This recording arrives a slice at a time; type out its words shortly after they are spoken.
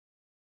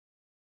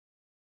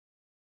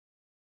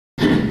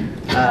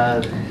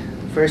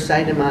First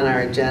item on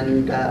our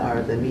agenda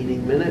are the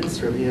meeting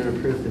minutes. Review and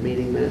approve the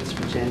meeting minutes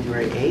from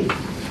January 8th.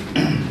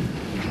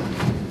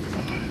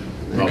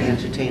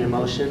 Entertain a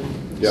motion.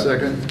 Yep.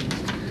 Second.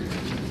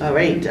 All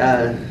right,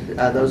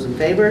 those in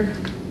favor?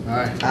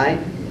 Aye. Aye.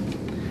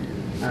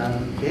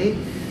 Okay,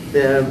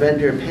 the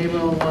vendor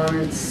payroll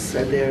warrants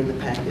are there in the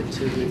packet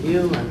to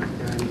review. Are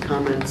there any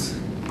comments?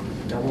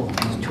 Double,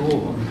 there's 2 of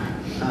them.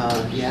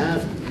 Yeah,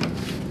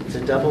 it's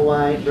a double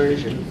wide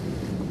version.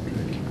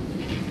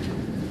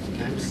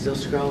 I'm still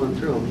scrolling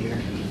through them here.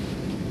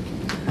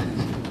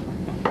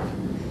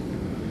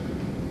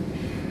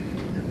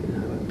 I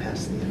went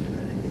past the end of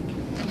that, I think.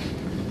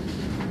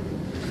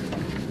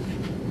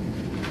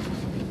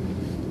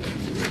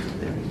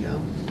 There we go.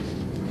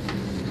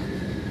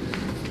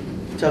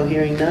 So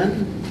hearing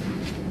none?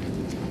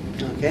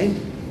 Okay.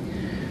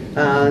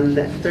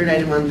 The third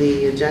item on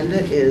the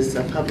agenda is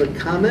a public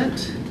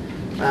comment.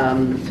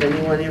 Is there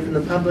anyone here from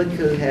the public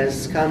who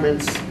has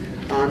comments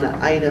on an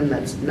item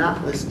that's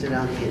not listed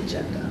on the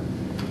agenda?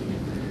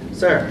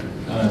 Sir.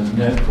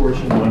 Ned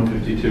Fortune,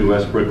 152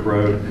 West Brick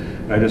Road.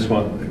 I just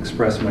want to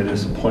express my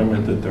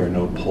disappointment that there are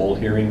no poll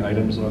hearing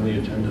items on the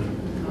agenda.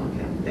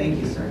 Okay, thank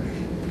you, sir.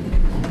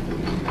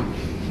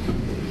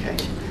 Okay.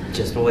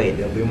 Just wait,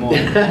 there'll be more.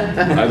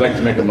 I'd like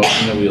to make a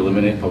motion that we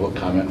eliminate public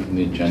comment from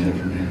the agenda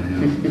from here on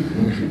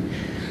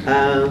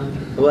out.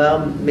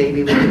 Well,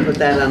 maybe we can put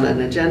that on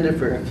an agenda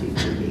for a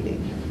future meeting.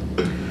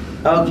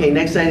 Okay,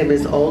 next item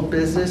is old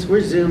business.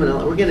 We're zooming.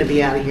 We're going to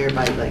be out of here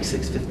by like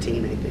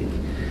 6:15, I think.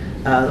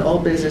 The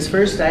old business.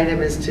 First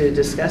item is to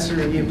discuss and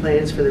review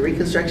plans for the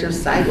reconstruction of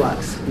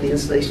sidewalks and the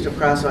installation of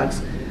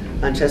crosswalks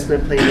on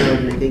Chestnut Plain Road.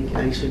 And I think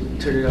I should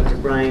turn it over to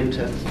Brian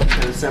to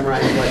kind of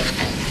summarize what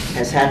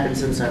has happened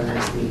since our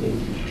last meeting.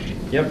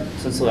 Yep,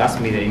 since the last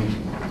meeting,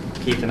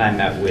 Keith and I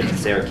met with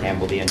Sarah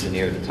Campbell, the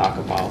engineer, to talk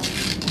about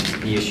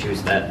the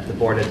issues that the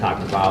board had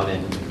talked about,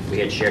 and we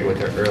had shared with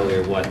her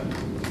earlier what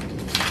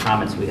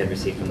comments we had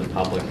received from the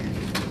public.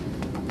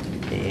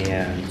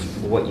 And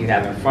what you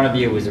have in front of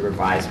you is a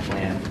revised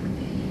plan,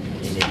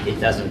 and it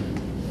doesn't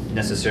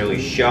necessarily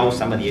show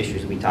some of the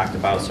issues we talked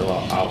about, so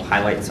I'll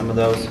highlight some of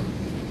those.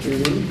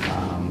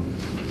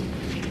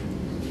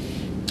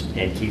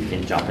 And Keith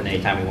can jump in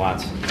anytime he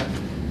wants.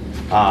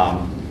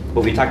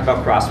 But we talked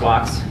about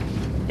crosswalks,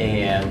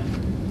 and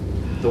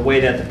the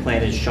way that the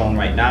plan is shown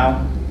right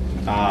now,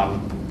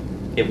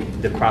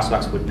 the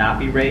crosswalks would not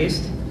be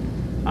raised.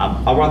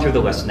 I'll run through the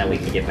list and then we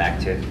can get back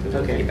to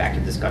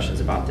discussions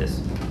about this.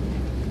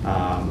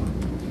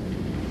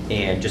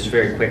 And just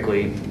very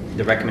quickly,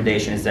 the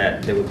recommendation is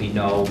that there would be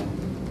no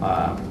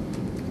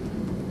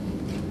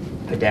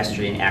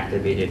pedestrian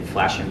activated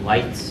flashing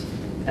lights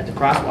at the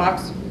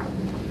crosswalks.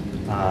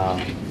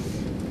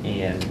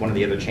 And one of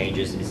the other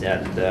changes is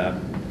that the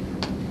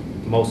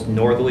most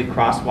northerly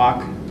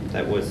crosswalk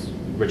that was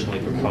originally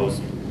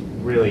proposed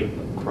really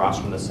across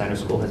from the center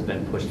school has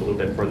been pushed a little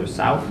bit further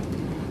south.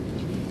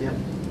 Yep.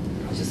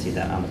 You just see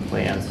that on the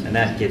plans, and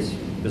that gives,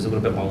 there's a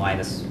little bit more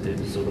there's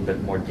a little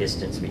bit more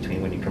distance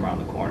between when you come around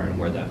the corner and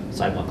where the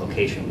sidewalk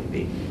location would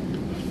be.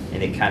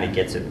 And it kind of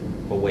gets it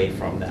away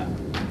from that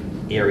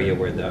area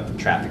where the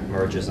traffic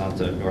merges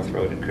onto North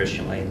Road and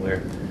Christian Lane,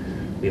 where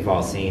we've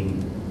all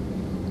seen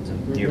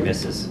some near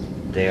misses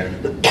there.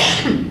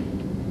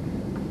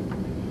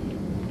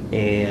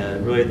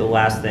 And really the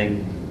last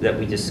thing that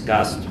we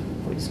discussed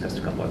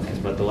a couple of things,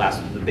 but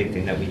the big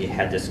thing that we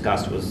had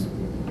discussed was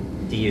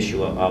the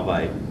issue of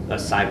a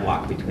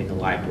sidewalk between the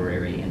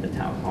library and the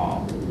town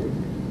hall.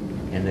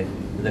 And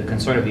the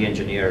concern of the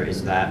engineer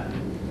is that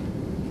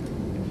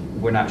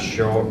we're not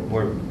sure,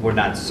 we're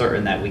not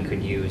certain that we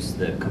could use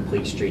the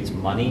Complete Streets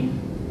money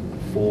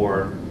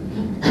for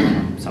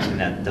something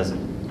that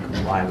doesn't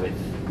comply with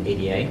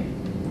ADA.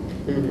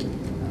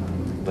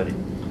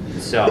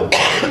 So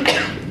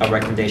a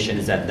recommendation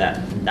is that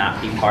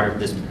not be part of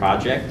this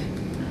project,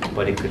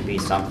 but it could be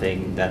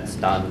something that's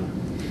done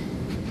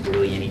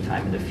really any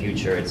time in the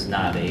future. It's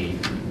not even,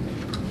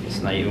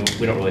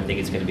 we don't really think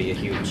it's going to be a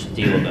huge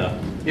deal to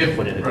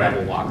put in a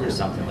gravel walk or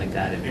something like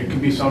that. It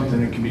could be something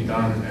that can be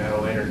done at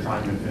a later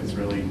time if it's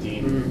really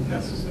deemed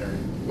necessary.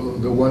 Well,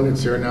 the one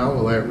that's there now,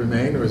 will that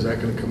remain, or is that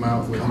going to come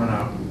out? Coming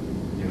out.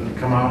 It'll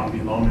come out and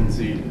be loam and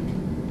seed.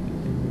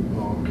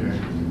 Oh, okay.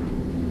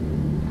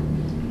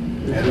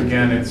 And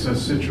again, it's a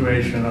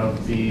situation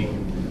of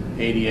being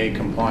ADA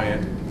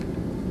compliant.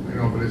 I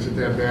know, but is it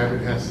that bad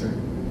it has to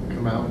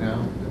come out now?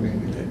 I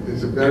mean,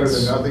 is it better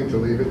than nothing to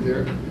leave it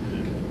there?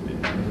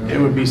 It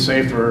would be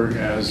safer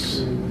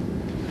as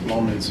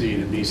loam and seed.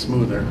 It'd be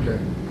smoother. Okay.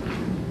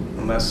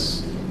 And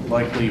less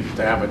likely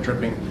to have a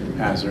tripping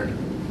hazard.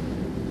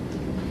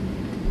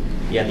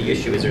 Yeah, the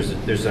issue is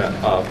there's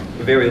a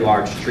very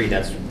large tree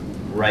that's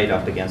right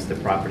up against the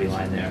property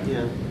line there.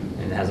 Yeah.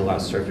 And it has a lot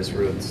of surface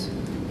roots.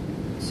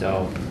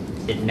 So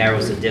it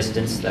narrows the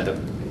distance that a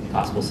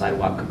possible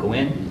sidewalk could go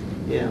in.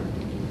 Yeah.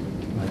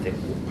 I think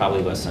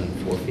probably less than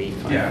 4 feet.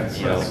 Yeah, it's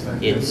so less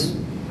than. It's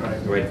Right.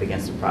 right up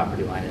against the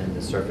property line, and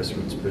the surface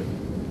roots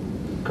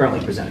currently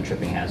present a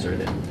tripping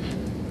hazard. And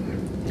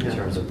in Yeah.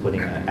 terms of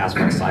putting an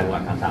asphalt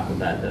sidewalk on top of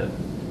that, the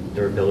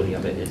durability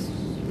of it is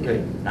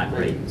Right. not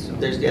great, so.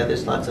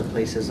 There's lots of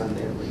places on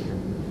there where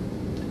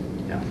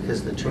Yeah.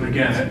 because the tree. But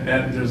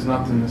again, there's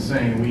nothing to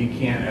say we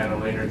can't at a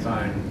later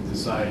time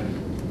decide.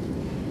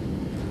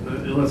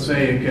 Let's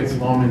say it gets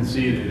loam and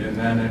seeded and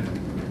then it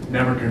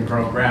never can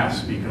grow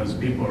grass because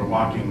people are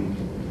walking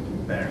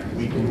there.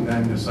 We can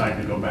then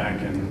decide to go back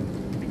and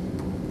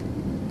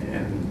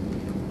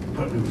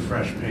put new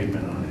fresh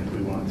pavement on it if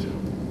we want to.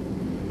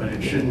 But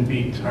it shouldn't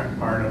be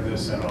part of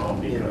this at all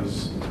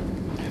because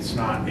it's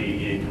not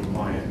ADA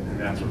compliant, and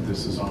that's what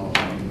this is all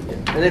about.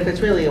 And if it's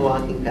really a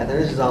walking path, and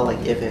this is all like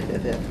if,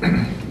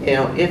 you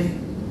know, if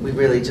we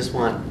really just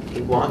want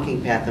a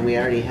walking path and we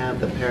already have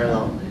the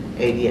parallel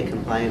ADA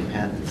compliant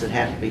path, does it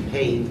have to be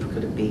paved?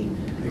 Could it be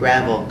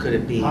gravel? Could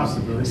it be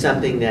Possibly.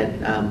 something that,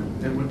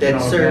 It would- that you know,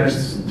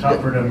 serves? It's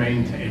tougher to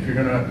maintain. If you're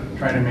gonna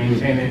try to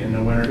maintain it in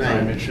the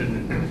wintertime, Right. it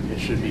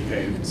should be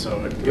paved,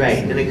 so it. Right,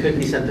 and it could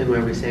be something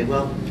where we say,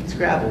 well, it's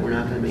gravel, we're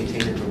not gonna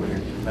maintain it in the winter.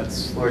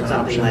 That's. Or an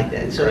something option. like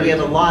that. So we have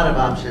a lot of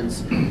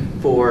options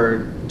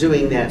for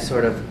doing that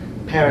sort of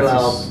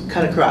parallel, It's a-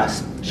 cut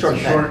across, It's a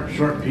shortcut.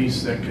 short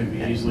piece that could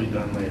be easily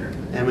done later.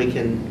 And we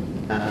can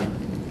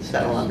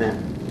settle on that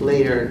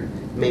later,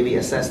 maybe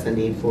assess the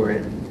need for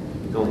it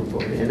going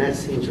forward. And that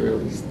seems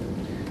really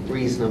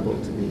reasonable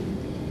to me.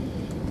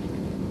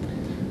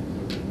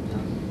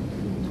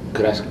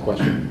 Could I ask a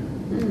question?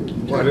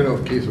 Well, I don't know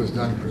if Keith was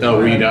done. for-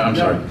 No, read, I'm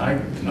sorry.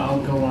 I'll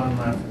go on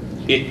left.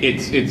 It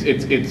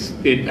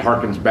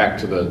harkens back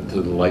to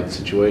the light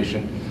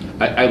situation.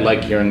 I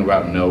like hearing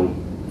about no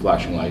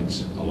flashing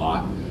lights a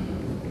lot.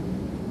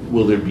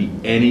 Will there be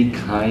any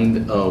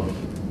kind of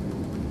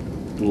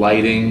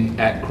lighting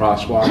at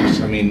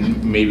crosswalks? I mean,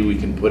 maybe we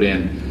can put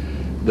in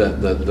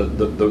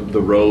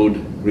the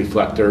road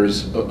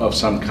reflectors of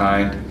some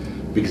kind,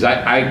 because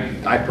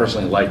I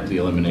personally like the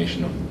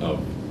elimination of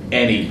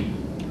any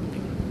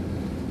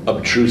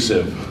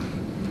obtrusive,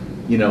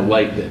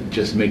 light that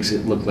just makes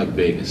it look like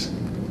Vegas.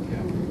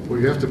 Well,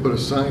 you have to put a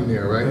sign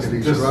there, right? At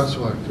each Just-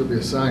 crosswalk, there'll be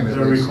a sign at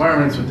The least.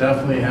 requirements would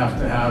definitely have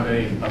to have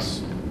a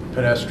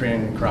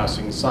pedestrian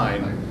crossing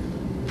sign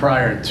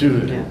prior to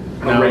Yeah. it.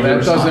 A Now, regular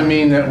that doesn't sign.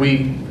 mean that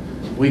we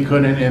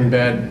couldn't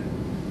embed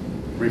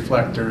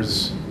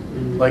reflectors,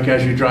 like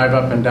as you drive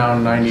up and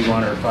down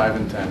 91 or 5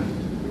 and 10.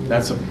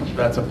 That's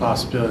a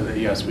possibility that,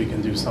 yes, we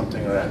can do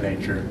something of that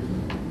nature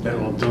that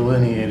will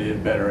delineate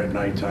it better at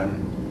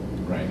nighttime.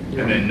 Right.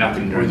 And then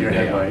nothing during With the your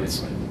day,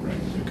 headlights. obviously. Right.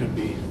 It could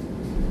be,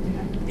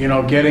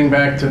 getting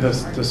back to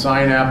the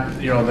sign app,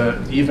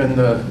 even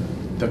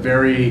the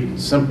very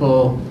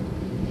simple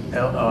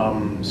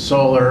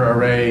solar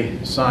array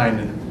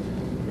sign,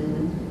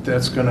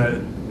 that's gonna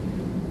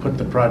put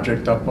the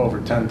project up over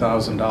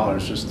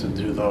 $10,000 just to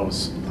do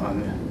those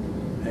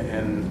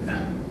and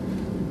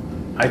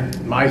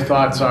my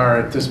thoughts are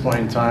at this point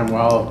in time,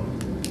 well,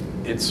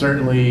 it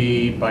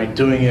certainly, by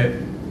doing it,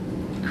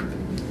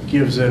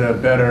 gives it a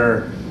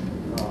better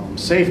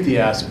safety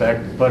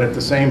aspect, but at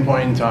the same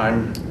point in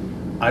time,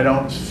 I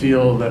don't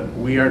feel that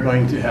we are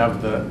going to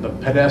have the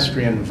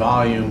pedestrian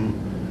volume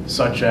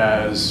such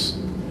as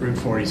Route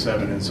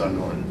 47 in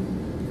Sunderland.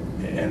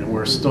 And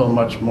we're still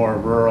much more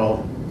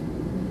rural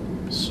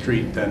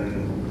street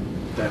than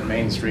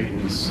Main Street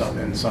in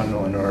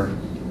Sunderland or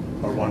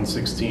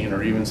 116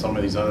 or even some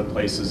of these other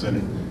places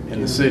in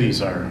the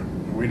cities are.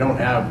 We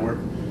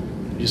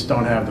just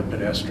don't have the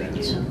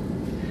pedestrians. Yeah.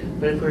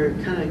 But if we're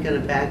kind of going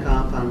to back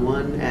off on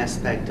one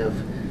aspect of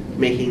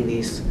making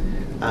these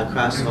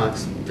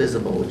crosswalks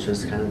visible, which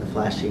is kind of the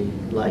flashy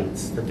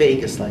lights, the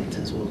Vegas lights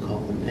as we'll call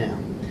them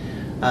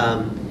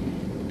now,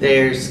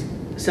 there's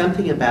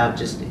something about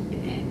just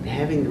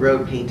having the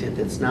road painted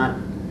that's not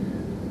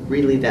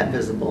really that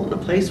visible. In a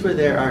place where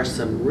there are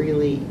some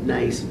really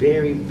nice,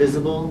 very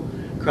visible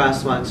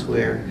crosswalks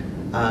where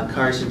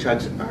cars and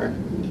trucks are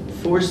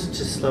forced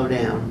to slow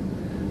down,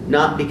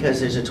 not because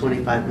there's a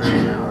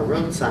 25-mile-an-hour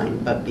road sign,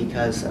 but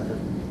because of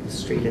the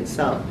street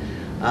itself.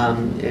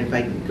 If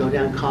I go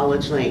down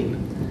College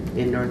Lane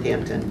in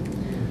Northampton,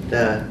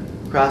 the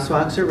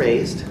crosswalks are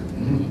raised,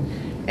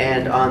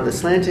 and on the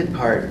slanted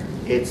part,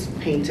 it's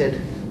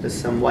painted with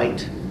some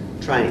white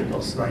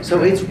triangles. Right,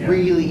 So it's yeah.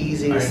 really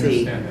easy to I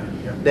see understand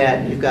that, yeah.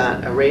 that you've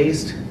got a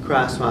raised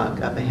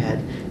crosswalk up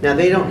ahead. Now,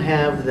 they don't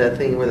have the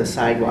thing where the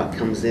sidewalk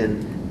comes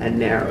in and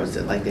narrows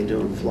it like they do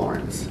in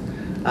Florence.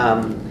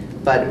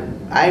 But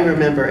I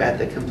remember at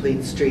the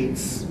Complete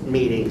Streets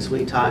meetings,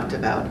 we talked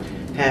about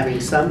having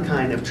some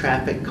kind of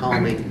traffic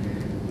calming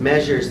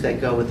measures that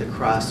go with the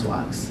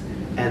crosswalks.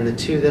 And the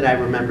two that I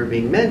remember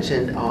being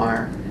mentioned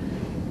are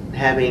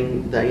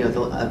having the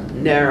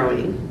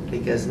narrowing,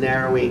 because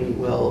narrowing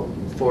will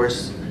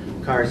force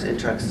cars and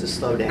trucks to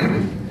slow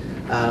down.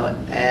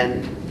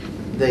 And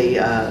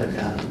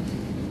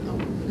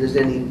there's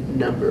any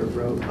number of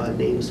road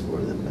names for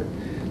them,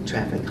 but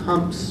traffic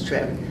humps,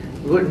 it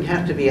wouldn't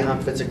have to be a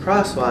hump if it's a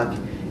crosswalk.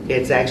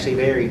 it's actually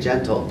very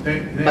gentle. They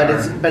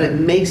are. But it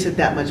makes it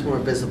that much more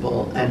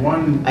visible. And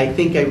One- I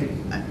think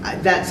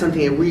that's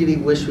something I really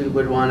wish we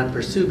would want to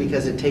pursue,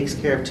 because it takes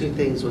care of two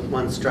things with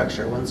one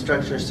structure. One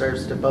structure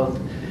serves to both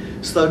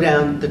slow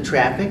down the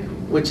traffic,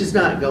 which is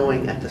not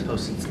going at the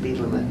posted speed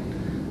limit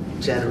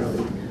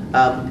generally,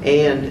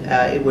 and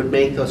it would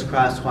make those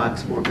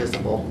crosswalks more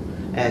visible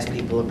as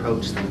people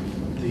approach them.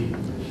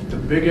 The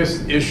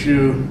biggest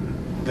issue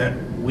that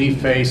we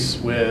face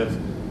with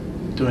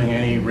doing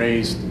any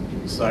raised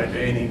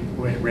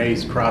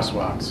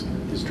crosswalks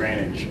is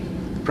drainage.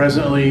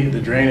 Presently, the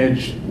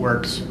drainage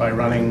works by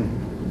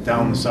running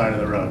down the side of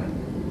the road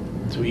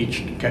to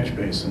each catch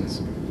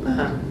basins.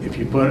 Uh-huh. If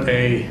you put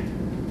a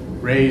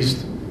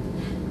raised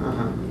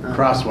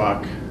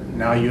crosswalk,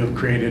 now you have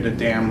created a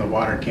dam, the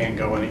water can't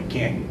go and it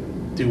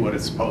can't do what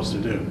it's supposed to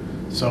do.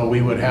 So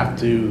we would have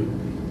to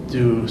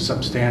do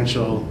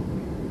substantial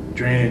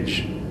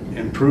drainage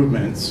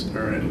improvements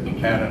or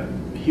at a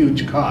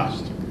huge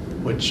cost,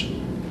 which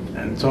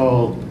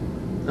until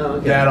Oh,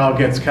 okay. that all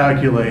gets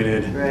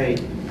calculated,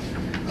 Right.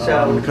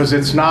 So, because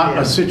it's not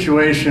yeah. a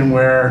situation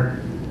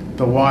where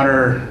the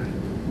water,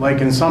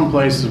 like in some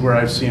places where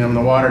I've seen them,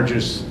 the water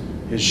just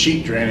is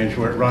sheet drainage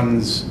where it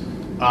runs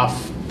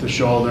off the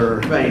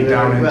shoulder right, and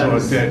down it into a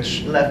runs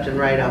ditch. left and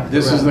right off the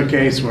This is the road.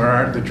 case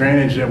where the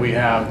drainage that we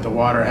have, the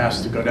water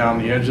has to go down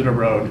the edge of the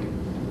road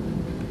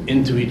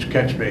into each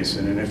catch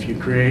basin. And if you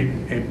create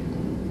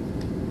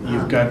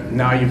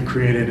now you've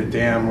created a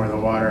dam where the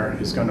water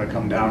is going to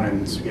come down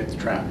and gets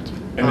trapped.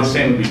 And the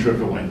same would be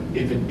true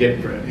if it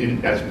dipped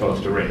as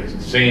opposed to raised.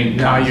 Same.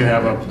 Now you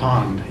have a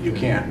pond, you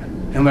can't,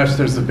 unless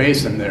there's a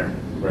basin there.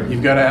 Right.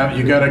 You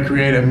gotta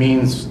create a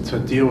means to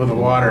deal with the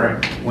water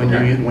when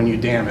Okay. when you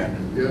dam it.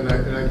 Yeah,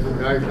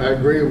 and I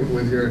agree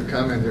with your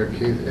comment there,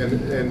 Keith.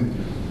 And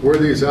where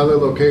these other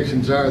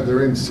locations are,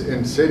 they're in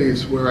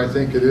cities where I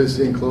think it is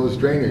the enclosed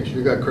drainage.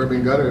 You got curb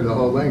and gutter the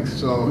whole length,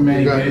 so In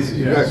many you got, cases,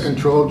 you yes. got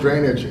controlled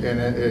drainage, and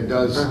it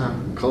does Uh-huh.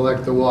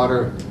 collect the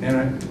water And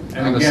on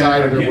the again,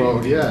 side of the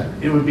road, yeah.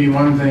 It would be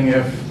one thing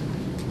if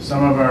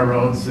some of our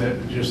roads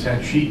that just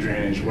had sheet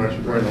drainage where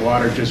the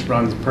water just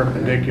runs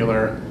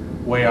perpendicular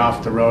way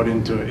off the road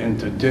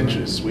into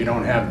ditches. We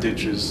don't have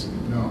ditches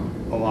No,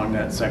 along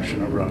that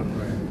section of road.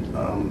 right.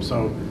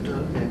 So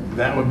Okay.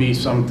 that would be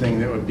something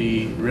that would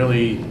be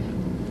really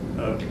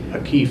a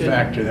key Good.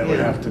 factor that would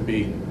Yeah. have to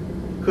be.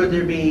 Could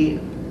there be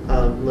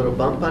a little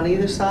bump on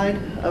either side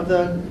of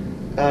the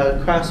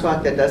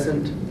crosswalk that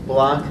doesn't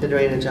block the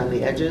drainage on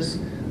the edges,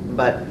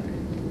 but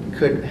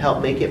could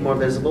help make it more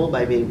visible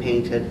by being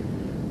painted,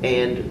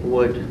 and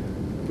would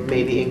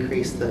maybe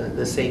increase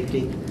the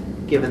safety,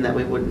 given that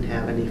we wouldn't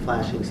have any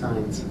flashing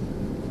signs?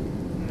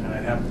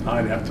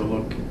 I'd have to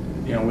look,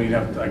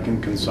 I can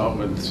consult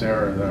with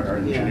Sarah, our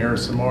Yeah. engineer,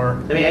 some more.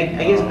 I mean, I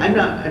guess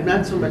I'm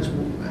not so much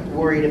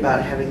worried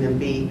about having them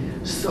be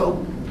so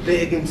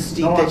big and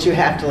steep No, that you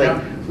have to yeah.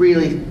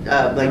 really,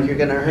 like you're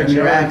gonna hurt And the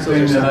your other axles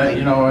or thing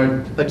that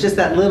something. But just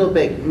that little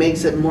bit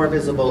makes it more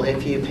visible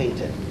if you paint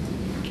it.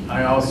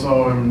 I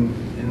also am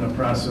in the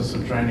process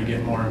of trying to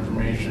get more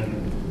information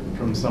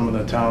from some of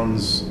the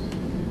towns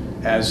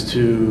as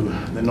to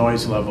the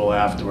noise level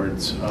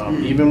afterwards.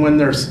 Even when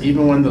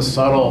the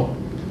subtle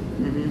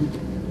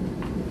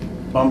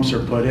bumps are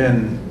put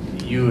in,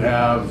 you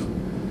have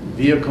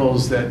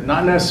vehicles that,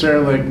 not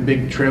necessarily like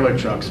big trailer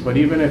trucks, but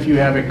even if you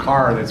have a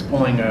car that's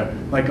pulling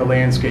like a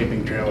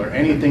landscaping trailer,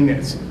 anything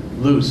that's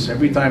loose,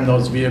 every time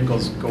those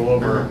vehicles go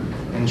over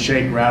and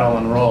shake, rattle,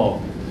 and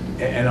roll.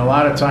 And a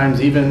lot of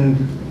times,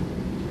 even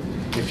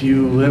if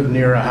you live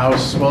near a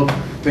house, well,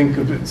 think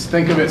of it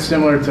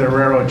similar to the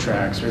railroad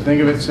tracks, or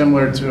think of it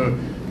similar to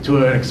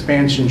an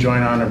expansion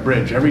joint on a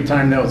bridge. Every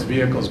time those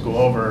vehicles go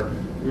over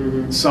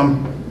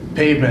some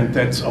pavement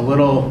that's a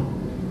little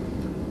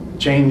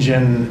change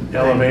in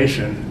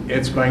elevation,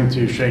 it's going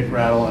to shake,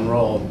 rattle, and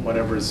roll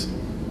whatever's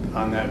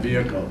on that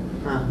vehicle.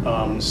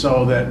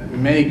 So that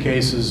in many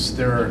cases,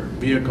 there are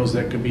vehicles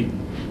that could be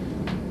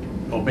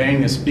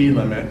obeying the speed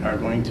limit are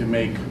going to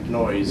make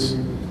noise,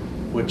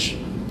 which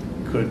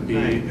could be,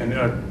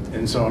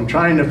 and so I'm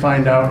trying to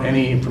find out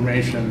any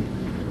information,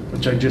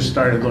 which I just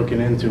started looking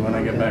into when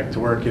I get back to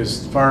work,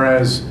 as far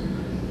as,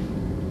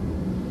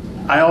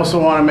 I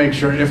also want to make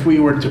sure if we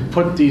were to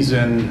put these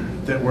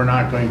in, that we're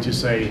not going to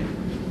say,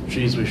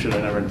 geez, we should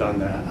have never done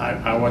that.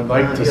 I would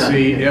like to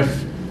see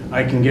if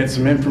I can get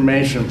some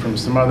information from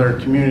some other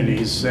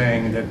communities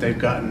saying that they've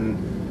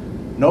gotten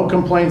no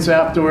complaints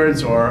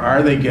afterwards, or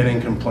are they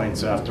getting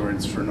complaints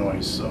afterwards for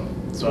noise?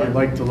 So I'd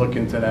like to look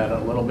into that a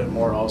little bit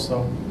more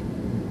also.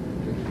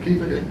 Keith,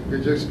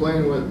 could you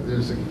explain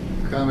there's a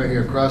comment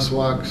here,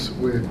 crosswalks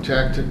with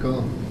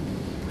tactical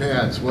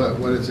pads, what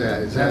is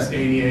that? That's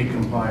ADA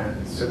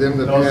compliance. Are them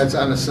the Those- pads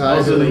on the side?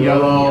 Those are of the road?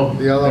 yellow,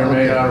 The yellow, they're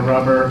made okay. out of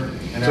rubber,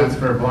 and So- that's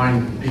for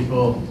blind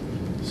people,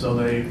 so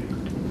they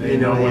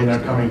know when they're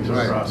coming to a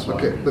Right, crosswalk.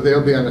 okay, but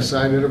they'll be on the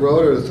side of the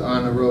road or it's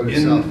on the road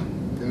itself?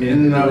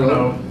 In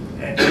road?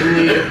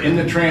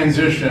 the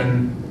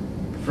transition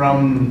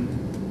from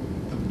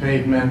the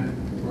pavement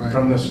Right.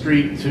 from the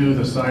street to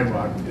the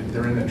sidewalk,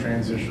 they're in the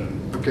transition.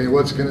 Okay,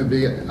 what's going to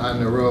be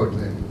on the road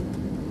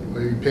then?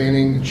 Are you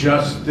painting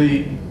Just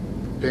the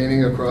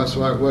a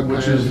crosswalk? What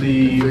Which kind is of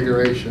the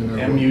configuration? or-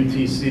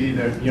 MUTC,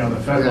 the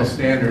federal Yeah,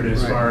 standard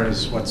as right. far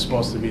as what's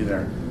supposed to be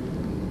there.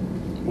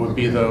 Would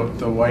be the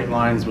white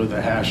lines with the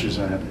hashes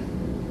in it.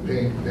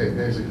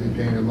 Basically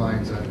painted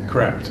lines on there.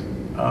 Correct.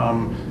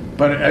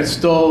 But it's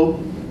still,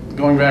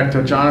 going back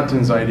to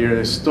Jonathan's idea,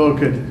 they still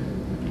could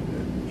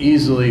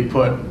easily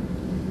put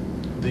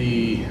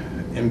the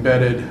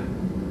embedded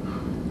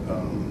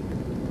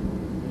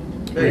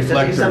But if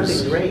reflectors.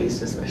 something's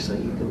raised especially,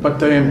 you can. But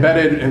the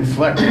embedded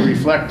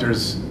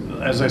reflectors,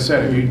 as I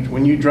said,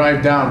 when you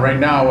drive down, right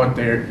now, what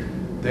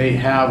they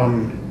have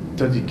them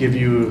to give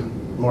you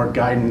more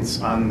guidance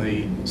on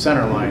the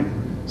center line,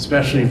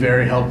 especially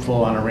very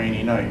helpful on a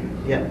rainy night.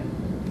 Yeah.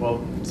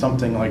 Well,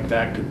 something like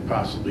that could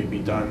possibly be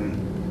done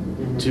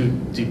to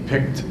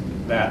depict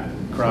that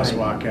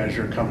crosswalk as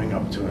you're coming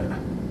up to it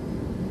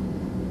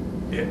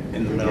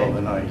in the middle of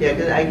the night. Yeah,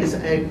 because I guess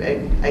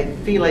I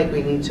feel like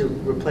we need to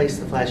replace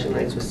the flashing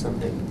lights with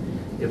something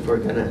if we're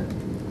gonna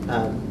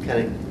kind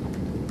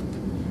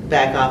of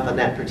back off on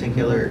that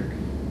particular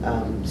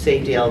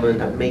safety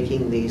element of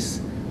making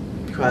these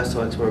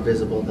crosswalks more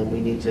visible. Then we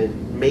need to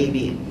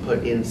maybe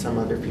put in some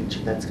other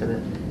feature that's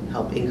gonna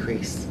help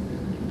increase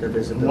the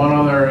visibility. One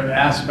other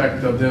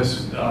aspect of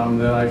this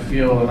that I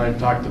feel, and I've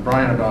talked to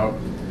Brian about,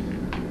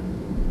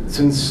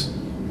 since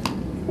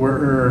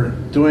we're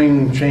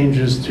doing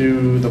changes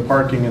to the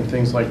parking and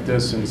things like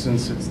this, and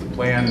since it's the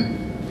plan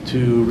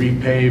to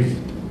repave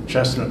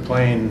Chestnut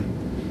Plain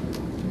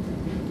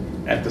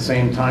at the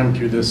same time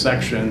through this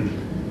section,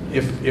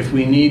 if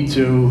we need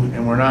to,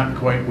 and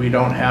we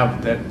don't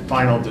have that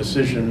final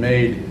decision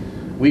made,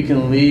 we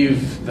can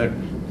leave the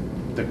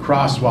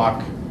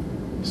crosswalk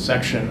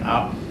section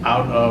out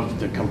of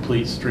the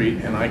complete street,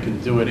 and I can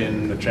do it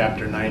in the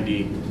Chapter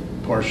 90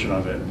 portion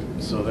of it,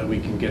 so that we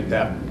can get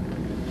that.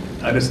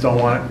 I just don't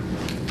want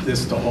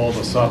this to hold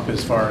us up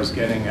as far as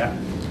getting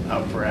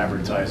out for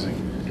advertising.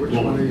 Which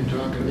one are you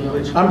talking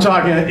about? I'm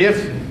talking,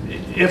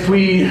 if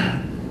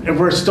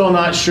we're still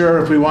not sure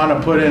if we want to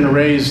put in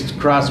raised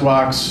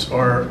crosswalks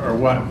or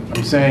what,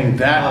 I'm saying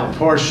that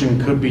portion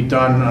could be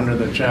done under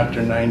the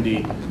Chapter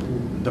 90.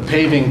 The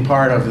paving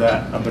part of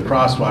the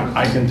crosswalk,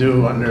 I can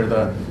do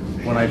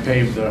when I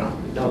pave the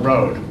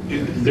road.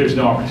 There's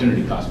no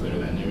opportunity cost there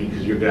then,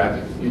 because you're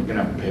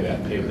gonna have to pay that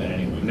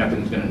anyway.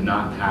 Nothing's gonna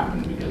not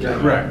happen because of that.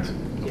 Correct.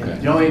 Okay.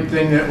 The only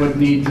thing that would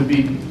need to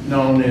be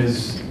known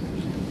is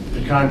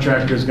the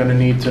contractor's gonna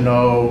need to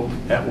know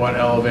at what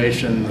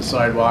elevation the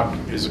sidewalk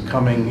is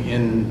coming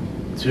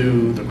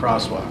into the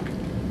crosswalk.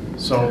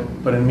 So,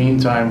 but in the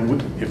meantime,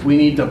 if we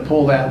need to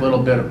pull that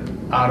little bit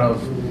out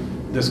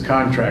of this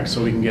contract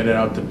so we can get it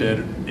out to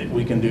bid,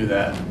 we can do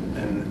that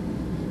and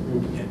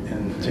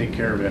take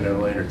care of it at a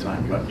later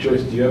time. But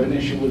Joyce, do you have an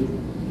issue with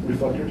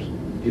reflectors?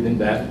 Do you think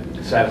that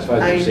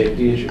satisfies your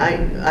safety issue?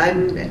 I'm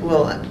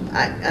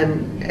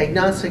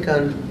agnostic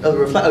on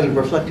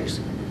reflectors.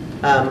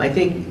 I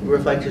think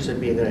reflectors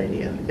would be a good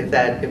idea.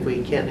 If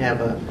we can't have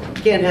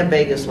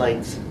Vegas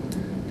lights,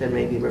 then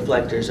maybe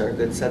reflectors are a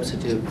good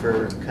substitute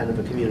for kind of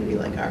a community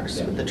like ours,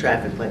 Yeah. with the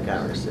traffic like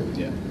ours. And,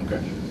 Yeah, okay.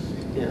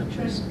 yeah.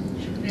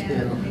 May I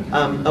Yeah.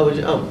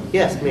 make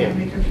Yes, May I ma'am.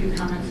 make a few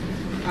comments?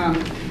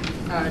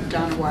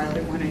 Donna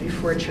Wiley,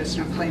 184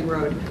 Chestnut Plain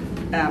Road.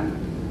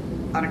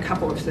 On a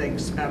couple of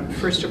things.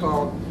 First of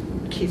all,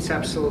 Keith's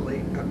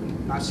absolutely,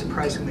 not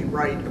surprisingly,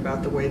 right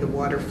about the way the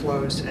water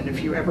flows. And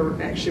if you ever,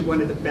 actually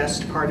one of the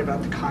best part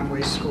about the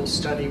Conway School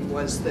study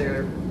was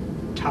their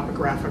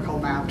topographical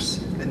maps,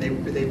 and they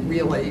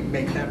really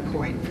make that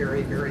point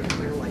very, very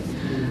clearly.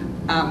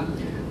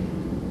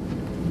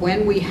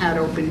 When we had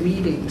open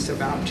meetings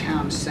about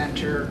town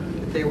center,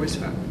 there was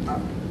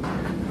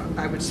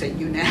I would say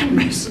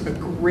unanimous, a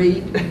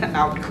great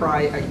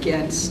outcry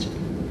against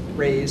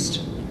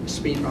raised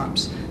speed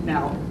bumps.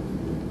 Now,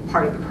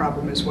 part of the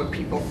problem is what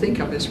people think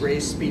of as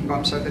raised speed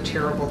bumps are the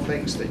terrible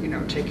things that,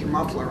 take your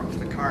muffler off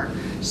the car.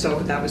 So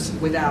that was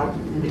without,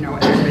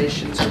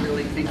 elevations or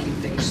really thinking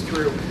things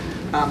through.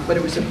 But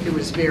it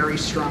was very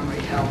strongly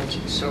held.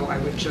 So I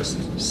would just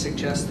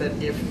suggest that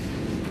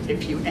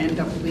if you end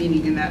up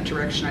leaning in that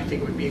direction, I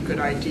think it would be a good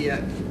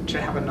idea to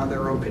have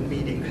another open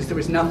meeting, because there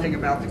was nothing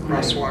about the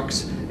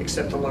crosswalks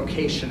except the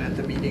location at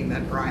the meeting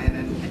that Brian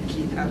and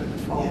Keith had in the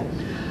fall.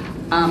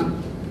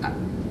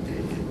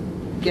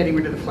 Getting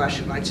rid of the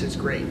flashing lights is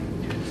great.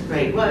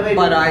 Right. Well,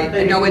 But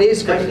I know it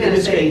is great, it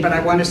is great. but I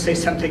want to say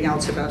something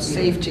else about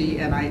safety,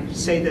 and I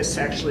say this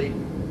actually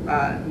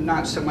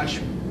not so much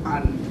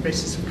on the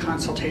basis of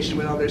consultation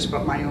with others,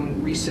 but my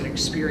own recent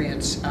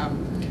experience.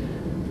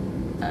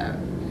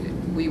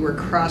 We were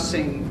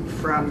crossing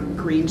from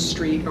Green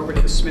Street over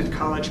to the Smith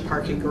College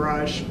parking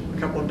garage a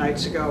couple of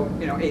nights ago,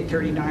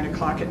 8:30, 9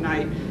 o'clock at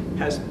night,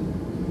 has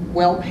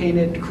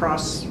well-painted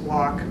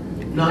crosswalk,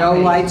 Not no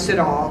raised. lights at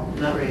all.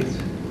 Not raised.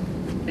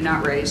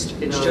 Not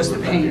raised, it's No, just the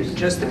paint, reflectors.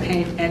 just the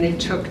paint. And it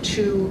took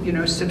two,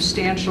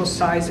 substantial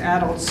size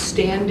adults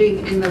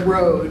standing in the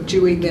road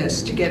doing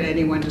this to get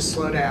anyone to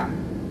slow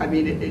down. I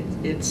mean,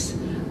 it's,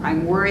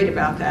 I'm worried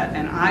about that,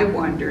 and I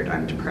wondered,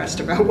 I'm depressed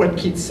about what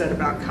Keith said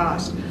about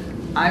cost.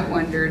 I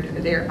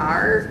wondered, there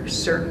are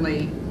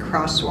certainly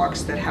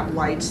crosswalks that have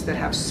lights that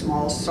have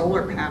small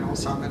solar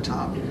panels on the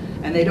top,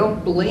 and they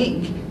don't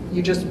blink.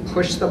 You just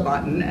push the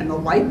button and the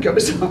light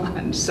goes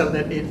on so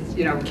that it,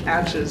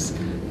 catches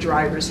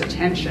driver's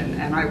attention.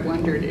 And I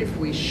wondered if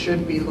we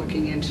should be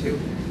looking into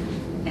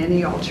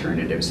any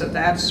alternatives of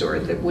that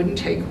sort that wouldn't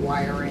take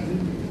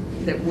wiring,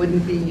 that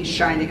wouldn't be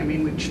shining. I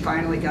mean, we've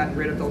finally gotten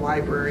rid of the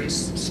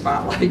library's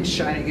spotlight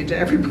shining into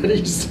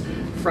everybody's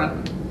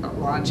front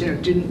lawns,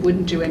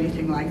 wouldn't do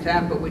anything like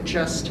that, but would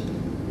just,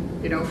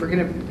 if we're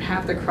gonna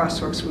have the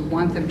crosswalks, we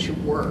want them to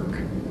work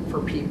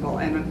for people.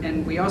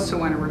 And we also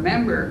want to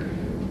remember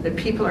that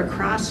people are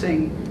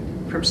crossing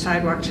from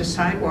sidewalk to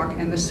sidewalk,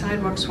 and the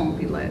sidewalks won't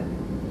be lit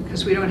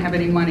because we don't have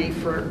any money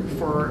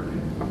for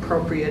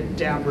appropriate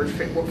downward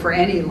for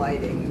any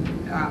lighting.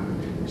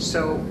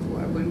 So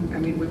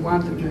we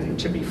want them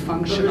to be But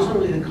functional.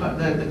 presumably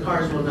the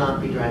cars will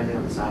not be driving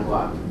on the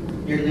sidewalk.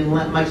 You're in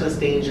much less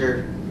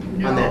danger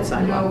on that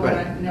sidewalk,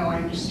 right? No, I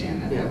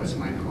understand that. Yeah. That was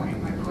my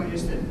point. My point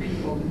is that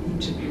people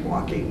need to be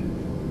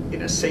walking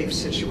in a safe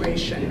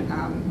situation.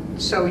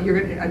 So you're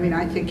gonna,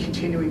 I think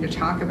continuing to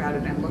talk about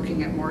it and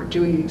looking at more,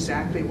 doing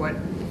exactly what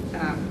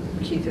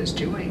Keith is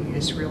doing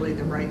is really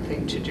the right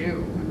thing to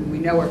do. We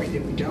know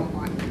everything we don't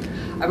want.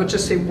 I will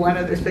just say one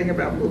other thing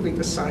about moving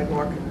the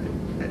sidewalk.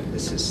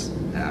 This is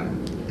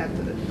at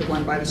the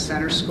one by the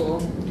center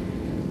school.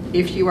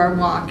 If you are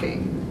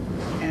walking,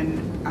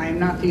 and I am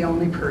not the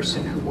only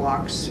person who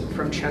walks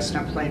from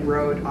Chestnut Plain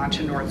Road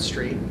onto North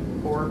Street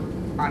or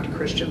onto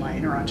Christian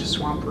Lane or onto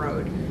Swamp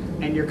Road,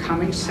 and you're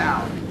coming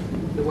south,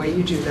 the way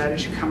you do that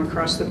is you come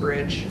across the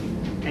bridge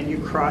and you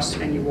cross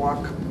and you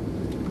walk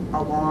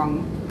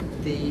along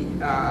the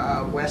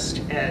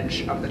west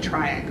edge of the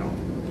triangle.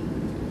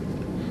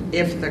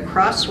 If the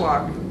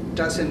crosswalk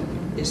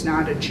is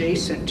not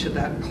adjacent to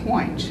that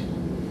point,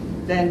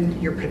 then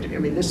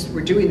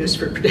we're doing this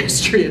for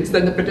pedestrians,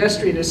 then the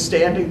pedestrian is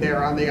standing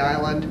there on the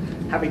island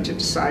having to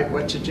decide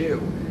what to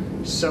do.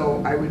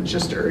 So I would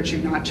just urge you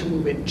not to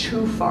move it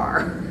too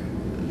far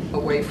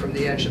away from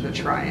the edge of the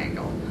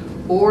triangle.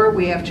 Or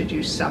we have to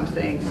do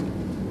something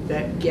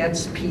that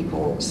gets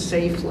people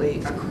safely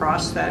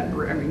across that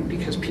bridge,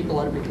 because people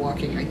ought to be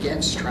walking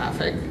against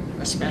traffic,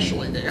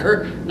 especially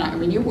there.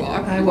 You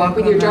walk. I You walk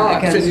with your on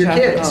that dogs and against your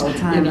traffic kids, all the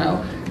time.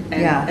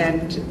 Yeah.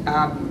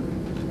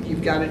 And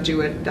you've got to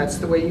do it, that's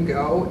the way you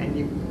go, and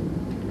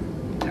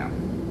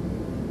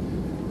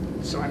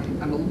So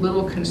I'm a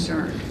little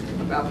concerned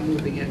about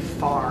moving it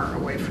far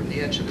away from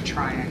the edge of the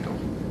triangle.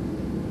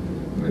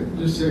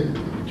 Just say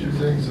two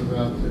things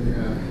about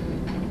the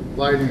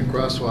lighting and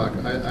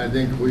crosswalk. I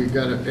think we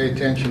got to pay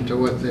attention to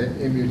what the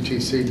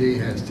MUTCD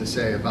has to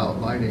say about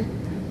lighting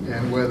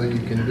and whether you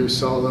can do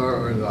solar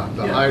or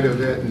the height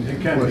of it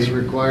and what's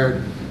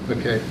required.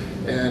 Okay.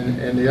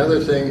 And the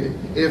other thing,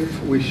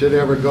 if we should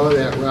ever go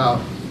that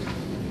route,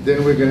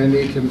 then we're going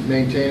to need to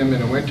maintain them in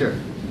the winter.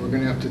 We're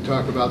going to have to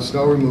talk about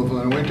snow removal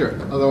in the winter.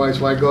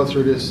 Otherwise, why go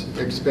through this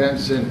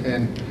expense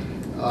and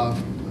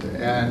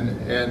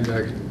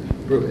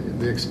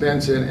the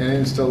expense and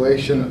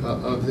installation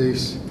of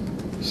these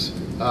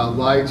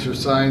lights or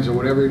signs or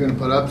whatever you're going to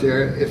put up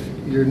there if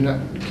you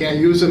can't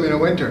use them in the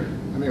winter?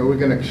 Are we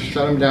going to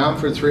shut them down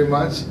for 3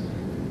 months?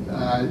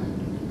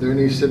 There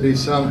needs to be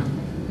some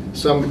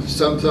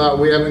thought.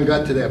 We haven't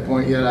got to that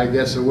point yet, I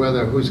guess, of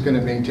who's going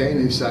to maintain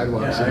these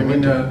sidewalks. Yeah,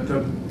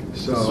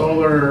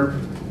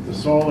 the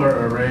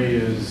solar array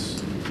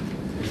is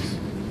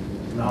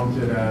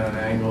mounted at an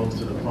angle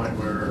to the point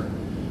where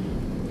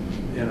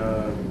in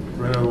a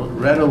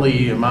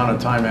readily amount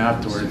of time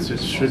afterwards, it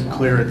should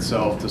clear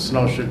itself. The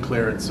snow should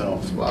clear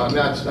itself. Well, I'm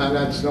not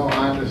snow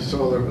on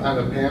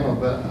the panel,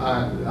 but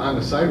on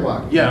the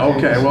sidewalk. Yeah,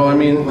 okay. Well,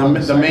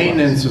 the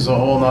maintenance is a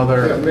whole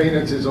nother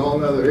maintenance is a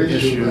whole other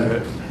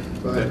issue.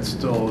 But that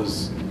still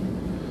is.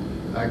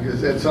 I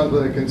guess that's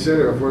something to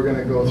consider if we're going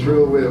to go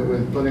through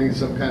with putting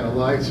some kind of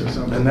lights or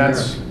something. And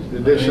that's the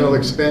additional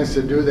expense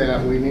to do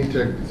that. We need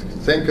to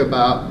think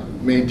about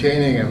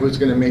maintaining it. Who's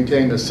going to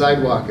maintain the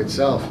sidewalk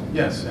itself?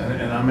 Yes,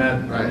 and I'm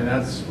at. Right.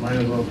 That's might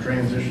as well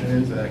transition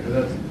into that because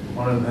that's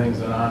one of the things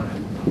that I'm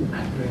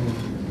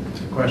having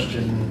to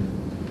question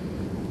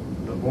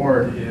the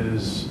board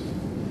is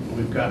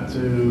we've got to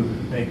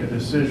make a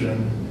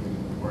decision.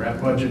 We're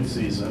at budget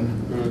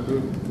season.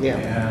 Mm-hmm. Yeah.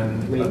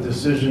 And a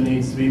decision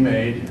needs to be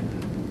made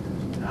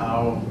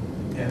how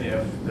and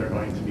if they're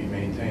going to be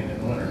maintained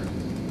in winter.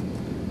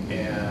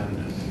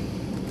 And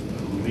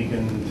we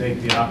can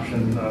take the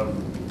option of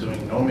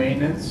doing no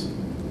maintenance,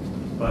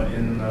 but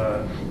in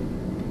the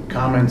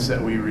comments that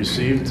we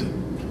received,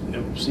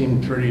 it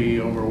seemed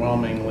pretty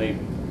overwhelmingly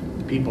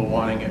people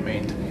wanting it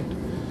maintained.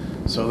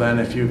 So then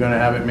if you're going to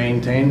have it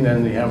maintained,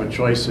 then you have a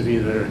choice of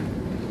either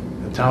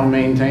town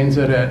maintains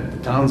it at the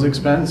town's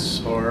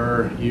expense,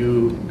 or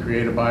you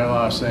create a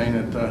bylaw saying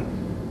that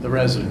the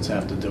residents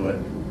have to do it.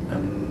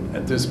 And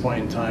at this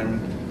point in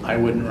time, I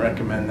wouldn't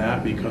recommend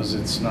that because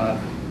it's not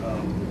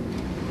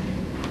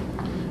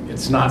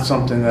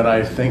something that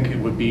I think it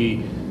would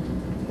be,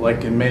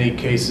 like in many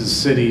cases,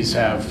 cities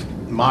have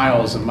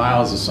miles and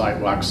miles of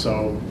sidewalks,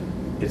 so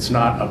it's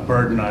not a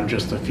burden on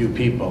just a few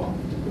people.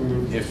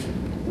 If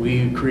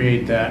we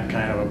create that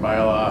kind of a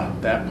bylaw,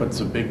 that puts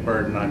a big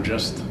burden on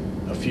just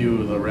a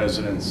few of the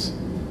residents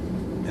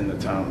in the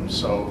town.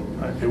 So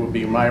it would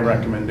be my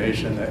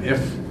recommendation that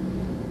if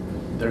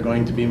they're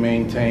going to be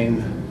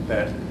maintained,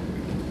 that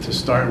to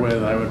start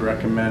with, I would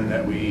recommend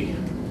that we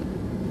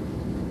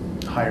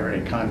hire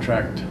a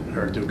contract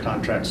or do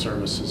contract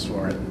services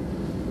for it.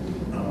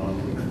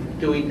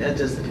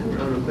 Does the town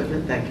own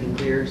equipment that can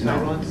clear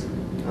sidewalks?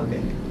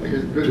 Okay.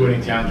 Do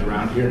any towns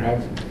around here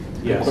have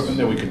Yes. equipment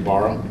that we could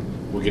borrow?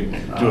 We could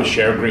do a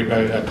share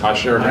agreement, a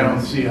cost share I don't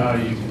agreement? see how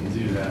you can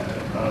do that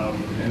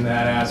in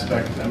that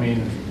aspect. I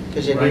mean,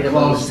 'Cause you right need them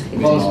all close the same.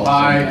 close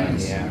by,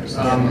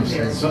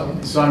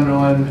 Yeah.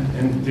 Sunderland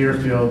and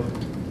Deerfield.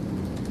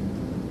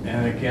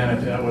 And again,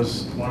 if that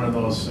was one of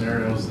those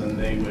scenarios, then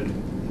they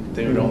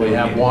would only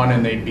have one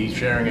and they'd be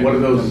sharing it What are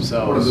with those,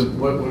 themselves.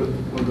 what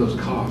do those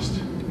cost?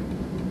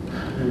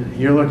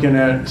 You're looking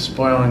at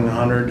spoiling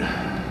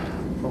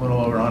a little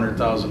over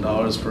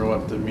 $100,000 for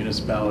what the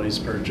municipalities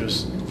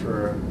purchased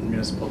for a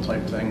municipal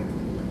type thing.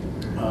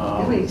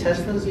 How many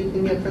Teslas you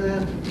can get for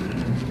that?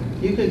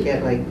 You could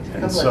get like a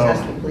And couple so- of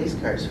Tesla police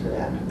cars for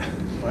that.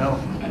 Well,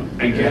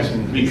 I guess,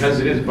 because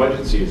it is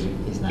budget season.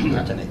 He's not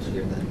touching it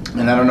here then.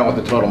 And I don't know what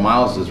the total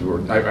miles is,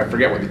 I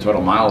forget what the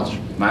total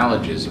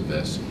mileage is of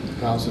this.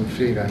 1,000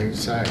 feet on each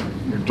side.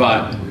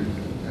 But Right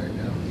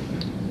now.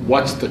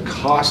 what's the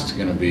cost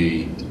gonna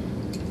be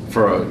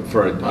for a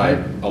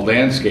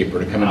landscaper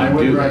to come in I and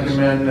would do this?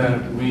 recommend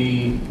that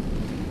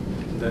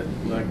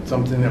like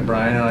something that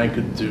Brian and I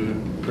could do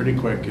pretty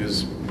quick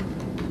is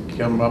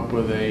come up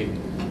with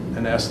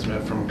an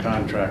estimate from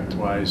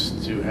contract-wise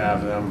to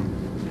have them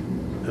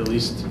at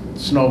least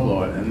snow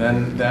blow it. And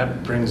then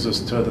that brings us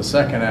to the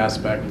second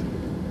aspect.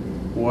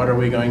 What are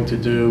we going to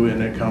do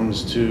when it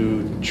comes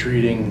to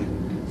treating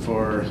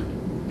for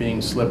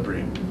being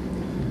slippery?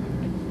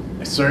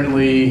 I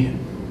certainly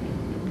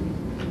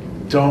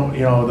don't,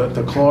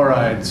 the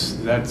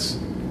chlorides, that's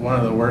one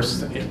of the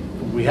worst.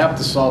 We have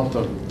to salt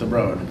the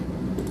road,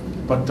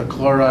 but the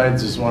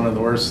chlorides is one of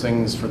the worst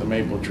things for the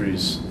maple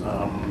trees.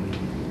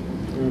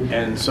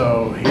 And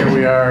so here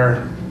we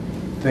are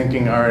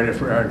thinking, all right,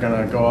 if we are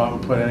gonna go out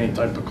and put any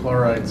type of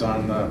chlorides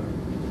on the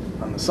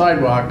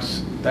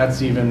sidewalks,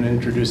 that's even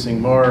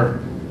introducing more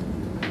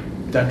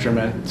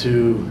detriment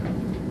to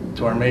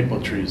our maple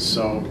trees.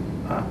 So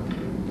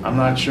I'm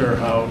not sure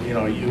how,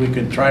 we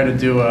could try to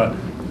do a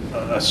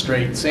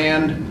straight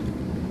sand,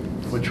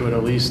 which would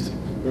at least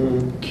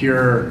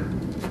cure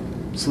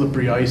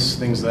slippery ice,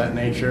 things of that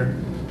nature.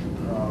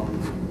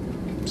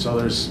 So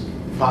there's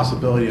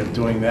possibility of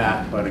doing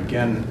that, but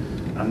again,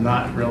 I'm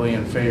not really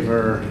in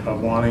favor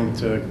of wanting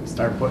to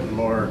start putting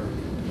more,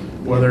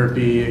 whether it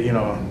be,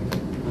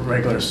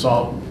 regular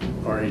salt,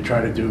 or you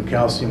try to do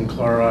calcium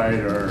chloride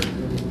or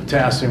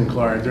potassium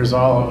chloride. There's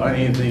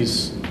any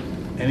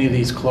of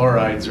these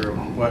chlorides are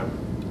what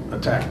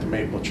attack the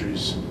maple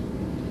trees.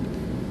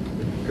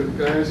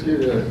 Could I ask you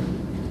to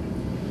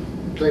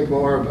think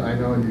more, I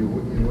know you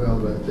will,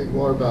 but think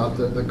more about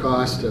the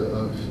cost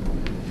of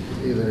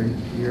either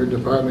your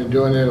department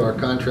doing it or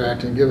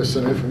contracting? Give us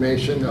some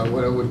information on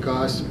what it would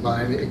cost,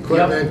 buying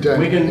equipment, Yep,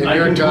 and I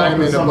your can come up time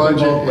with and the something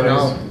budget, both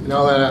and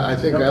all that. I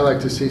think Yep. I like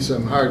to see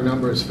some hard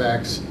numbers,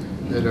 facts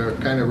that are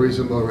kind of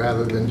reasonable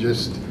rather than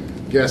just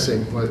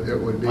guessing what it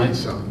would be, Right.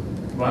 so,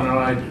 Why don't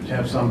I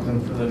have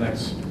something for the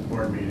next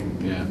board meeting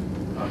Yeah,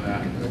 on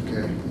that?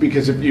 okay.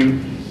 because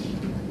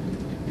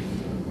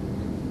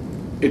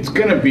it's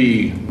gonna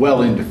be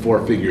well into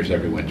 4 figures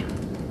every winter.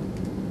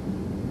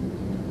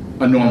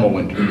 A normal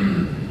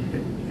winter.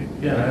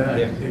 Yeah,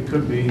 it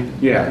could be.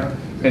 Yeah,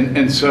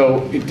 and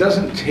so it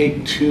doesn't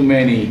take too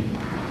many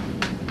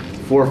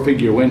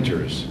 4-figure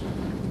winters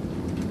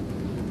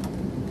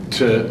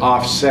to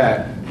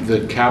offset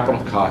the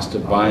capital cost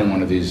of buying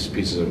one of these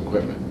pieces of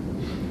equipment.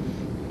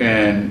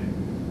 And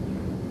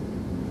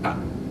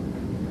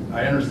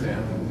I understand,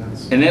 and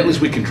that's. at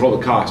least we control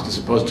the cost as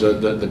opposed to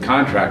the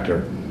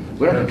contractor.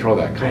 We don't control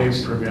that Pay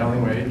cost.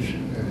 prevailing wage.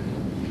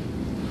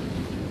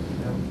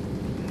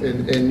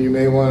 And you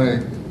may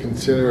want to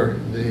consider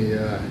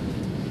the,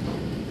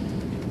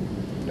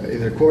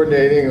 either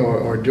coordinating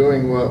or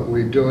doing what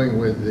we're doing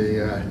with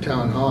the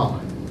town hall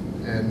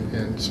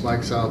and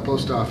Spike South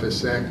Post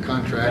Office, that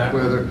contract, That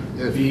would whether,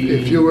 if be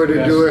you were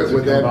to do best it, to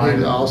would that combine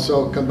be it.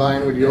 also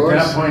combined with yours?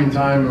 At that point in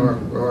time,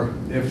 Or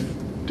if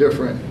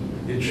different?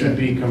 it should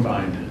be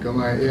combined,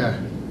 Combined, yeah.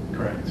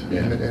 correct.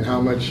 Yeah. And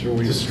how much are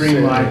we? To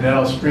streamline,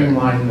 that'll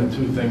streamline the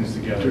two things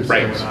together. so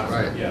Right. we're not-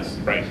 Right. Yes,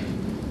 Right,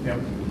 yep.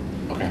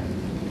 okay.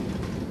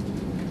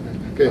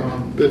 Okay,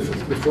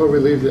 before we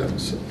leave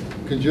this,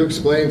 Could you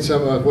explain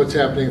some of what's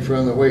happening in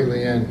front of the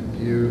Whately Inn?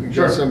 You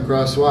Sure. got some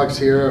crosswalks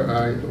here.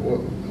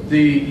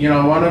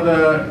 One of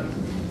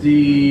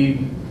the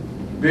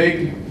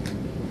big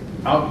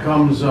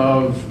outcomes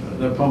of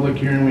the public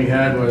hearing we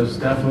had was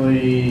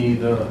definitely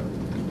the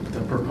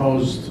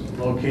proposed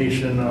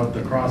location of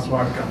the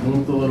crosswalk got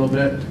moved a little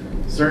bit.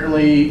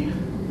 Certainly,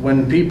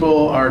 when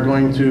people are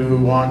going to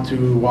want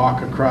to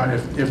walk across,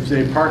 if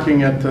there's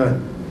parking at the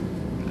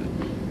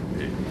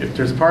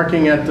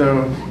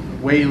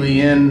Whately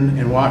Inn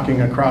and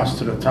walking across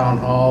to the town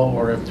hall,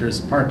 or if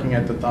there's parking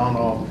at the town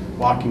hall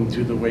walking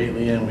to the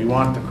Whately Inn, we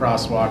want the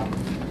crosswalk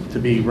to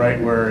be right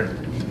where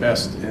it's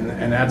best,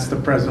 and that's the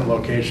present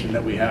location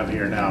that we have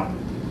here now.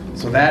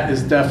 So that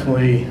is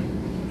definitely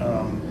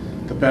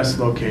the best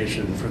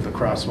location for the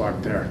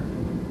crosswalk there.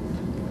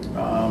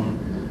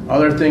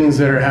 Other things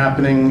that are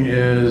happening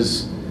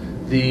is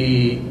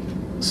the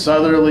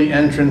southerly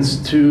entrance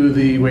to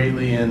the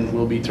Whately Inn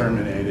will be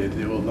terminated.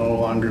 There will no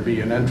longer be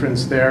an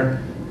entrance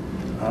there.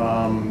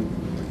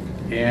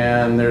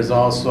 And there's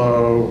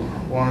also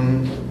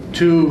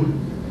two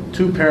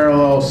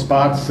parallel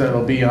spots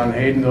that'll be on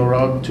Haydenville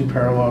Road, 2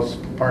 parallel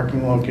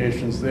parking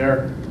locations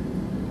there.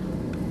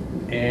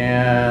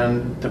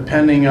 And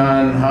depending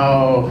on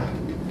how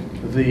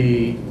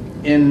the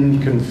inn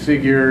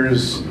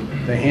configures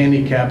the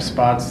handicap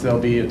spots, there'll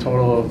be a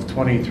total of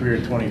 23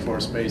 or 24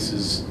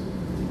 spaces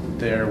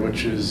there,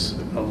 which is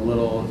a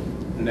little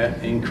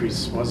net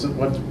increase. Was it,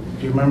 what, do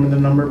you remember the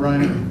number,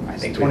 Brian? I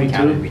think we 22?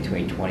 counted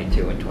between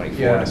 22 and 24,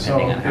 Yeah,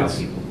 depending on how it's-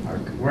 people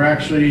park. We're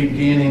actually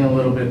gaining a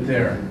little bit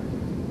there.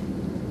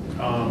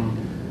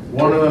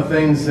 One of the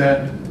things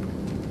that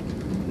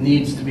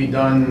needs to be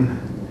done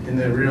in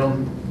the real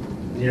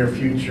near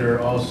future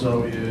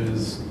also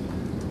is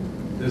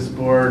this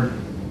board,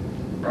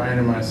 Brian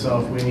and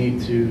myself, we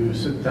need to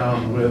sit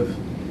down with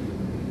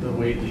the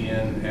Whately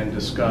Inn and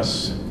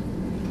discuss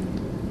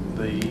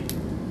the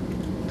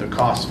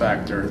cost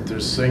factor.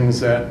 There's things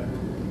that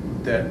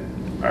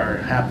are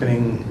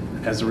happening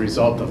as a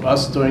result of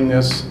us doing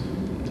this.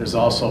 There's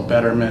also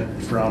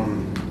betterment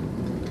from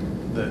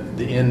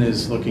the inn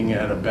is looking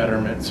at a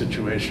betterment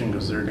situation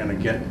because they're going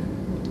to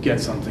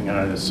get something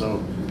out of this.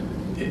 So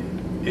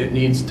it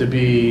needs to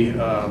be,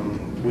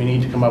 we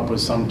need to come up with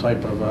some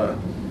type of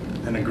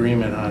an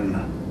agreement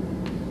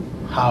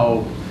on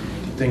how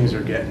things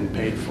are getting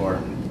paid for,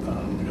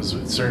 because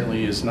it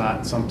certainly is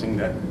not something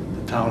that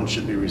the town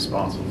should be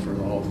responsible for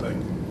the whole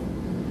thing.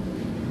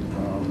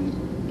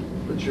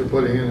 But you're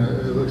putting in,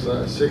 it looks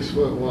like a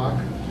 6-foot walk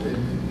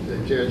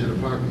at the edge of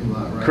the parking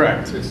lot, right?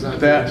 Correct. It's not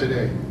there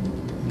today.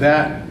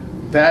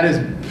 That is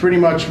pretty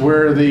much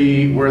where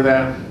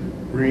that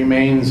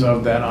remains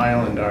of that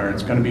island are.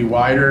 It's going to be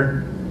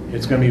wider.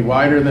 It's going to be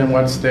wider than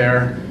what's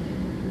there,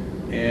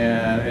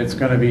 and it's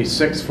going to be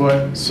 6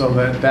 foot, so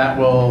that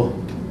will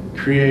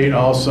create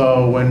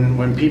also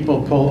when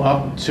people pull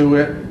up to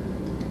it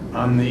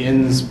on the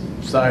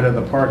inside of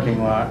the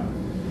parking lot,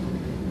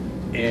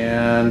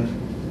 and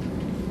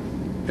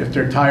if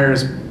their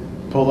tires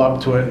pull up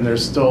to it and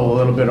there's still a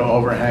little bit of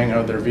overhang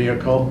of their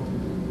vehicle,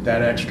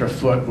 that extra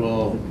foot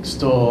will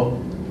still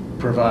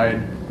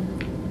provide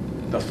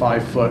the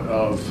 5 foot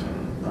of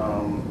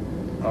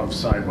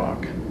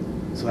sidewalk.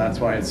 So that's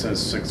why it says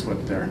 6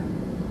 foot there.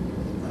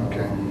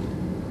 Okay.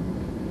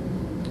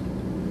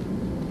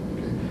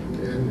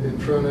 And in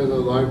front of the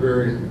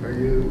library,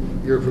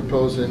 you're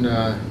proposing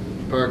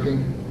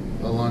parking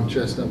along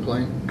Chestnut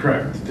Plain?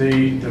 Correct.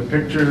 The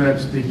picture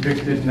that's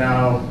depicted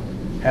now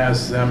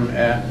has them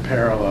at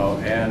parallel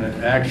and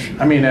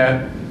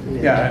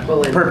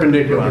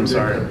perpendicular, I'm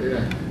sorry.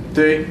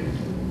 Yeah.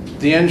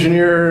 The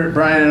engineer,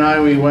 Brian and I,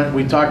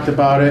 we talked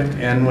about it,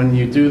 and when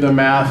you do the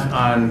math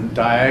on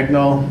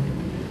diagonal,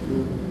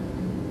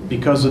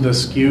 because of the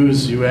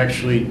skews, you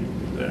actually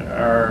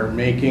are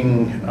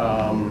making,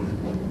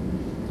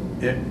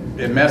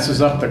 it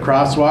messes up the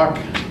crosswalk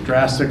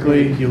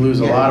drastically. You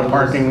lose a lot of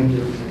parking.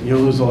 You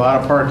lose a lot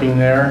of parking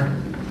there.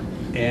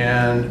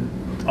 And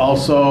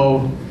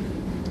also,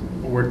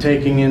 we're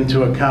taking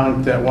into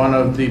account that one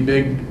of the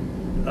big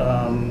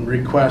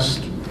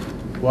requests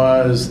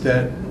was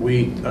that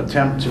we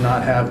attempt to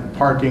not have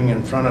parking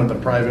in front of the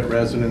private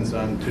residence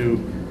on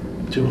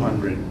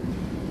 200.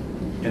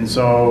 And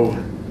so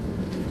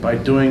by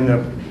doing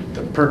the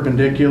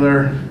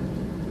perpendicular,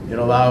 it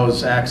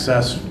allows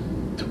access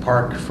to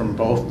park from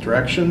both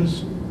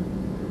directions,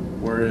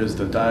 whereas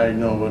the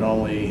diagonal would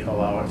only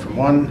allow it from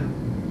one,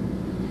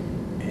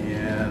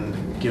 and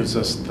gives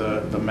us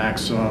the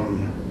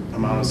maximum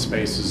amount of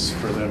spaces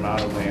for the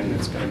amount of land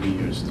that's going to be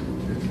used.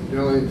 The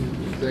only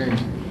thing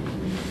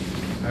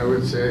I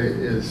would say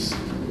is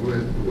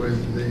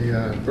with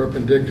the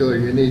perpendicular,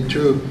 you need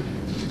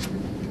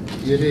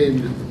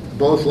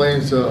both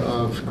lanes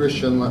of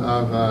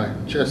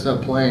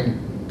Chestnut Plain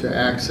to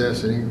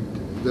access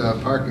the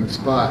parking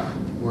spot,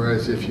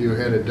 whereas if you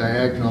had a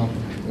diagonal,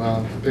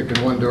 well,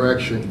 picking one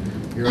direction,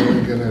 you're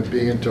only going to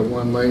be into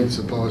one lane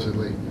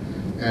supposedly.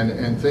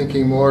 And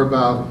thinking more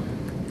about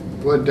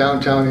what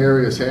downtown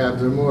areas have,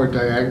 they're more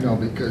diagonal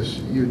because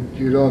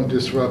you don't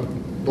disrupt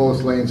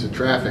both lanes of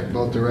traffic,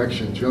 both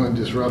directions. You're only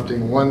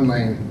disrupting one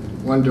lane,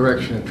 one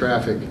direction of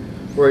traffic.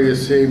 Where you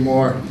see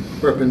more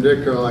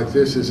perpendicular like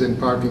this is in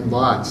parking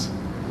lots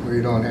where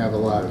you don't have a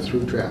lot of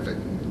through traffic.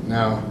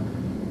 Now,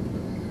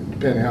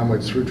 depending how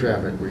much through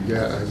traffic we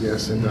get, I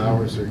guess, and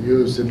hours are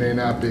used, it may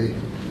not be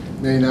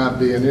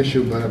an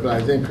issue, but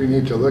I think we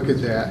need to look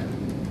at that.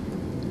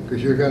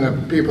 Because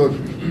people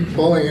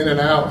pulling in and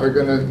out are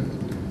gonna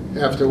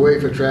have to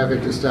wait for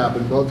traffic to stop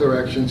in both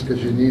directions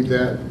because you need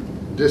that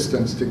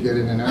distance to get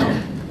in and out.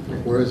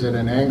 Whereas at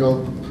an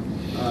angle,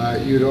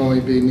 you'd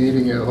only be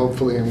needing it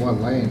hopefully in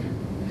one lane.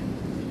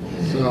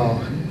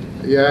 So,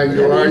 yeah,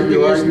 you are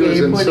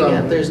losing pointing out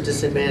some. there's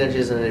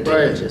disadvantages and Right,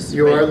 advantages.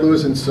 you are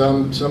losing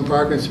some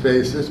parking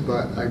spaces,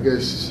 but I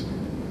guess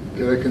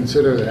gotta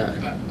consider that.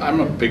 I'm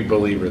a big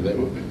believer that,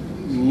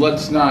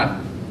 let's not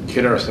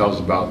kid ourselves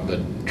about the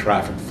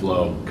traffic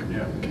flow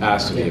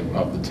capacity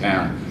of the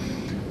town.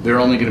 There are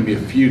only going to be a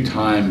few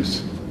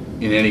times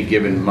in any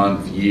given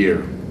month,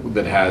 year,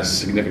 that has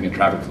significant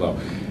traffic flow.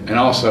 And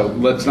also,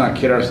 let's not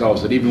kid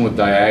ourselves that even with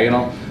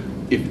diagonal,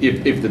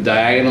 if the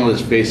diagonal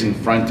is facing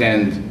front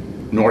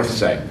end north,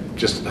 say,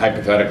 just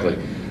hypothetically,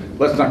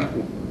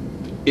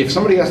 if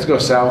somebody has to go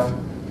south,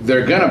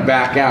 they're going to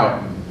back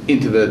out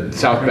into the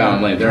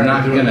southbound lane. They're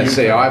not going to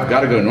say, oh, I've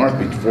got to go north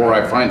before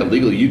I find a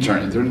legal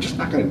U-turn. They're just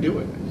not going to do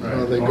it.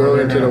 Well, they go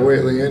into the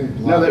Whately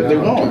Inn. No, they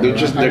won't.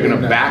 They're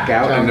going to back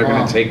out and they're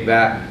going to take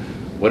that,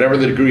 whatever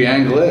the degree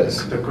angle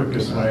is. The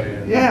quickest way.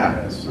 And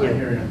Yeah. yes, I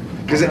hear you.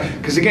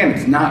 Because again,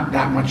 it's not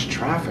that much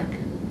traffic.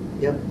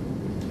 Yep.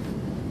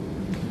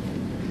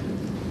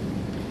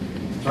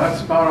 So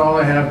that's about all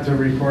I have to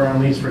report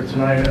on these for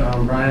tonight.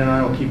 Brian and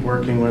I will keep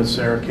working with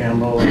Sarah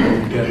Campbell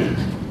and we'll get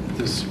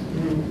this,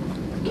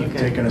 keep Okay.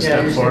 taking a Yeah,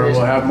 step you forward. said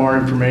We'll have more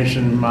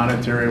information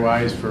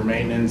monetary-wise for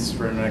maintenance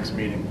for the next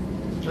meeting.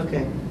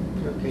 Okay,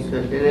 okay,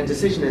 good. And a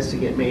decision has to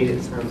get made,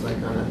 it sounds like,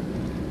 on a,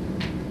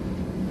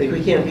 like,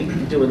 we can't be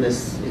doing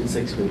this in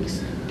 6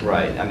 weeks.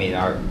 Right, I mean,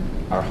 our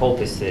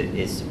hope is to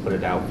put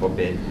it out for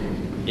bid,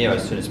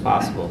 as soon as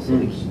possible, so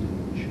we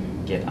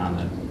can get on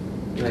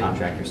the Right.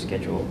 contractor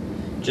schedule.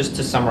 Just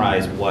to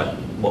summarize what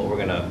we're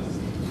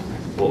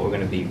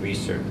gonna be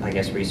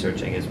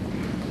researching is,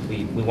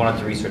 we wanted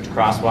to research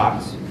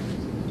crosswalks,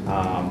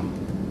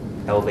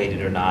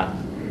 elevated or not,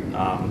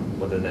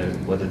 whether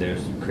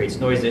there's creates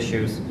noise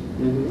issues.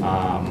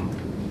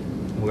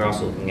 We're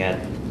also looking at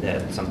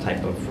some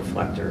type of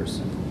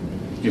reflectors.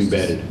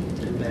 Embedded.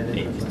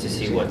 To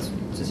see what's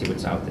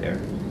out there.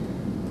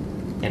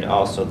 And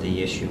also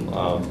the issue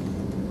of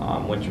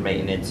winter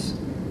maintenance,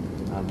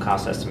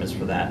 cost estimates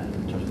for that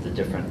in terms of the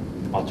different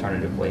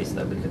alternative ways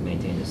that we could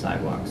maintain the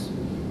sidewalks.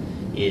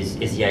 Is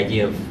the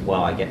idea of,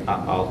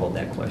 I'll hold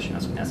that question. I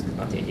was going to ask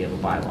about the idea of a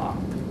bylaw.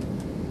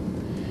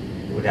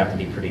 It would have to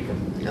be pretty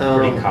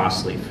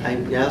costly.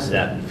 Yes, Is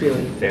that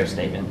feeling. fair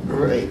statement?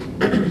 Right.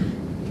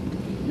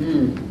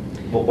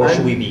 Or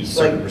should we be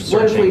Like, researching?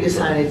 what if we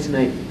decided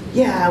tonight,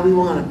 yeah, we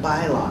want a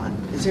bylaw?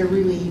 Is there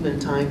really even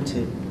time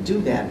to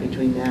do that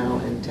between now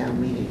and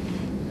town meeting?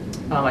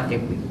 I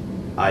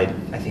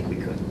think we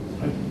could.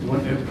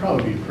 It'd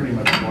probably be pretty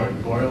much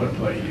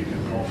boilerplate you can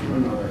pull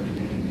from another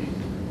community,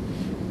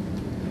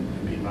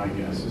 would be my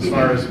guess. As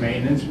far as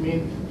maintenance, you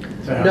mean?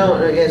 To have- No,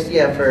 I guess,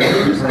 yeah, for.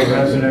 For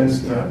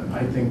residents,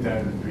 I think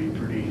that would be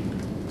pretty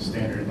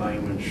standard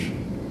language.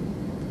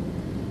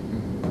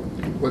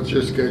 What's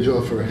your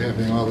schedule for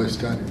having all this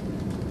done?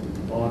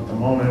 Well, at the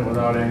moment,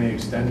 without any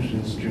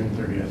extensions, June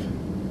 30th.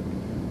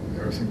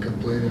 Everything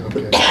completed,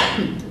 okay.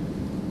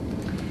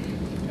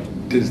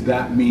 Does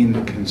that mean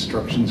the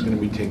construction's going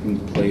to be taking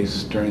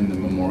place during the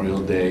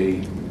Memorial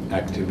Day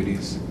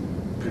activities?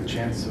 Good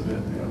chance of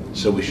it, yeah.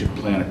 So we should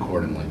plan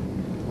accordingly.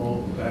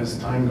 Well, as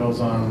time goes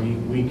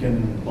on,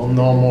 we'll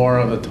know more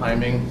of the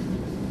timing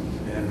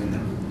and.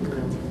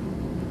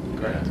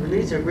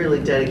 These are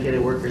really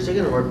dedicated workers. They're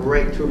gonna work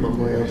right through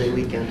Memorial Day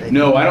weekend, I think.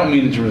 No, I don't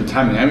mean in terms of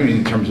timing. I mean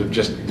in terms of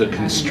just the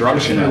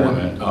construction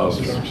element of.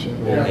 Construction,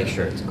 We'll yeah. make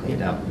sure it's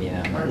cleaned up,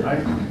 yeah.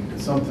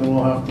 It's something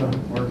we'll have to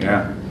work on.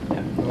 Yeah.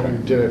 Well, we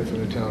did it for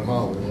the town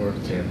hall, we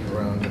worked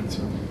around it,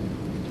 so.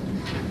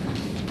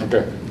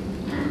 Okay.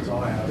 That's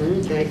all I have.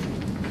 Okay.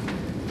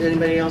 Does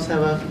anybody else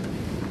have a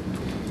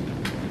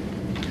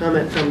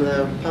comment from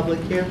the public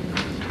here?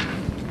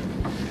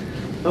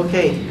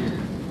 Okay.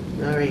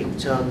 All right,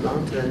 so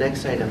on to the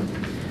next item.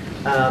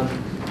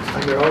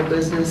 Under old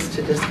business,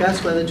 to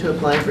discuss whether to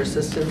apply for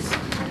assistance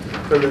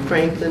from the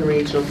Franklin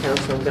Regional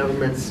Council of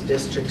Governments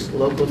District's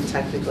Local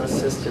Technical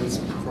Assistance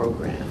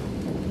Program.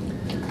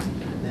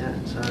 And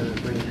that, so I'm going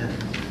to bring that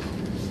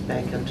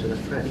back up to the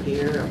front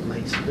here of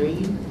my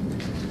screen.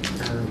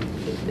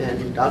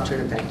 And I'll turn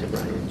it back to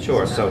Brian.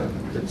 Sure, so-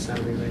 Good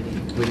summary ready.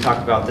 We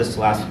talked about this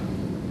at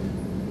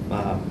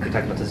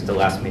the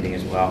last meeting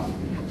as well.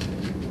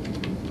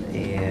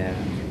 And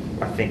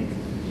I think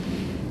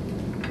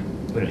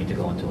we don't need to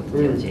go into what the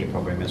TLTA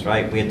program is,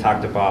 right? We had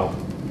talked about,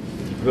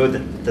 really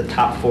the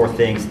top 4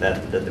 things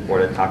that the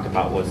board had talked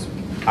about was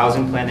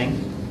housing planning,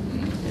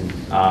 and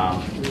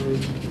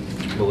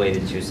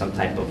related to some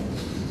type of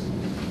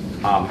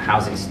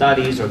housing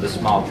studies or the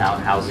small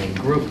town housing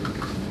group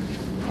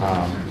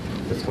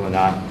that's going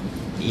on.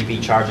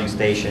 EV charging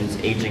stations,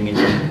 aging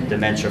and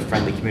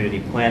dementia-friendly community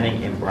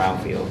planning in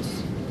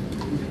brownfields.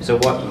 So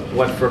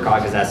what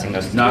FERCog is asking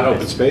us to do Not is-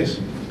 open space,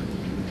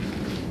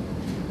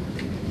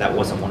 That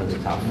wasn't one of the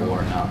top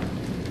four, no.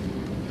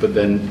 but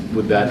then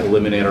would that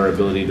eliminate our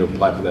ability to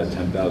apply for that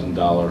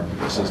 $10,000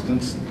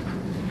 assistance?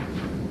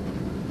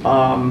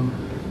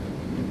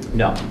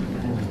 No.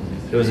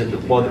 It was,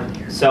 well,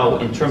 so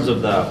in terms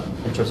of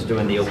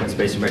doing the open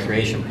space and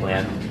recreation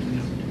plan,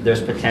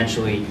 there's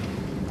potentially,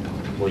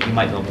 well, you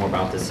might know more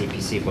about the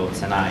CPC vote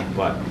tonight,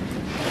 but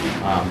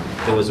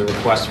there was a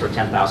request for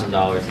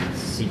 $10,000 in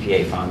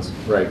CPA funds.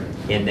 Right.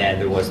 And then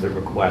there was the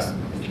request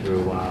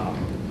through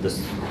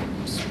this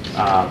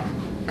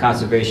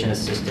conservation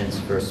assistance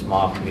for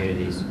small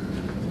communities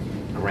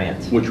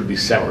grant. Which would be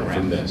separate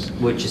from this.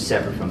 Which is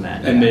separate from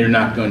that. And yeah. they're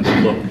not going to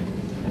look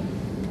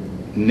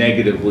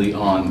negatively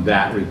on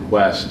that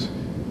request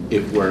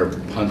if we're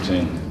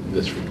punting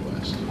this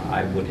request.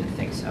 I wouldn't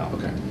think so.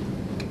 Okay,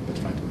 that's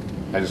fine.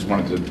 I just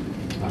wanted to,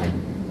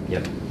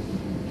 Yep.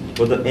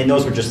 Well, and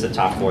those were just the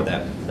top four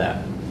that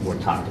were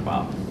talked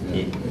about.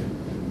 Yeah.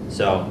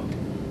 So,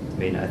 I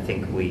mean, I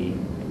think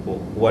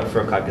what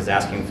FERCog is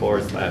asking for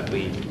is that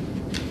we,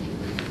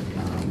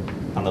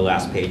 on the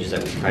last page, is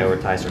that we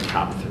prioritize our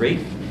top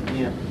three.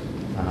 Yeah.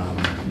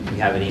 We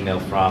have an email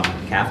from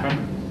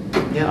Catherine,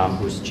 Yeah.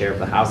 who's chair of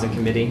the housing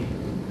committee,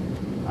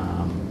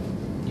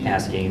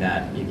 asking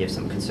that you give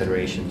some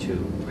consideration to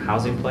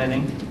housing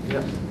planning.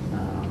 Yep.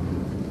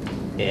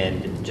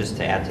 And just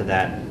to add to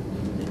that,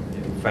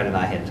 Fred and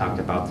I had talked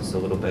about this a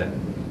little bit.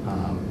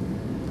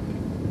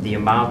 The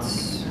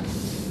amounts,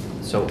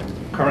 so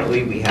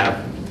currently we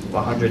have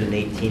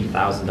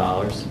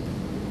 $118,000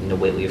 in the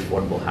Whately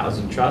Affordable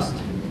Housing Trust,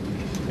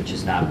 which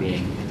is not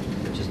being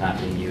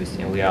used.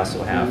 And we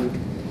also have,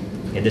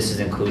 and this is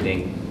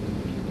including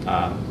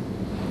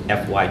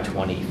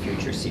FY20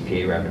 future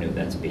CPA revenue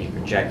that's being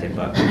projected,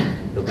 but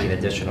there'll be an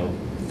additional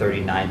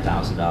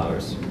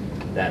 $39,000.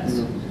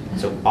 That's,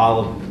 so all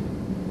of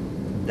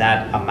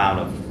that amount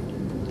of,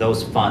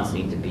 those funds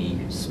need to be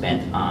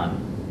spent on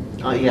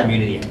Yeah.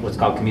 community, what's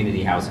called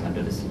community housing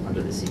under the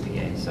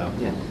CPA. So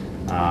Yeah.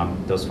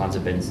 those funds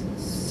have been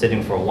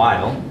sitting for a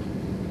while,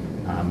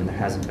 and there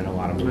hasn't been a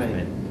lot of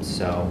movement.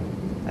 So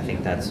I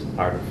think that's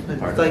part of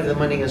It's like the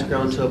money has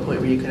grown to a point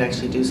where you could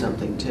actually do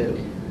something too,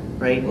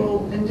 right?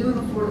 Well, and doing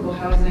affordable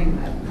housing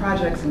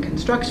projects and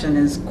construction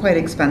is quite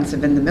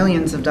expensive in the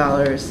millions of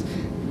dollars.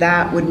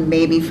 That would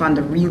maybe fund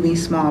a really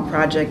small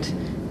project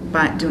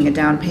by doing a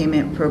down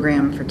payment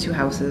program for 2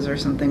 houses or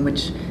something,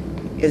 which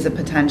is a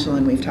potential,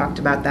 and we've talked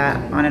about that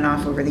on and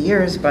off over the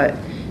years. But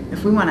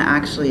if we want to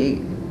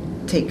actually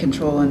take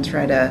control and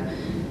try to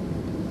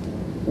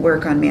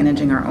work on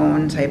managing our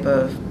own type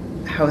of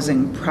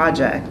housing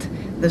project,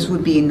 this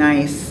would be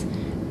nice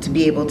to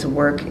be able to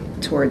work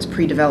towards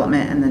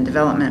pre-development and then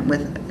development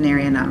with an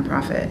area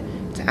nonprofit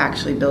to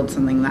actually build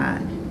something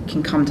that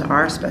can come to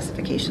our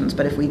specifications.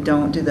 But if we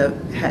don't do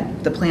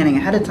the planning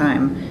ahead of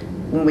time,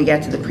 when we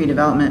get to the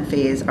pre-development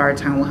phase, our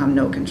town will have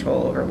no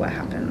control over what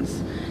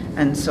happens.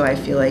 And so I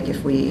feel like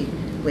if we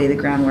lay the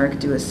groundwork,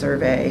 do a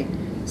survey,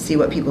 see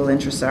what people's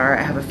interests are,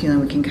 I have a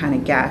feeling we can kind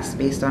of guess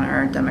based on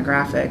our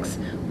demographics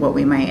what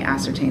we might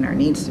ascertain our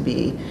needs to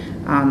be.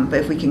 But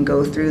if we can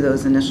go through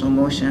those initial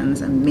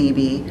motions and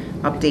maybe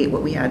update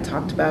what we had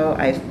talked about,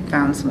 I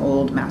found some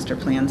old master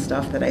plan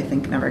stuff that I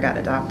think never got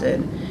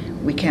adopted.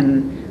 We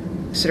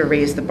can sort of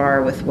raise the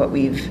bar with what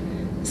we've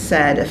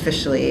said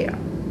officially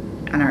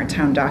on our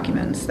town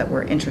documents that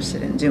we're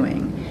interested in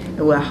doing.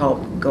 It will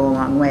help go a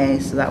long way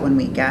so that when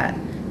we get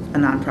a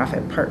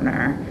nonprofit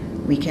partner,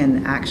 we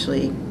can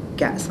actually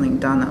get something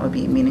done that would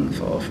be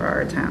meaningful for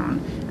our town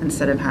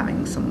instead of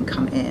having someone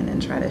come in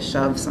and try to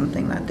shove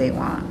something that they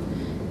want,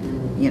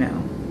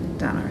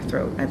 down our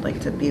throat. I'd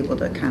like to be able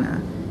to kind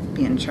of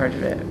be in charge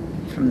of it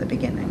from the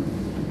beginning.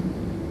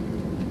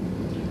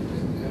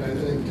 And I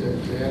think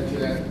to add to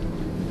that,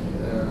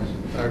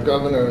 our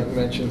governor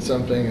mentioned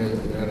something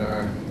at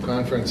our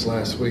conference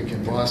last week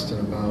in Boston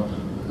about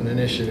an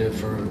initiative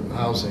for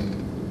housing.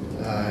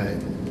 I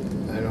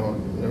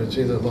don't know, it's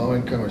either low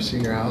income or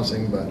senior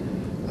housing, but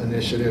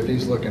initiative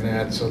he's looking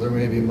at, so there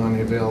may be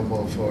money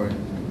available for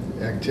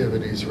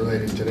activities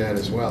related to that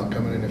as well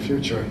coming in the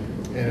future.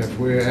 And if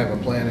we have a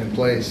plan in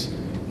place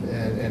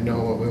and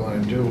know what we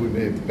want to do, we'd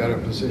be in a better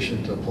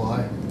position to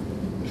apply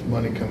if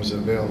money comes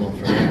available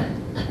for that.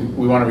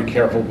 we want to be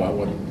careful about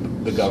what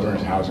the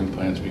governor's housing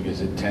plans,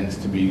 because it tends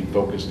to be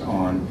focused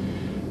on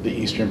the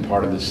eastern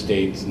part of the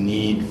state's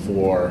need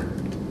for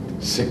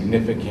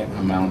significant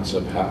amounts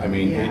of,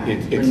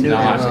 it's New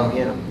not, housing,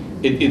 yeah.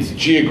 it's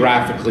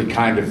geographically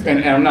kind of,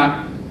 and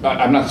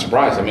I'm not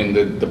surprised. I mean,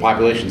 the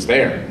population's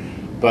there,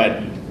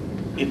 but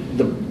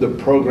the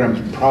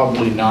program's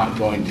probably not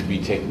going to be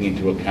taking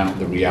into account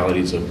the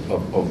realities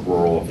of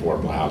rural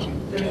affordable housing.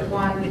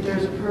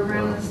 There's a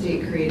program the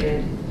state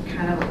created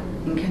kind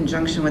of in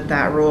conjunction with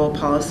that rural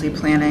policy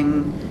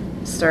planning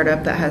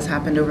startup that has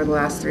happened over the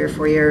last 3 or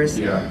 4 years.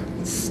 Yeah.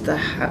 It's the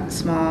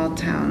Small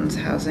Towns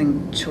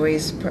Housing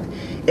Choice.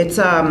 It's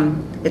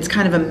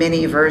kind of a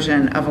mini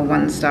version of a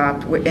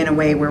one-stop in a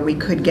way where we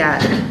could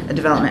get a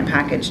development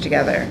package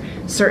together.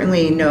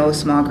 Certainly no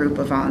small group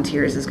of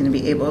volunteers is going to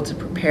be able to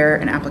prepare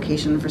an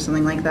application for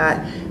something like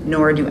that,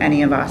 nor do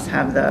any of us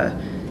have the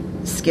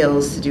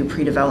skills to do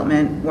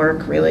pre-development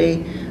work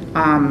really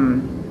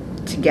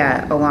to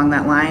get along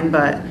that line,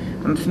 but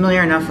I'm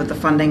familiar enough with the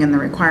funding and the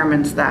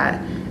requirements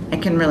that I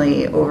can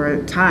really,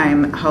 over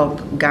time,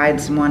 help guide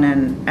someone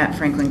at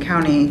Franklin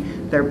County.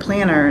 Their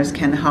planners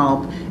can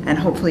help, and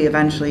hopefully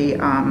eventually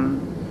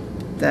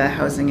the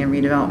Housing and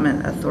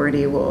Redevelopment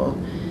Authority will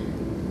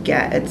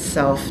get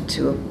itself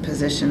to a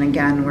position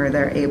again where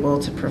they're able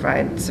to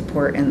provide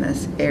support in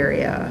this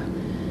area.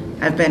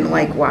 I've been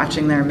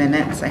watching their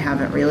minutes. I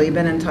haven't really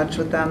been in touch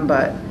with them,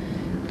 but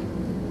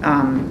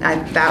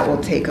that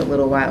will take a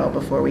little while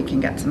before we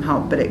can get some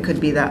help, but it could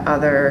be that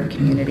other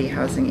community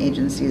housing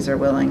agencies are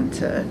willing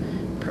to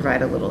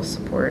provide a little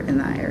support in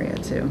that area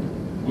too.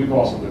 We've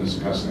also been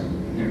discussing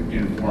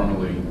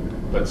informally,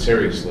 but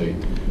seriously,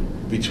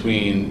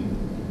 between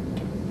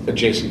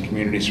adjacent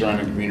communities,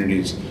 surrounding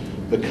communities,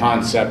 the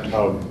concept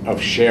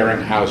of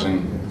sharing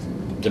housing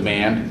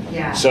demand.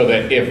 Yeah. So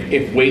that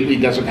if Whately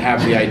doesn't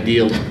have the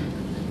ideal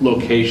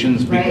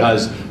locations Right.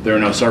 because there are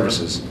no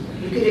services,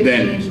 You could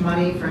then exchange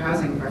money for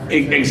housing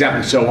preferences.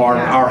 exactly. So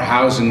our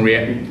housing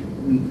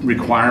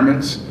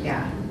requirements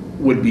Yeah.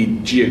 would be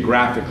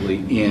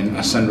geographically in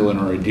a Sunderland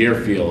or a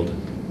Deerfield.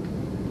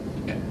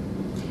 A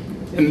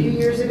few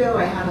years ago,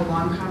 I had a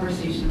long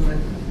conversation with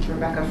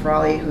Rebecca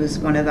Frawley, who's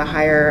one of the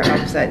higher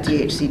ups at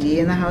DHCD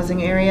in the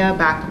housing area,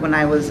 back when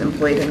I was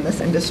employed in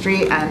this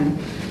industry, and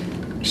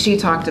she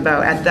talked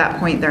about, at that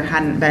point, there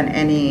hadn't been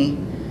any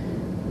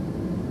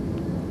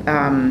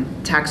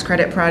tax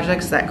credit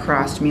projects that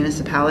crossed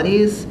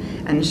municipalities,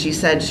 and she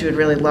said she would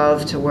really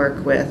love to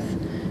work with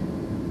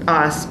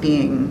us,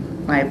 being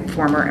my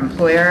former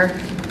employer,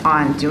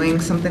 on doing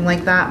something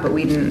like that, but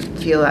we didn't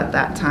feel at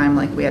that time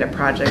like we had a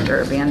project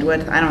or a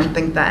bandwidth. I don't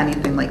think that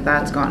anything like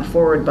that's gone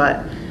forward,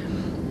 but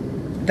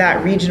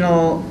that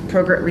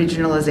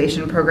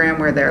regionalization program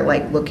where they're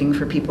looking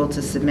for people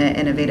to submit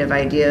innovative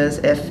ideas,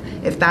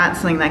 if that's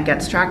something that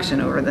gets traction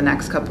over the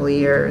next couple of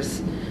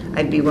years,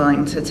 I'd be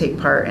willing to take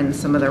part in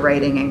some of the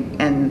writing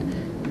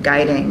and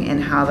guiding in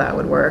how that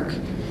would work.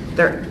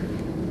 There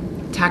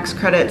tax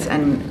credits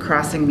and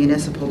crossing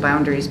municipal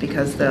boundaries,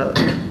 because there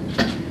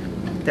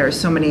are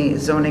so many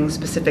zoning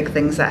specific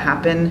things that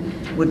happen,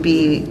 would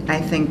be,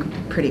 I think,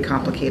 pretty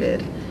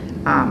complicated.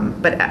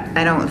 But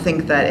I don't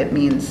think that it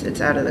means it's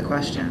out of the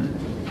question.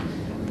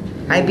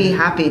 I'd be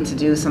happy to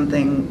do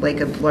something like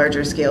a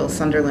larger scale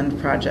Sunderland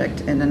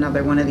project in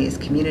another one of these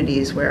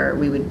communities where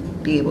we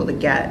would be able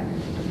to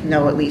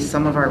know at least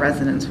some of our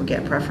residents would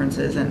get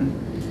preferences, and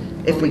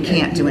if we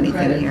can't do anything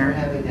Credit here. for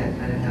having that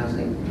kind of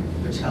housing,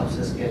 which helps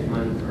us get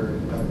money for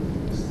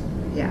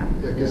Yeah.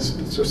 Because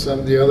so some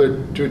of the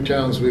other two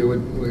towns we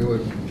would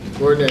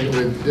coordinate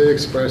with did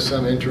express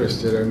some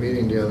interest at our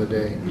meeting the other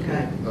day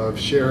Okay. of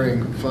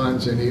sharing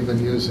funds and even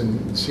using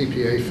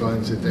CPA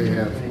funds that they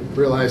have,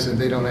 realizing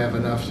they don't have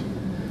enough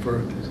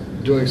for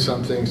doing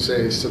something,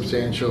 say,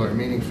 substantial or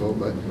meaningful,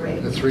 but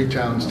Right. the three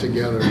towns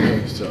together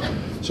may, so.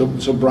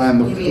 So Brian,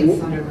 You mean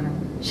Sunderland?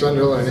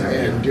 Sunderland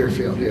and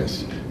Deerfield,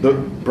 yes.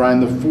 Brian,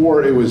 the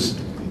four, it was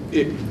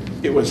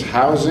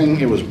housing,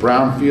 it was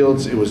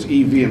brownfields, it was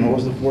EV, and what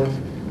was the fourth?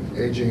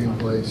 Aging in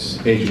place.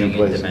 Aging in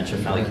place. Dementia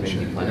Valley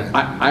Community Plan.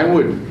 I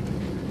would,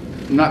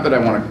 not that I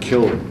want to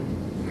kill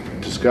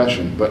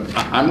discussion, but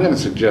I'm going to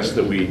suggest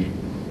that we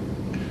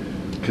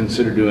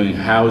consider doing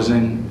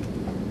housing,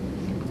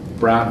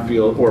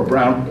 brownfield, or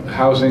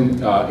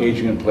housing,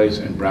 aging in place,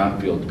 and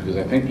brownfield, because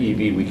I think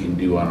EV we can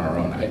do on our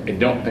own. I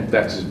don't think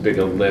that's as big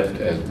a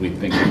lift as we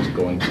think it's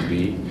going to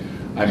be.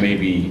 That may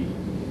be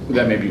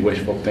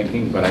wishful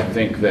thinking, but I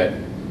think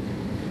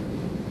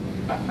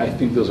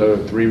those other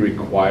three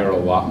require a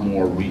lot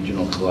more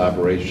regional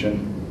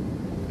collaboration.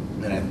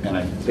 And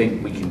I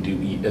think we can do,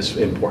 as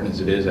important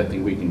as it is, I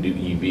think we can do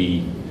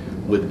EV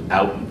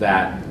without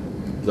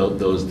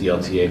those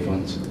DLTA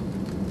funds.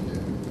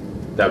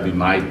 That would be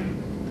my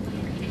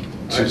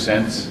 2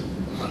 cents.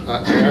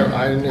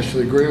 I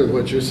initially agree with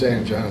what you're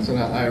saying, Jonathan.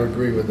 I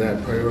agree with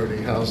that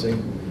priority,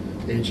 housing,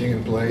 aging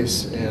in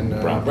place, and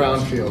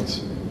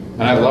brownfields.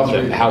 And I love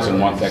that Housing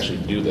wants to actually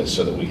do this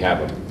so that we have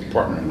a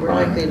partner in We're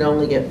crime. likely to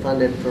only get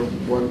funded for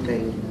one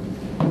thing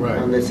Right.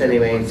 on this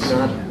anyway. It's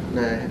not a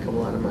heck of a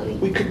lot of money.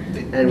 We could,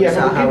 And we yeah,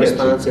 saw we how could get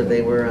two. responsive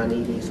they were on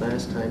EVs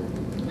last time.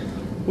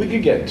 We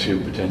could get two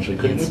potentially,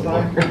 couldn't we,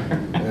 Brian?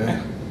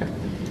 Yeah.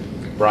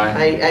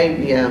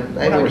 Brian? Yeah,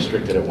 We're I not would,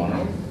 restricted at one,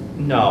 are we?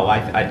 No,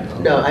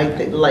 no, I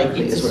think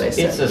likely is what I It's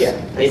said. a- Yeah,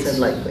 I it's- said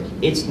likely.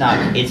 It's not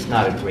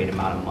a great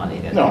amount of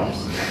money. No.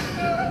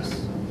 Yeah.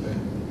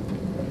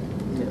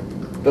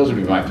 Those would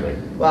be my three.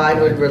 Well, I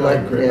would I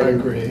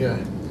agree, yeah.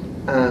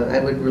 I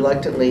would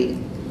reluctantly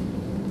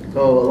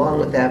go along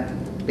with that,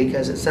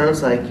 because it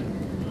sounds like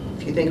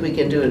if you think we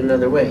can do it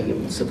another way, you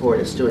would support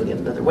us doing it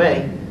another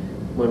way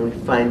when we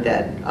find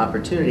that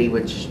opportunity,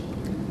 which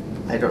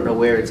I don't know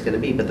where it's gonna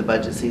be, but the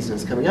budget season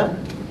is coming up.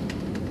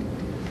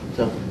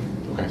 So,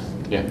 Okay,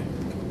 yeah.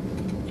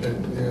 Okay,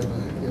 you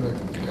have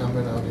a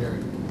comment out here?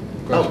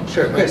 oh,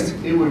 sure, Chris.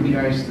 It would be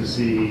nice to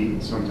see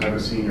some type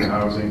of senior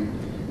housing.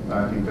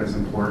 I think that's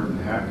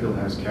important. Hatfield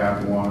has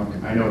Catwalk.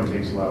 I know it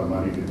takes a lot of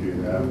money to do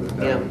that, but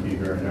Yeah. that would be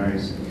very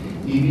nice.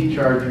 EV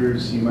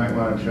chargers, you might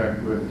want to check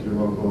with your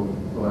local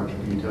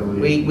electric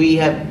utility. We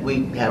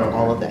have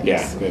all of that, Yeah,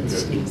 yes.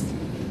 it's- Yes.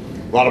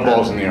 A lot of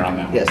balls in the air on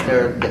that one. Yes,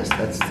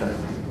 that's,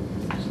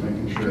 Just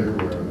making sure you're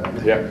aware of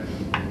that. Yep.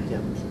 yeah.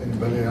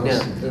 Anybody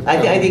else? Yeah,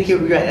 I think you're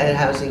right,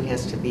 housing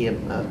has to be it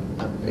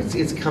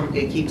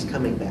keeps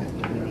coming back,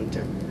 we need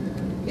to.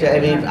 I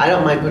mean, I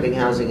don't mind putting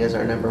housing as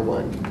our number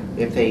one,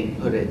 if they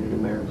put it in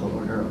numerical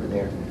order over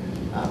there.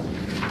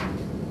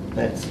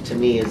 That's, to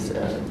me, it's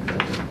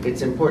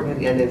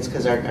important, and it's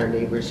because our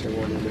neighbors are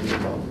wanting to be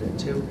involved in it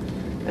too.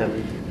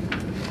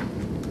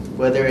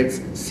 Whether it's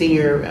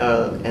senior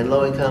and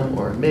low income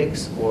or a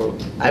mix, or,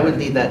 I would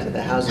leave that to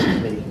the housing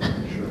committee.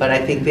 But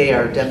I think they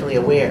are definitely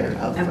aware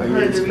of And our part of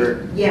needs the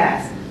for.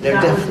 yes, They're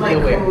that was my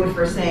definitely aware. code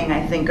for saying,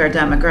 I think our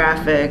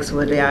demographics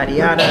would yada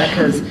yada,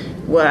 because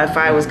if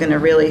I was gonna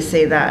really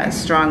say that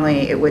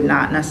strongly, it would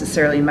not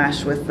necessarily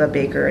mesh with the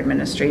Baker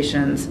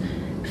administration's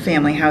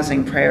family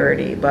housing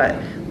priority. But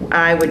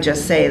I would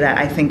just say that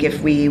I think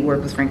if we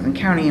work with Franklin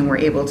County and we're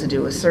able to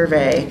do a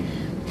survey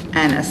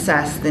and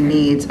assess the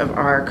needs of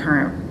our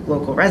current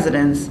local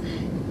residents,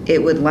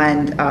 it would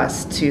lend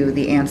us to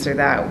the answer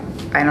that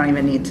I don't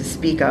even need to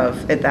speak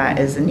of, that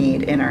is a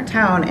need in our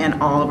town and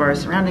all of our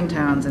surrounding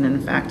towns, and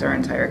in fact our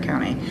entire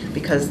county,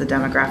 because the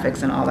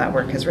demographics and all that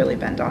work has really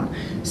been done.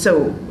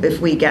 So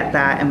if we get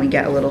that and we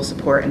get a little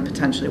support and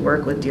potentially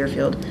work with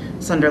Deerfield,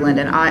 Sunderland,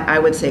 and I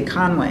would say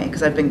Conway,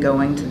 because I've been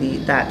going to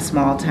that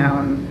small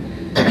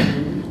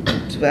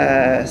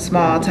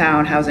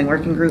town housing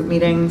working group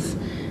meetings,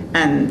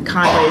 and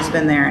Conway's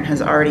been there and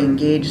has already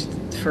engaged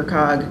for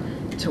COG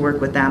to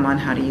work with them on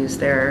how to use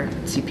their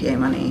CPA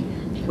money,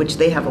 which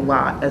they have a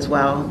lot as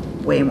well,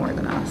 way more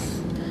than us.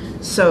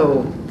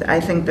 So I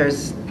think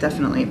there's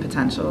definitely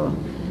potential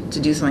to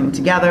do something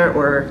together,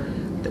 or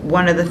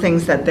one of the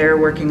things that they're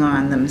working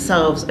on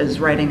themselves is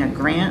writing a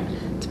grant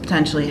to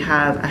potentially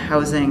have a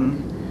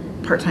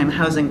part-time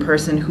housing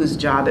person whose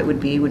job it would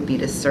be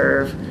to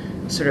serve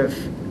sort of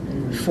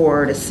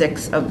 4 to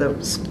 6 of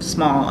the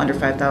small under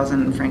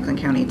 5,000 Franklin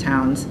County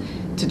towns,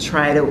 to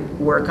try to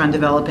work on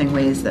developing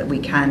ways that we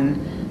can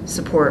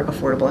support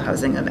affordable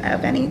housing of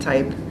any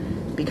type,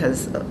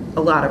 because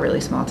a lot of really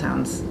small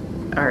towns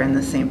are in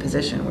the same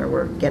position where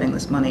we're getting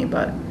this money,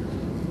 but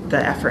the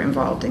effort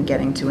involved in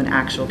getting to an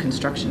actual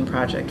construction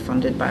project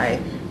funded by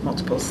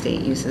multiple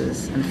state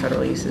uses and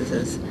federal uses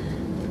is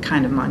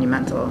kind of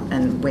monumental,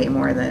 and way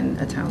more than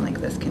a town like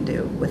this can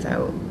do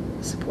without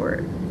support.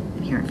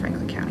 And here in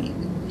Franklin County,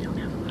 we don't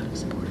have a lot of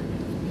support.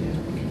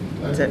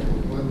 That's it.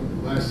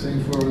 One last thing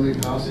before we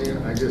leave housing,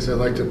 I guess I'd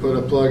like to put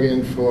a plug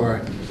in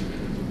for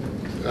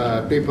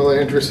people that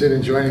are interested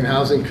in joining the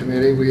housing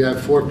committee. We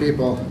have 4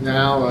 people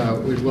now.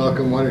 We'd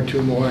welcome 1 or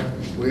 2 more.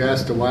 We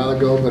asked a while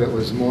ago, but it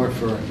was more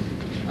for,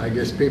 I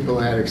guess, people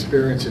that had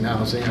experience in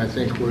housing. I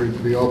think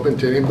we'd be open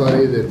to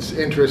anybody that's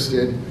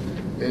interested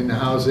in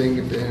housing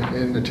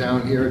in the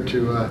town here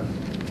to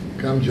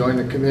come join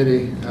the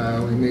committee.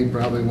 We meet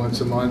probably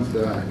once a month.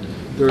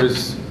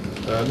 There's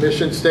a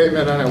mission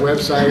statement on our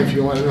website if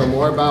you want to know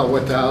more about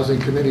what the housing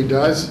committee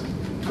does.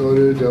 Go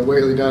to the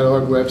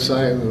Whately.org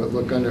website and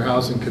look under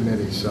Housing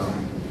Committee. So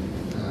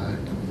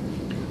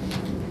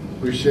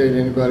appreciate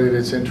anybody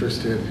that's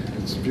interested.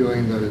 It's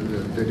viewing the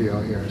video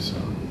here. So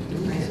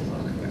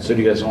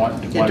do you guys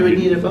want? Do we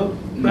need a vote?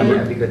 Number,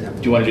 Yeah, it'd be good to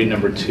have do you want to do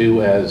number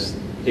 2 as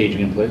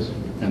aging in place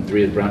and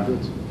 3 as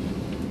brownfields?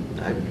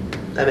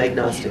 I'm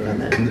agnostic on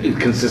that.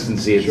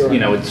 Consistency, it's, Sure. you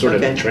know, it's sort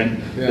Okay. of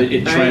trend, Yeah.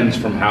 it trends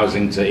from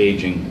housing to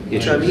aging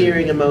issues. So I'm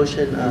hearing a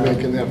motion, I'm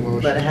making that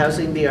motion. let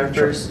housing be our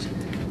Sure. first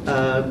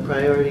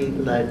priority,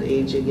 let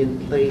aging in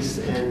place,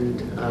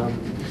 and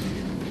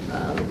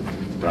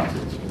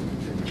Brownfields.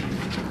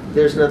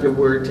 there's another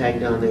word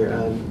tagged on there,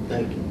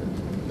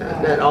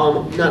 not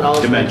all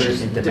Dementia.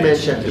 members.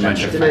 Dementia.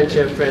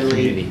 Dementia-friendly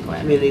Community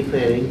planning. community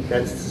planning,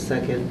 that's the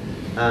second,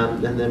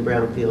 and then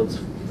brownfields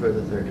for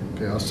the third.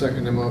 Okay, I'll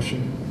second the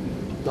motion.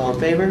 All in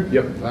favor?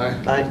 Yep. Aye.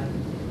 Aye.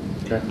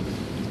 Okay.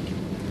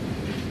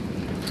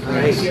 All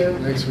right.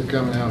 Thanks for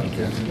coming out,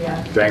 Ken.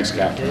 Yeah. Thanks,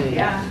 Captain. Okay.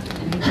 Yeah.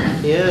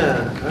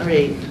 Yeah, all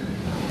right.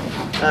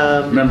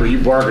 Remember, you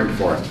bargained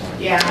for it.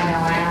 Yeah, I know,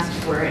 I asked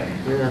for it.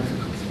 Yeah,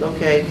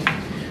 okay.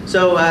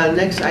 So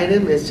next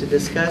item is to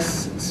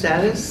discuss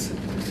status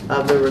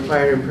of the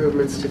required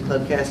improvements to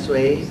Club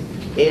Castaway,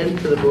 and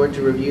for the board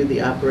to review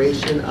the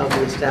operation of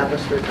the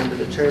establishment under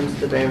the terms of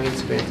the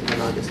variance granted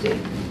on August 8,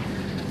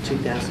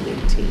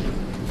 2018.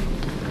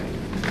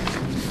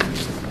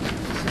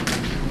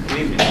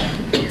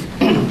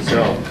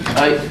 So,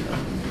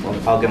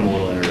 I'll give them a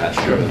little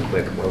introduction real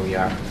quick where we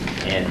are,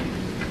 and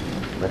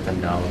let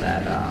them know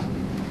that,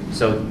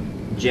 so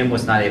Jim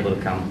was not able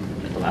to come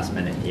at the last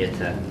minute. He had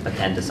to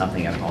attend to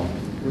something at home.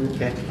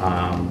 Okay.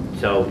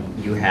 So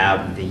you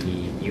have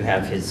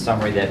his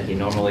summary that he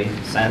normally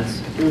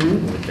sends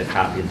with the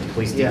copy of the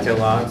police Yeah. detail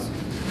logs.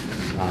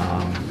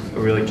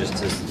 Really just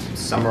to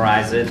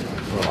summarize it,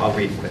 well, I'll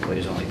read quickly,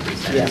 there's only 3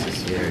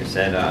 sentences here. It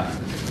said,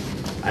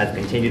 I've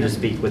continued to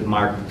speak with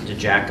Mark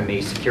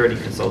DeGiacomi, security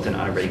consultant,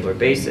 on a regular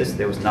basis.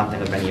 There was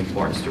nothing of any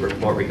importance to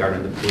report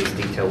regarding the police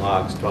detail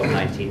logs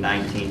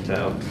 12/19/19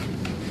 to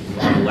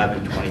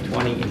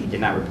 1/11/2020, and he did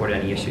not report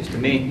any issues to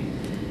me.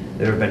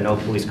 There have been no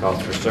police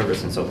calls for service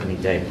since opening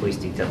day. Police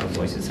detail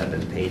invoices have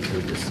been paid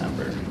through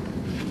December.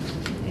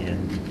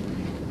 And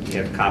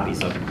you have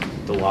copies of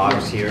the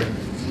logs here,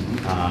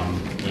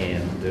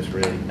 and there's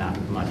really not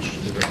much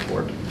to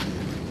report.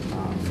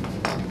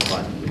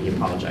 But he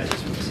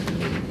apologizes for missing the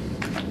meeting.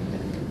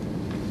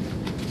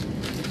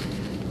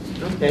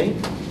 Okay.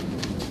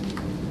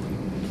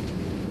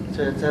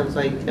 So it sounds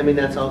like, I mean,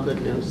 that's all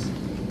good news.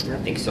 I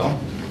think so.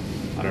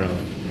 I don't know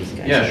if these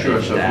guys. Yeah,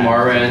 sure. So that. from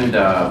our end,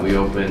 we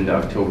opened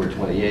October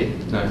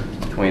 28th,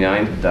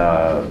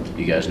 29th.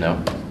 You guys know.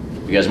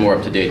 You guys are more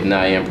up to date than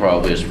I am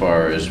probably as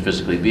far as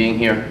physically being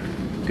here.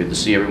 Good to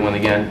see everyone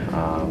again.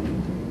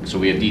 So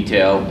we have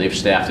detail. They've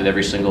staffed it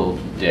every single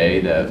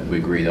day that we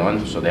agreed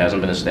on, so there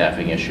hasn't been a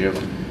staffing issue.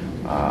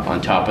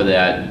 On top of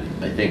that,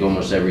 I think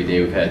almost every day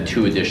we've had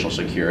 2 additional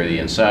security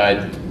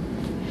inside.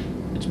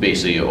 It's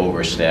basically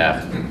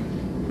overstaffed,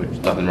 which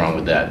nothing wrong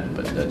with that,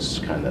 but that's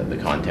kind of the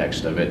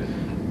context of it.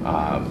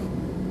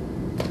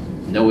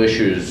 No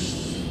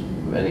issues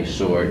of any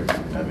sort.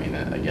 I mean,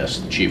 I guess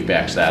the chief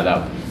backs that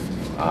up.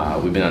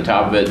 We've been on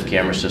top of it. The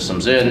camera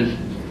system's in.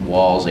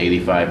 Walls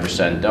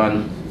 85%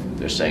 done.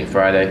 They're saying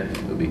Friday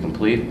it will be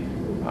complete.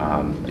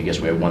 I guess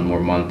we have 1 more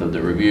month of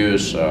the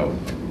reviews, so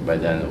by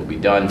then it will be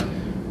done.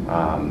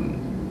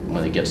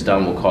 When it gets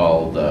done, we'll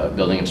call the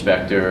building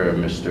inspector,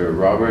 Mr.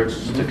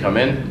 Roberts, to come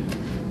in.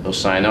 He'll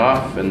sign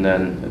off, and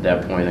then at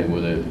that point, I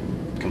would have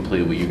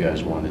completed what you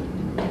guys wanted.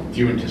 Do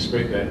you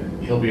anticipate that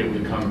he'll be able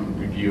to come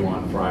review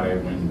on Friday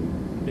when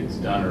it's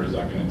done, or is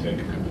that going to take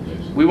a couple of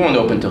days? We won't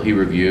open until he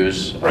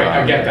reviews. Right,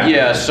 I get that.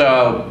 Yeah,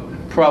 so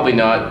probably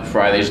not.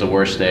 Friday's the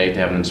worst day to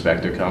have an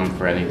inspector come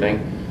for anything.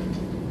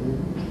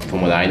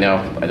 From what I know,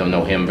 I don't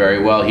know him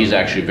very well. He's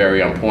actually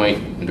very on point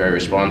and very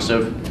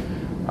responsive.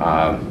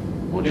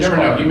 We'll You never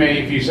know. You may,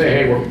 if you say,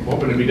 hey, we're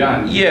hoping to be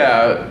done.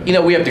 Yeah, you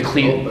know, we have to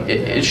clean.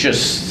 It's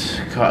just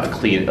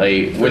clean.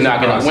 Like, we're not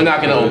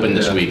gonna open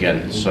this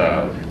weekend.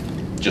 So,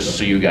 just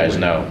so you guys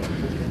know,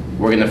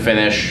 we're gonna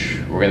finish.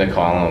 We're gonna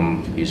call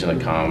him. He's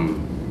gonna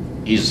come.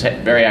 He's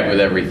very happy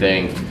with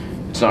everything.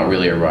 It's not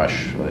really a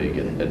rush. Like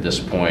at this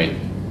point,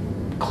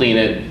 clean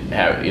it.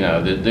 Have, you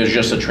know, there's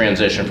just a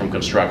transition from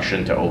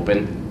construction to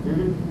open.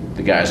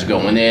 The guys are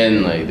going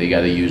in. Like they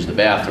got to use the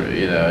bathroom.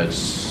 You know,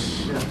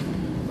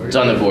 it's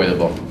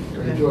unavoidable.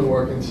 Are you doing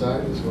work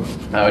inside as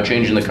well?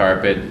 Changing the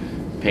carpet,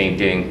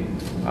 painting,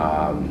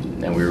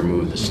 and we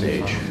removed the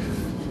stage.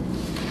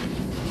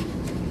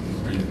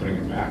 Are you putting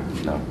it back?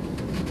 No.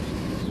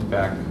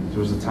 Back, there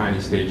was a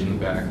tiny stage in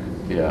the back.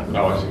 Yeah.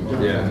 Oh, I see.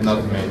 Yeah,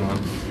 not the main one.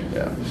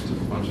 Yeah. Just took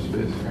a bunch of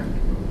space.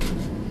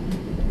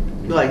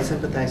 Well, I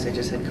sympathize, I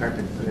just had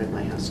carpet put in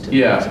my house too.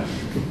 Yeah.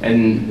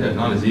 And Yeah,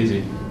 not as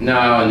easy.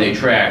 no, and they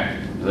tracked.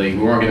 Like we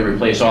weren't going to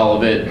replace all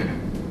of it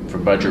for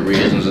budget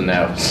reasons, and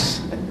now.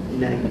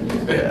 No.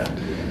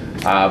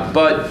 Yeah.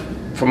 But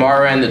from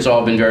our end, it's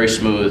all been very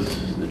smooth.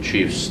 The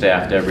chief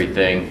staffed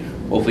everything.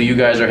 Hopefully you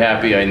guys are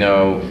happy. I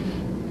know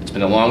it's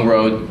been a long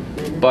road,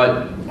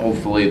 but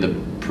hopefully the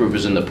proof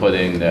is in the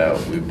pudding that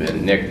we've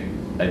been, Nick,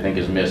 I think,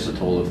 has missed a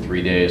total of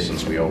 3 days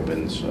since we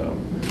opened, so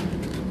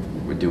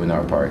we're doing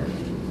our part.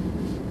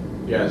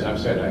 Yeah, as I've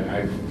said,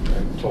 I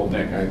told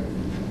Nick,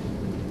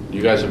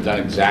 you guys have done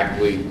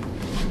exactly,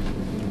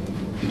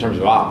 in terms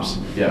of ops,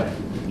 Yeah.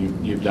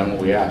 you've done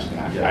what we asked, and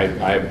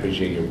I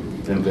appreciate you.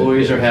 The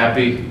employees are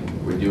happy.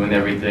 We're doing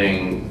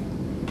everything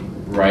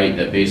right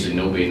that basically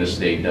nobody in the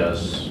state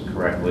does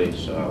correctly,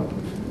 so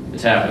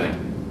it's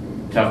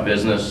happening. Tough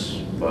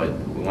business, but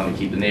we want to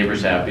keep the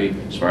neighbors happy.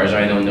 As far as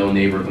I know, no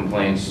neighbor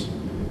complaints.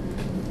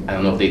 I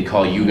don't know if they'd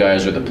call you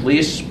guys or the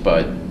police,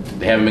 but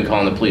they haven't been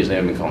calling the police, they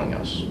haven't been calling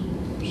us,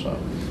 so.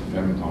 They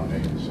haven't called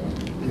me, so.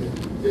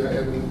 Yeah,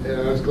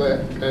 and I was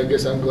glad, I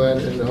guess I'm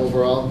glad in the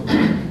overall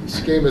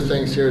scheme of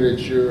things here that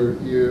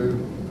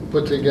you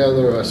put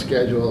together a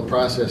schedule, a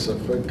process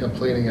of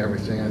completing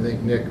everything. I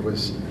think Nick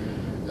was,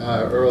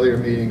 earlier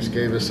meetings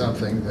gave us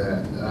something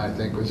that I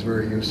think was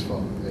very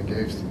useful.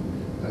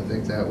 I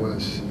think that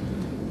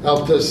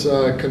helped us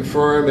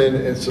confirm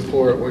and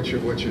support what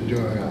you're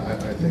doing,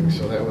 I think.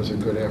 So that was a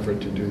good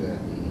effort to do that.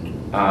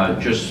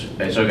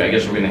 So I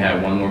guess we're gonna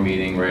have 1 more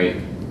meeting, right,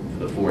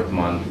 for the 4th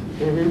month.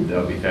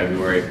 That'll be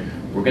February.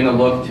 We're gonna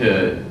look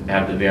to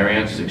have the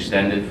variance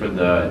extended for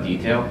the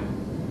detail,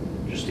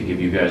 just to give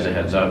you guys a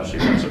heads up so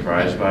you're not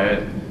surprised by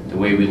it. The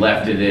way we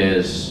left it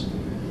is,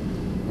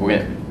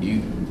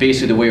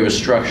 basically the way it was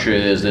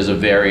structured is there's a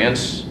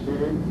variance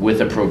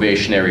with a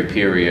probationary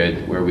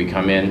period where we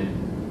come in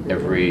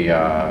every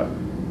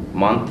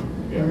month,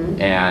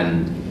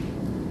 and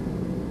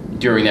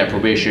during that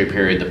probationary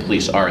period, the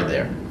police are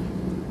there.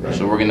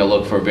 So we're gonna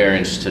look for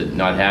variance to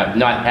not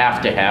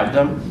have to have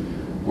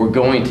them. We're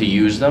going to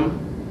use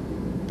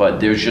them, but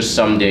there's just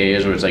some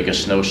days where it's like a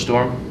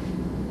snowstorm,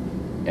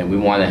 and we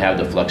want to have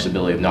the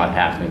flexibility of not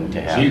having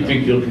to have So you them.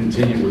 think you'll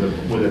continue with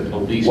a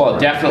police? Well,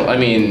 presence? definitely, I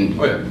mean,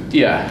 Oh,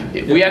 yeah,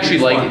 we actually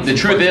like it. The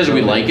truth is,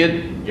 we like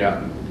it.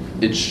 Yeah.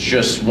 It's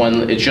just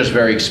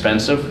very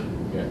expensive.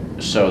 Yeah.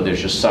 So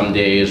there's just some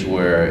days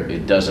where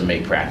it doesn't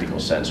make practical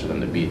sense for them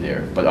to be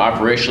there. But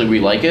operationally, we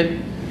like it,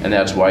 and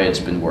that's why it's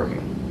been working.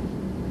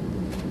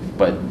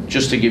 But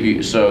just to give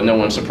you, so no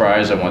one's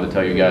surprised, I want to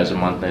tell you guys a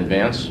month in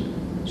advance,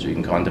 so you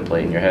can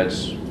contemplate in your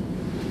heads.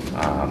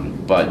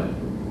 But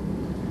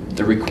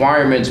the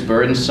requirement's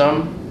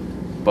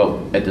burdensome, but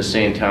at the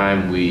same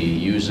time, we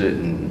use it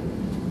and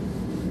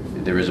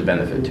there is a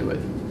benefit to it.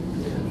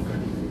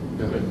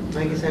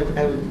 I guess I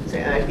would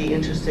say I'd be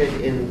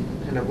interested in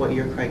kind of what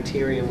your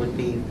criterion would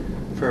be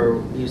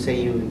for, you say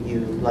you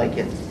like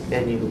it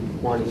and you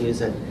want to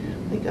use it.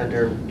 Like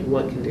under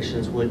what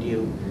conditions would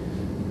you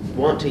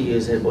want to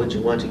use it? Would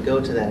you want to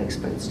go to that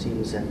expense to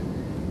use it?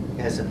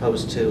 As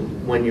opposed to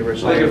when you're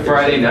So like required a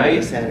Friday to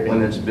night, Saturday.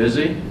 when it's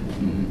busy,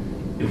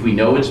 if we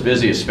know it's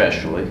busy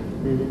especially,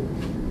 Mhm.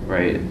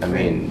 right? I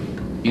mean,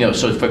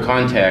 so for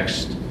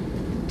context,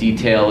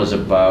 detail is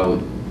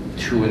about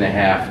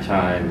 2.5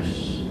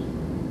 times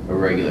a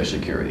regular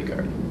security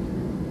guard.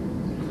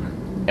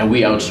 And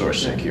we outsource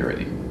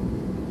security.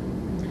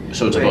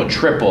 So it's about Right.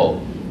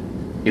 triple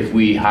if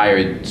we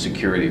hired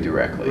security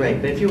directly.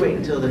 Right, but if you wait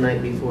until the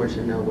night before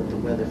to know what the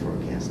weather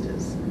forecast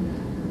is.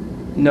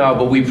 No,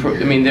 but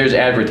there's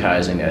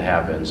advertising that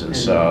happens, and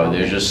so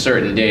there's just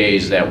certain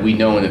days that we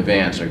know in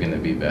advance are gonna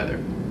be better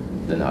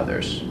than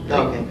others.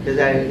 Okay,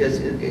 because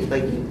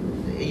like,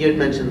 you had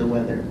mentioned the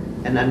weather,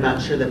 and I'm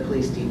not sure that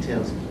police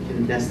details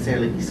can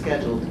necessarily be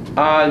scheduled.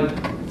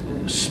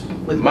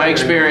 With My weather.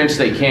 experience,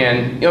 they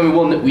can,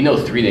 we know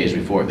 3 days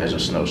before there's a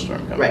snowstorm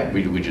coming. Right.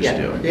 We just Yeah.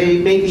 do.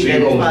 It may be So that you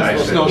it's roll the possible.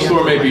 dice. to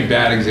Snowstorm may be cancel. a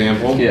bad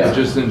example, Yeah. but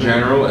just in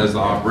general, as the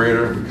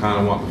operator, we kind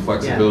of want the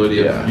flexibility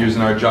Yeah. of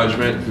using our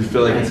judgment. If we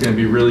feel like it's Right. going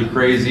to be really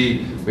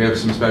crazy, we have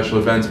some special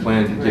events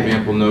planned, give Right.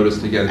 ample notice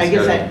to get it I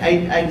guess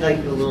scheduled. I'd like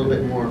a little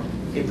bit more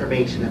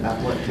information about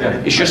what kind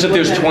of. It's just if what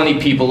there's kind of- 20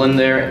 people in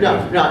there. No,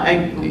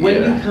 when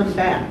you Yeah. come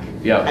back,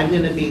 Yeah. I'm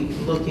gonna be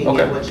looking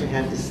Okay. at what you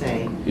have to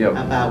say Yep.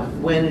 about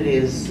when it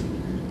is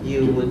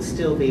you would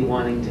still be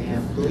wanting to have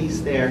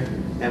police there,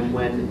 and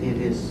when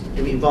it is,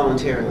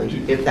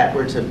 voluntarily, if that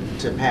were to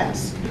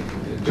pass.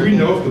 Do we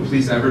know if the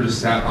police ever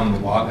just sat on the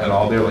lot at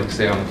all there, like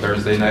say on a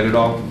Thursday night at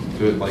all,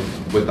 do it like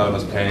without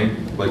us paying?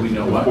 Like We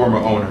know the what? former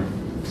owner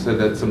said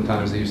that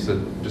sometimes they used to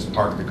just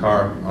park the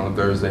car on a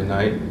Thursday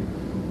night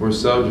or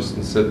so, just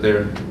and sit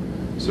there.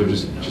 So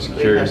just We'd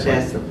curious. have to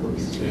ask the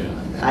police. Yeah.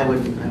 I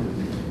wouldn't.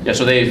 Yeah,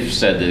 so they've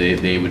said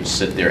that they would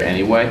sit there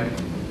anyway.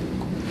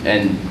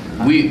 And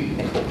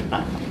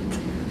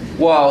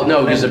well,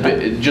 no, because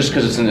just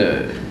because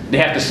it's they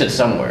have to sit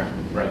somewhere.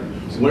 Right.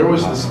 Where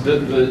was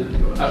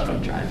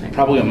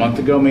probably a month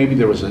ago, maybe,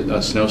 there was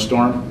a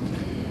snowstorm.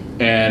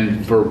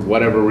 And for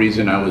whatever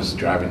reason, I was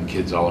driving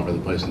kids all over the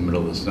place in the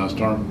middle of the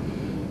snowstorm.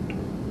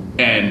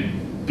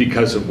 And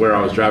because of where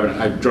I was driving,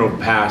 I drove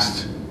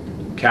past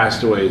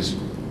Castaways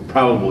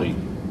probably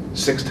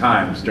 6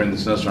 times during the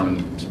snowstorm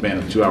in the span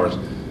of 2 hours.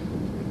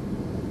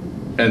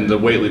 And the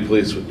Whately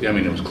police,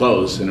 it was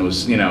closed, and it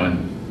was,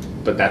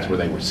 but that's where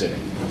they were sitting.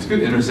 It's a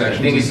good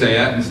intersection I think to it's- stay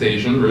at and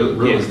station,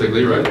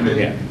 realistically, right? I mean,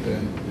 Yeah.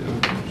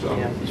 So,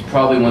 Yeah. It's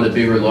probably one of the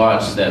bigger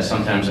lots that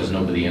sometimes has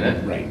nobody in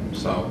it. Right.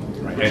 so.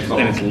 Right.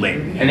 And it's late.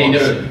 And they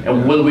know,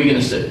 and what are we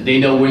gonna say? They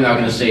know we're not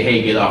gonna say,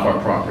 hey, get off our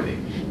property,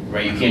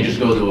 right? You can't just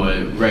go to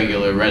a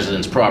regular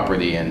resident's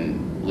property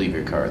and leave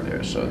your car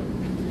there, so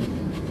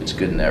it's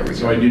good in that regard.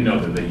 So I do know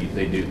that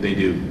they do They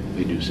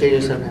do sit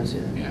there. sometimes do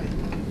that.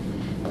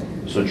 Yeah.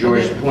 So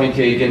George, Okay. point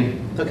taken.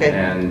 Okay.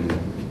 And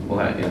we'll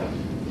have,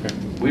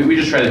 we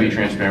just try to be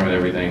transparent with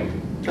everything.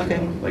 Okay,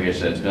 Like I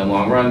said, it's been a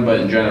long run, but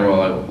in general,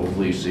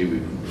 hopefully you see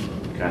we've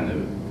kind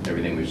of,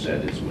 everything we've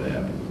said is what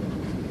happened.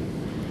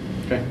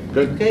 Okay,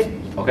 good. okay,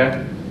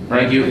 Okay?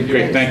 Thank you.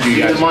 Great, thank you, See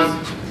you in guys. a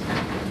month.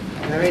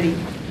 alrighty.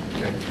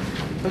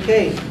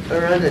 Okay,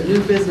 we're on to new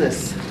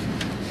business.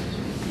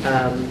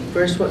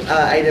 First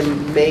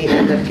item may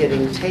end up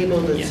getting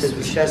tabled. It's Yes, to we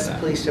should discuss do that.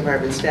 police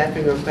department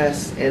staffing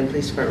requests and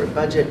police department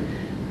budget,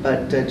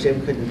 but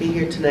Jim couldn't be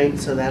here tonight,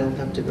 so that'll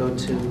have to go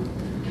to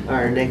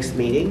our next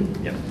meeting.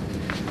 Yep.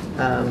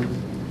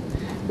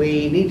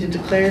 We need to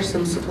declare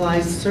some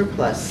supplies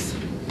surplus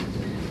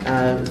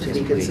to be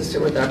Yes,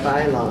 consistent with our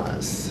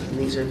bylaws. And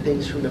these are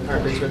things from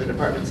departments where the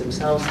departments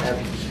themselves have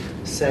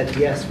said,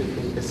 yes, we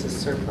think this is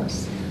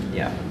surplus.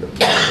 Yeah, I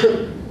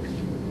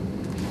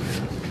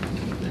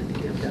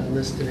think I've got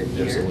listed it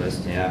there's a here.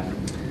 list, yeah.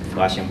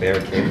 Flashing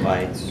barricade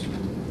lights,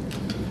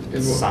 And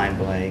what- sign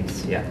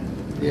blanks, yeah.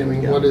 Yeah, I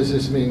mean, what does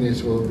this mean?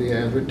 These will be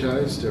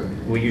advertised or?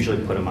 We usually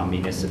put them on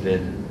Municipal,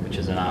 which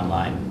is an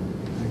online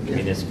Yeah.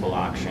 municipal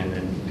auction,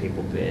 and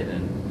people bid,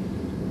 and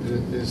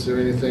Is there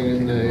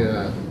anything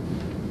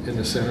in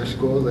the center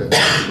school that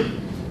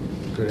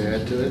could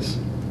add to this?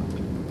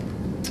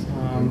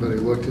 Anybody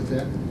looked at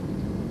that?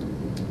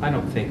 I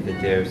don't think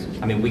that there's,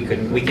 I mean, we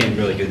can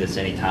really do this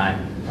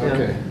anytime.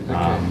 Okay,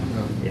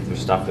 okay. If there's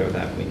stuff there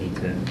that we need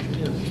to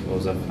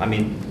dispose of. I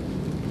mean,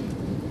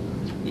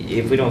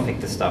 if we don't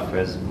think the stuff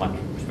has much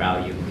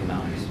value, we can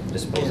always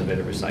dispose of it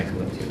or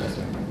recycle it too.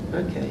 So.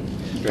 Okay.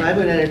 Well, I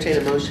would entertain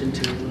a motion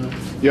to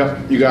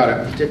Yep, you got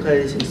it.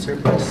 declare these in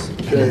surplus.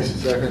 Okay,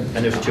 second.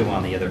 And there's two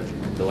on the other,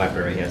 the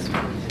library has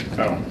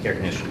Oh. air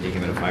conditioning,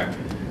 dehumidifier.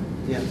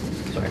 Yeah.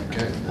 Sorry.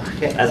 Okay.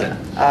 Okay. As a-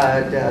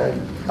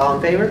 All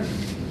in favor?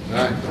 All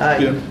right. Aye.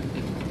 Yep.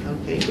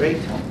 Okay, great.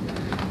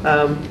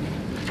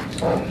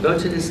 Vote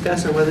to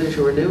discuss on whether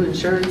to renew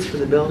insurance for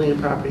the building and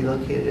property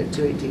located at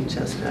 218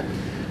 Chestnut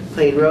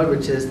Plain Road,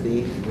 which is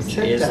the Which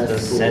is the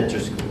school. center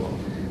school.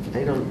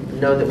 I don't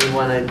know that we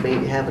want to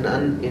have an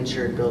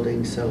uninsured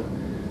building, so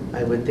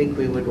I would think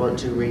we would want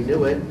to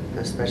renew it,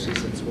 especially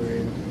since we're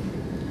in,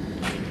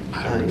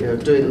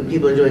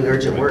 people are doing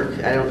urgent work.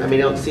 I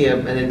don't see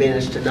an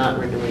advantage to not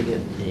renewing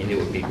it. And it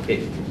would be,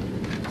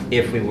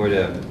 if we were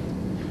to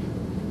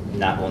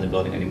not own the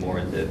building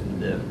anymore, the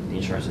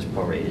insurance is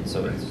prorated,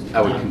 so it's.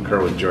 I would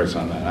concur with Joyce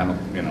on that. I don't,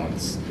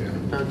 it's,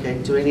 Yeah. Okay,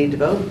 do we need to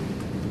vote?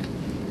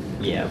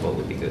 Yeah, what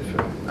would be good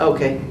for.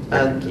 Okay,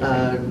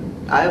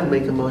 I will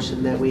make a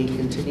motion that we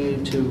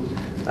continue to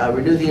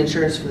renew the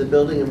insurance for the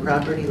building and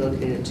property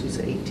located at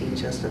 218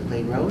 Chestnut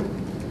Plain Road.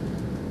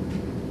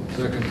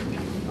 Second.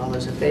 All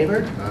those in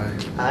favor? Aye.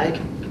 Aye.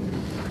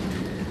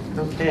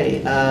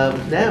 Okay,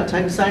 now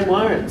time to sign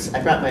warrants. I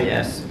brought my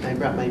Yes.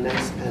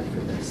 nice pen for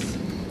this.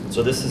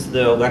 So this is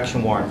the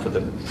election warrant for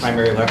the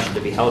primary election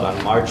to be held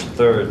on March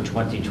 3rd,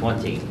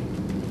 2020. I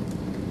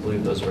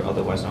believe those are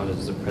otherwise known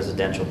as the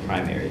presidential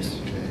primaries.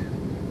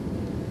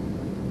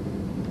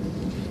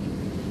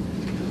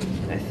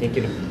 And I think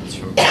it's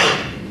from,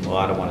 well,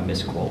 I don't want to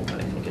misquote, but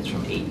I think it's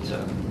from 8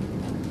 to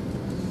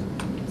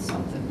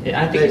something.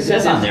 I think it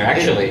says on there,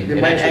 actually. It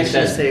It might actually actually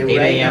says say 8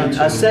 a.m. right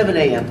to. 7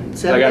 a.m.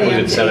 I got it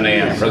at 7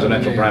 a.m. to 8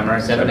 Presidential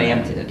primary. 7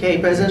 a.m. to. Okay,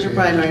 presidential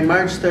primary,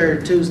 March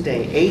 3rd,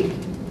 Tuesday, 8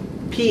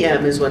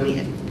 p.m. is when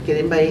you get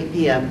in by 8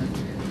 p.m.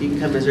 You can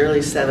come as early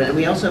as 7, and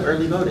we also have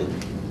early voting.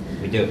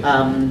 We do.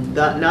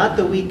 Not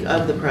the week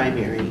of the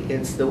primary,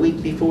 it's the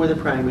week before the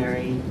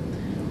primary.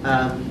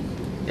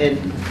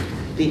 And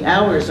the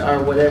hours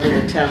are whatever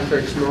the town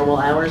clerk's normal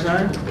hours are.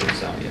 I believe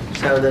so, yeah.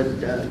 So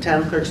the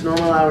town clerk's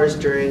normal hours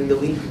during the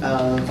week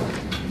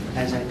of,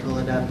 as I pull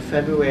it up,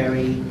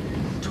 February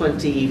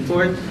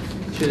 24th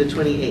through the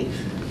 28th.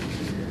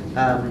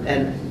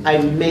 And I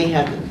may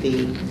have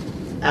the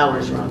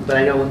hours wrong, but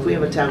I know if we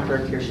have a town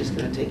clerk here, she's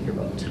going to take your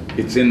vote.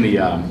 it's in the,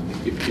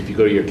 if you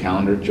go to your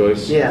calendar,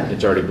 Joyce. Yeah.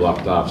 It's already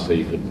blocked off, so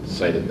you could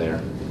cite it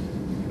there.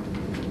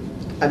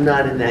 I'm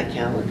not in that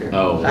calendar.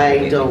 Oh.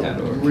 I don't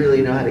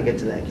really know how to get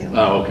to that calendar.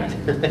 Oh,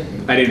 okay.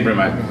 I didn't bring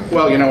my,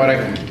 well, you know what,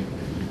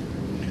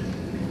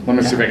 let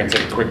me see if I can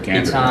take a quick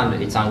gander.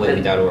 It's on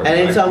Whately.org. And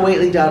it's on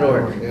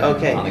Whately.org. Yeah.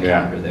 Okay. On the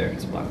Yeah. calendar there,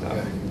 it's blocked out.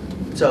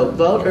 So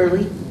vote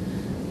early.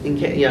 In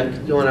case, you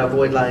want to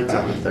avoid lines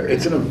on the 3rd.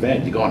 It's an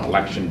event, you go on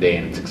election day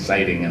and it's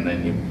exciting, and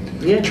then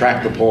Yeah. you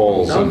track the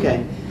polls. and-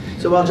 Okay.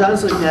 So while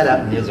John's looking that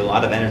up, There's a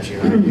lot of energy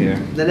around here.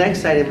 the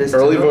next item is.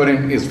 Early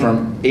voting is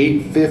from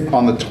 8:05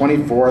 on the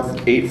 24th,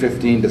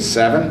 8:15 to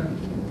 7.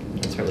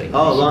 That's her late.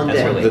 Oh, long That's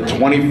day. her late The night.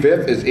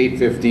 25th is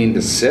 8:15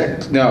 to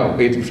 6, no,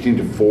 8:15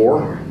 to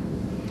 4.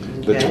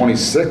 The Okay.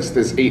 26th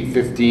is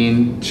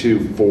 8:15 to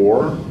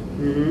 4.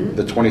 Mhm.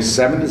 The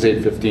 27th is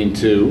 8:15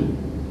 to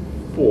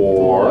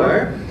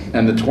 4.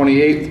 And the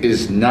 28th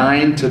is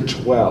 9 to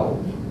 12.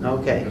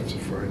 Okay. That's a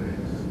Friday.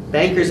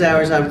 Banker's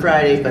hours on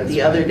Friday, but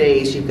the other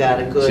days you've got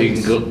a good. So you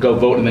can go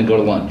vote and then go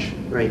to lunch.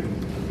 Right.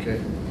 Okay.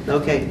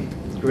 Okay,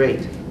 great.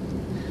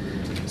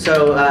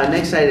 So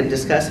next item,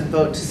 discuss and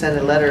vote to send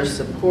a letter of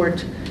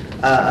support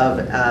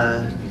of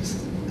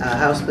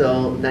House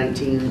Bill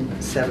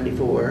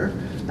 1974,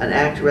 an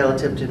act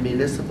relative to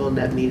municipal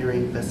net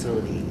metering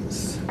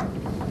facilities.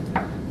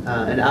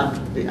 And I'm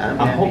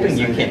happy hoping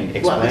to you sign can it.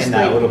 explain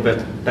that a little bit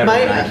better My-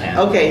 than I can.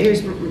 Okay,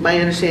 here's my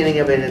understanding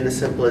of it in the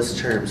simplest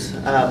terms.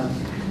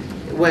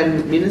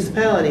 When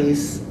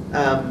municipalities,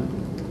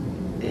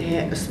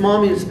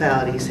 small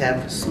municipalities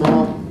have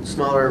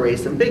smaller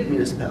arrays than big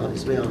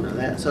municipalities, we all know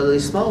that. So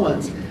these small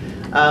ones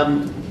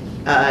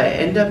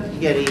end up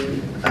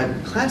getting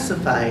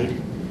classified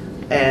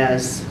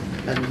as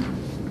a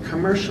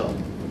commercial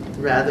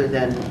rather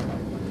than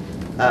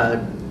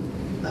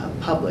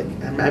public.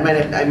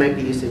 I might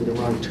be using the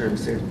wrong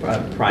terms there.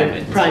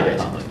 Private.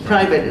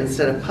 Private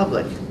instead of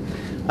public.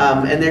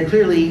 And they're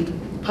clearly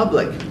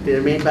public.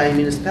 They're made by a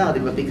municipality,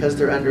 but because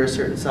they're under a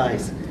certain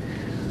size,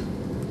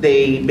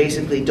 they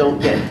basically don't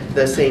get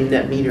the same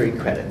net metering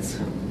credits.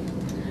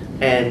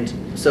 And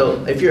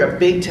so if you're a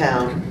big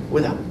town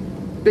with a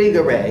big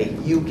array,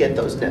 you get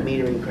those net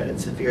metering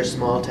credits. If you're a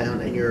small town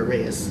and your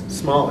array is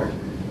smaller,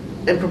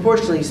 and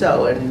proportionally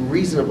so, and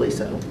reasonably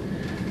so,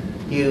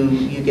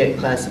 you get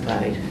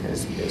classified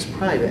as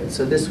private.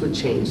 So this would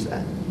change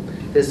that.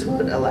 This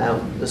would allow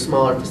the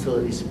smaller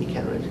facilities to be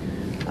counted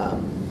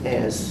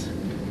as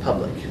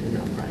public and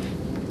not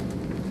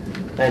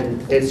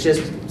And it's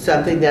just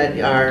something that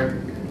our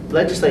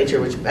legislature,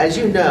 which, as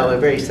you know, are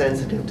very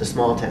sensitive to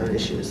small town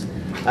issues,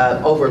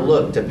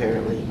 overlooked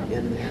apparently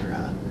in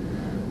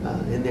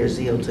their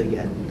zeal to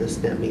get this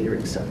net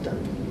metering stuff done.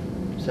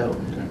 So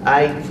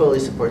I fully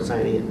support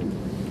signing it.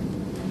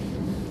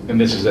 And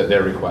this is at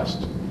their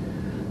request.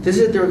 This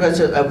is at the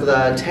request of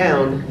the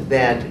town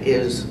that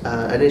is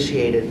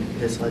initiated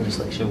this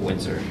legislation.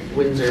 Windsor.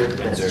 Windsor,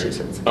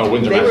 Massachusetts. Oh,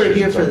 Windsor, They were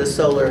here Massachusetts. for the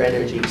solar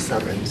energy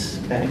summit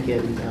back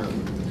in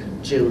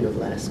June of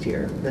last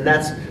year. And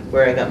that's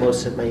where I got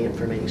most of my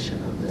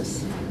information on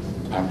this.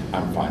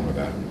 I'm fine with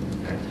that.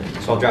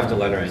 So I'll draft a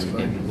letter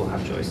and we'll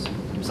have Joyce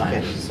sign it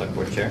Okay. as the select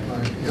board chair.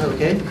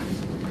 Okay.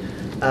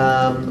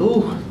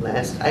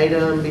 Last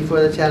item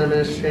before the town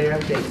administrator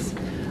updates.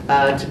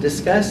 To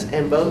discuss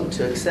and vote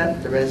to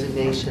accept the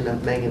resignation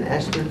of Megan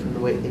Ashman from the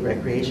Whately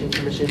Recreation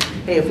Commission.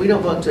 Hey, if we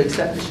don't vote to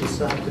accept, does she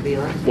still have to be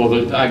on? Well,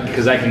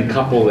 because I can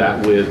couple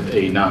that with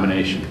a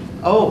nomination.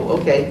 Oh,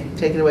 okay.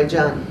 Take it away,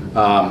 John.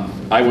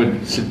 I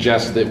would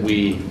suggest that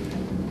we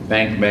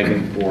thank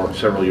Megan for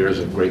several years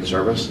of great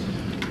service,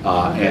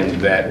 and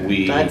that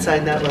we I'd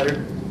sign that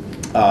letter.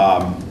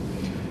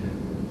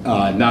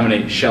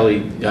 nominate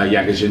Shelley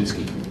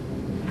Yagosinski,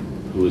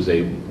 who is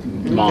a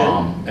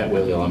mom at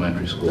Whately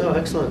Elementary School. Oh,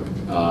 excellent.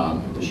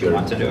 Does she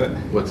want to do it?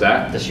 What's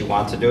that? Does she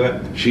want to do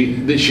it?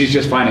 She's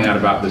just finding out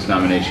about this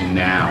nomination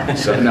now,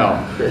 so no.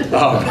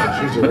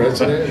 She's a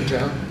resident in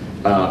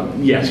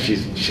town? Yes,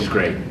 she's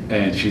great,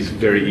 and she's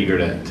very eager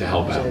to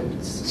help out,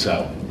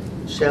 so.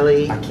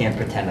 Shelley. I can't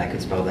pretend I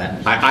could spell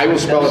that. I will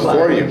spell it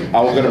for you.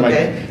 I will go to my,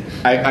 Okay.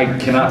 I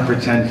cannot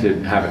pretend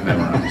to have it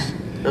memorized.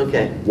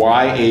 Okay.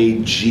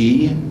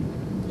 Y-A-G,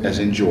 as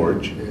in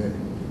George, Yeah.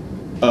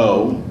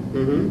 O,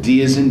 Mm-hmm.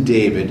 D as in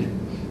David,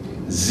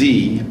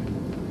 Z,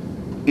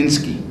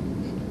 Insky.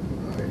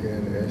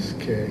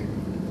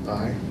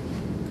 I-N-S-K-I.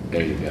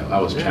 There you go. I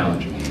was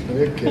challenging you.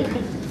 Okay.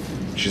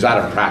 She's out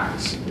of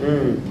practice.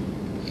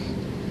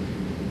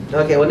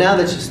 Okay, well, now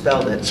that you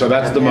spelled it. So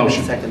that's the I have a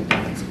motion. Second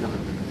thoughts. No.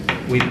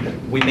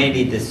 We may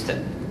need this,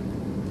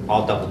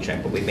 I'll double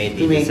check, but we may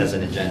You need this mean- as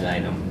an agenda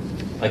item,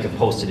 like a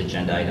posted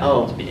agenda item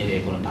Oh. to be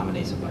able to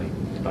nominate somebody,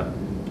 but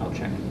I'll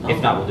check.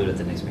 If not, we'll do it at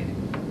the next meeting.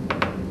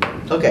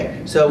 Okay,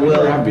 so We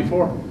never have we'll,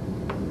 before.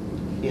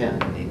 yeah.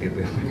 Maybe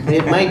we'll.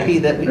 It might be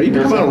that we. Are you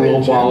becoming a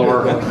role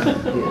follower?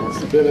 Yes.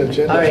 It's been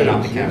agenda. All right.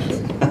 Not the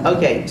counts.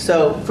 Okay,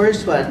 so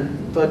first one,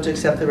 vote to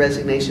accept the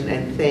resignation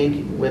and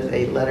thank with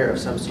a letter of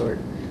some sort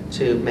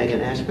to Megan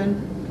Ashman.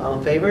 All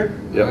in favor?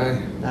 Yep.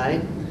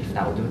 Aye. If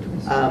not, we'll do it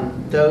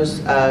twice.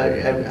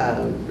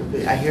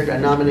 I heard a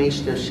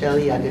nomination of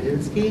Shelley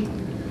Yagosinski,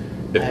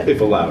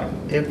 If allowed.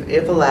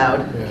 if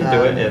allowed. You can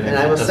do it, And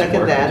I will if it doesn't second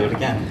work, that. we'll do it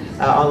again.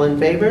 All in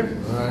favor?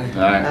 Aye.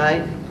 Aye.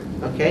 Aye.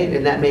 Okay,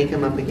 and that may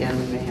come up again,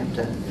 we may have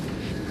to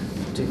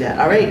do that.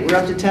 All right, we're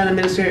up to town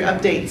administrator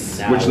updates.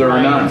 Now- Which there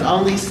are none. It's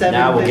only 7:15.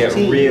 Now we'll get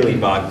really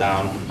bogged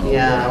down.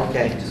 Yeah,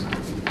 okay.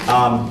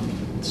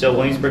 So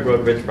Williamsburg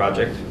Road Bridge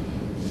project,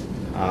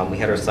 we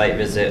had our site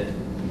visit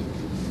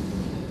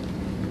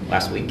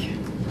last week.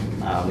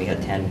 We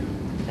had 10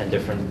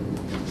 different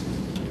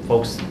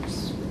folks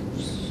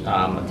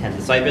attend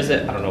the site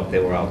visit. I don't know if they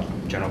were all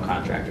general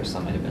contractors,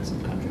 some might have been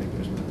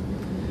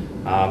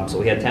subcontractors. So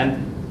we had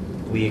 10.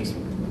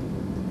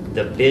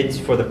 The bids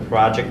for the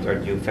project are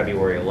due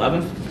February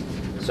 11th,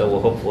 so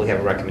we'll hopefully have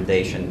a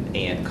recommendation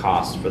and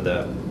cost for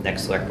the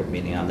next select board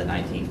meeting on the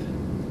 19th.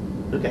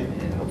 Okay.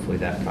 And hopefully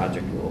that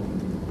project will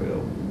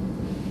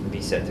be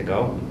set to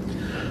go.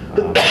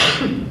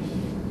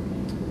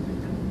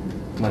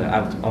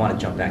 I want to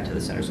jump back to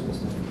the center school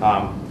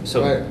stuff.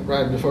 So,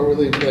 Right, before we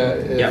leave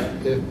that,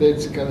 Yep. if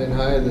bids come in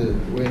high,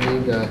 we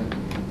need,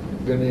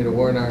 gonna need a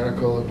warrant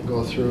article to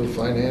go through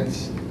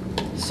finance.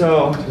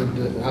 so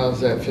How does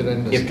that fit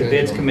in the if schedule? the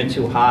bids come in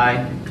too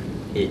high,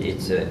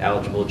 it's an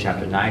eligible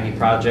Chapter 90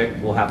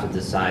 project. We'll have to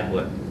decide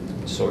what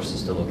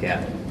sources to look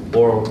at.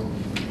 Or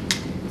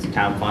it's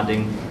town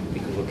funding, we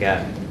could look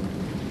at.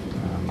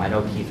 I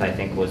know Keith, I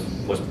think, was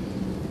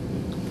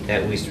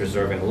at least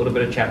reserving a little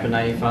bit of Chapter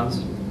 90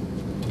 funds.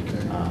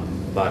 Okay.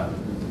 But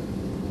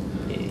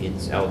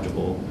it's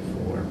eligible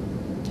for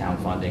town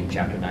funding,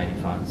 Chapter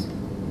 90 funds.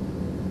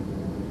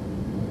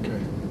 Okay.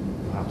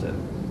 We'll have to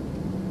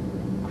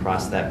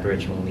cross that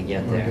bridge when we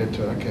get We'll there. get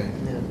to, okay.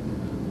 Yeah.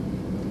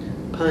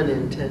 Pun The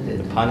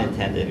intended. pun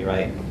intended, you're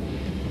right.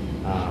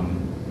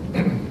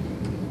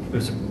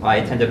 I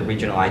attended a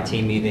regional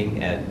IT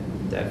meeting at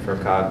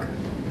FERCog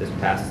this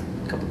past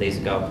couple days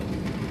ago.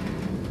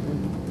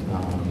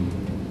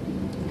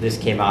 This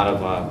came out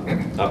of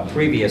a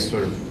previous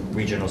sort of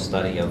regional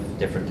study of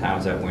different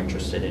towns that were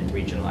interested in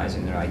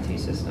regionalizing their IT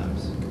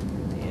systems.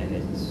 And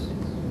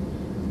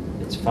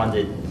it's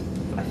funded,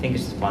 I think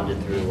it's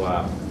funded through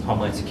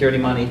Homeland Security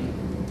money,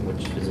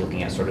 which is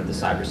looking at sort of the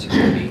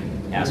cybersecurity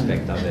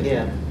aspect of it.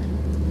 Yeah.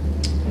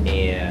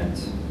 And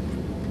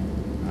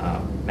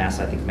I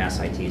think Mass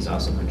IT is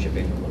also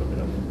contributing a little bit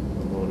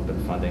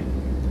of funding.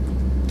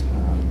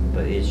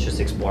 But it's just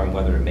exploring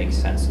whether it makes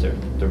sense to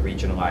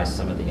regionalize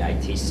some of the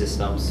IT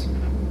systems.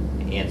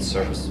 And and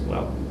service,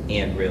 well,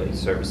 and really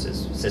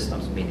services,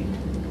 systems, meaning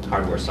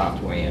hardware,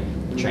 software,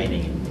 and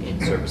training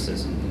and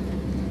services,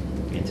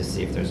 and to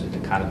see if there's an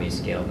economy of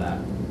scale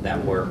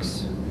that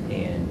works,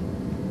 and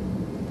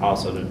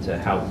also to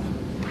help,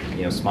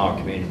 smaller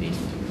communities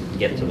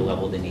get to the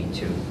level they need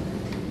to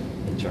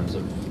in terms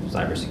of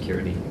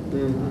cybersecurity.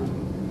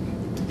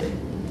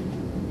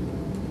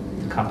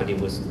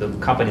 The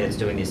company that's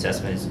doing the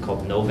assessment is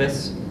called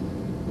Novus.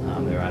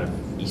 They're out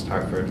of East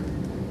Hartford,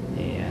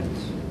 and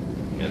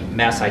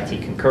Mass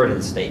IT concurred in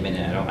the statement,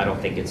 and I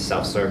don't think it's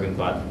self-serving,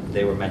 but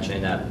they were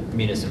mentioning that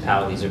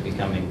municipalities are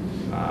becoming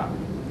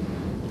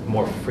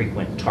more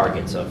frequent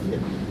targets of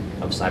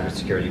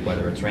cybersecurity,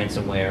 whether it's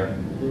ransomware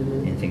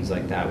and things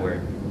like that,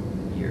 where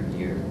your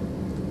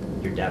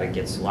data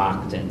gets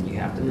locked and you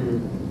have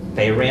to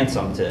pay a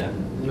ransom to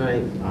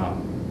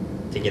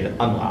get it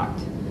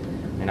unlocked.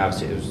 And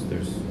obviously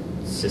there's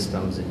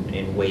systems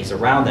and ways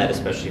around that,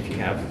 especially if you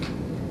have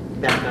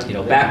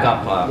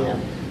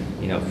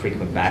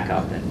frequent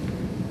backup, and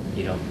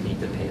you don't need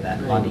to pay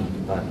that money.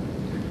 But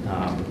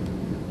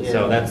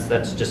so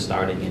that's just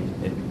starting,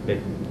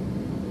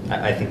 and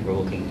I think we're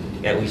looking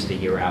at least a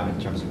year out in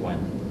terms of when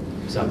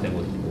something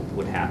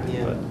would happen.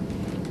 Yeah. But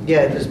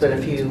Yeah, there's been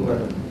a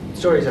few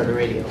stories on the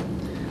radio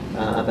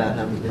about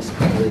how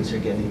municipalities are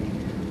getting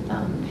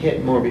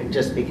hit more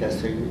just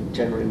because they're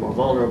generally more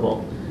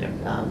vulnerable.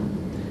 Yeah.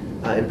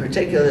 In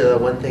particular, the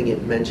one thing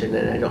it mentioned,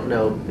 and I don't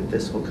know if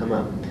this will come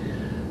up,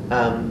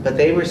 but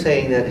they were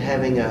saying that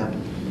having a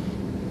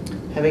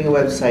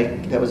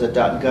website that was a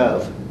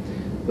 .gov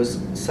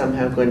was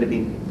somehow going to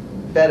be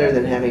better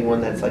than having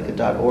one that's like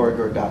a .org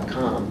or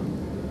 .com,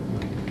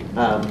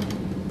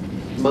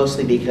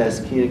 mostly because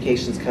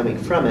communications coming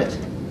from it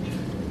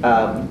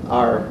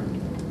are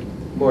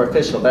more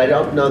official. But I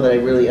don't know that I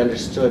really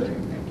understood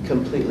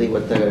completely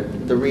what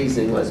the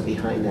reasoning was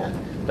behind that.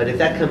 But if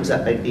that comes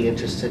up, I'd be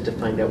interested to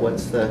find out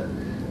what's the,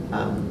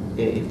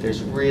 if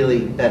there's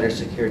really better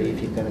security if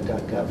you've got a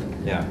 .gov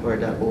or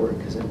a .org,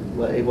 because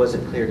it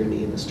wasn't clear to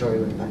me, and the story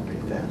went by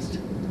pretty fast.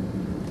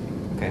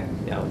 Okay,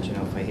 yeah, I'll let you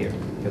know if I hear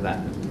that.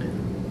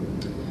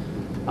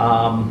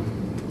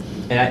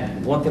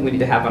 And one thing we need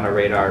to have on our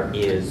radar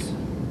is,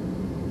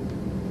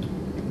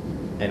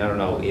 and I don't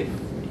know if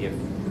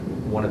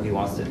one of you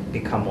wants to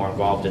become more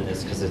involved in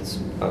this, because it's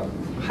a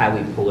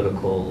highly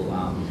political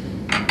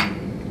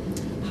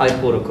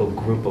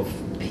group of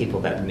people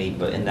that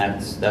meet, and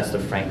that's the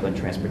Franklin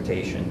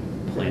Transportation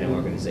Planning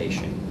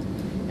Organization,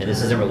 and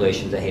this is in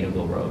relation to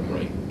Haydenville Road.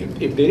 Right.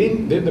 If they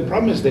didn't, the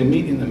problem is they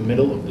meet in the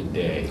middle of the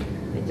day.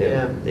 They do.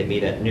 Yeah. They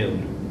meet at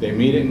noon. They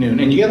meet at noon,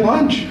 and you get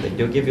lunch. They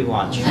do give you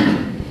lunch.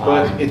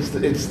 But it's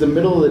the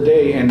middle of the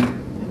day, and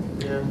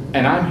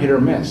I'm hit or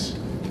miss.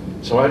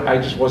 So I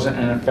just wasn't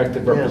an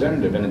effective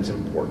representative, and it's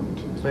important.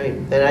 Right,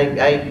 and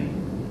I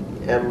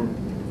am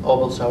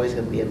almost always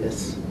going to be a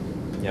miss.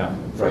 Yeah.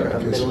 For a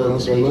Guess middle what of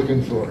else the we're day.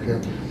 looking for,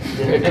 yeah.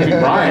 It could be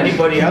Brian.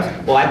 Anybody else?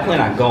 Well, I plan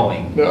on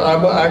going. No,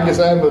 I guess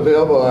I'm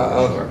available,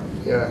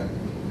 yeah.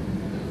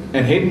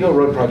 And Haydenville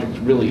Road project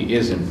really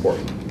is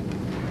important.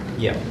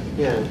 Yeah.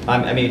 Yeah.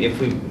 I mean, if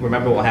we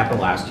remember what happened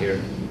last year,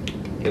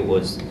 it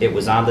was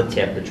on the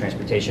tip, the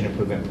Transportation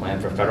Improvement Plan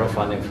for federal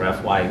funding for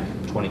FY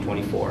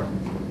 2024.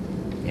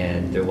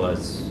 And there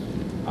was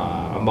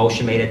a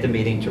motion made at the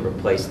meeting to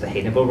replace the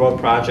Haydenville Road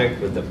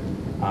project with the,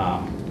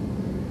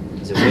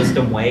 is it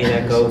Wisdom Way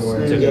that goes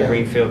to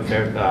Greenfield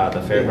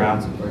the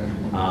fairgrounds?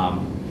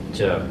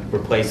 To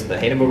replace the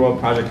Haydenville Road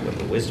project with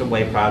the Wisdom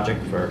Way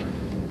project for,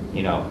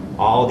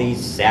 all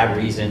these sad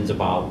reasons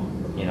about,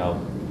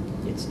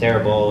 it's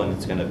terrible and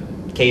it's gonna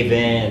cave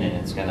in and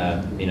it's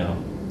gonna,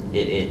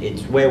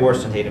 it's way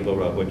worse than Haydenville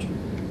Road, which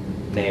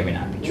may or may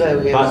not be true. No,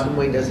 yeah, But some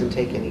way doesn't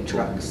take any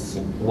trucks.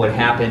 what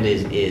happened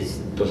is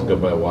Doesn't go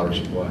by a water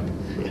supply.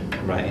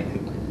 right,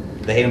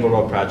 the Haydenville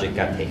Road project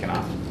got taken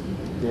off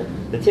Yeah.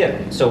 the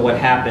tip. So what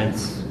happened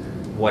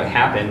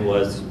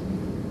was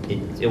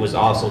it was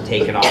also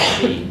taken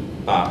off the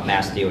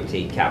Mass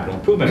DOT Capital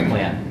Improvement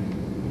Plan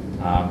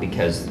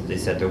because they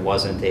said there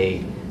wasn't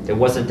a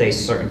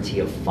certainty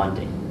of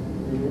funding.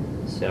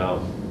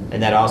 So,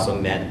 and that also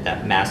meant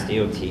that Mass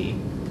DOT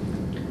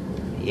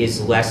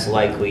is less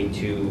likely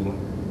to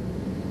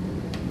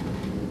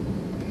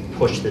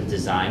push the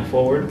design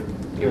forward.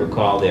 You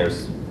recall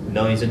there's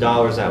millions of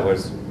dollars that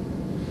was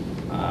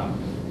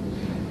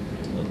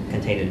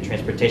contained in the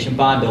transportation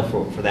bond bill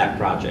for that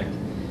project.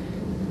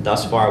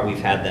 Thus far, we've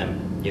had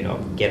them,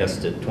 get us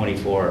to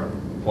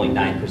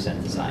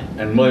 24.9% design.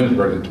 And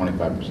Williamsburg is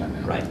 25%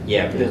 now. Right,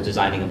 yeah, they're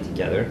designing them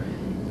together.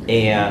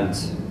 And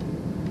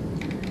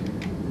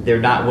they're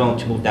not willing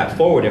to move that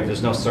forward if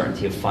there's no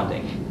certainty of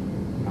funding.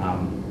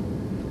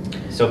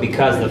 So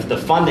because the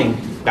funding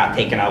got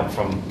taken out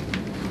from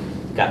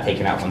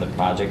the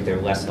project, they're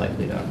less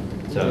likely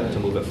to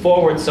move it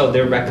forward. So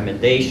their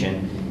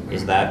recommendation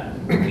is that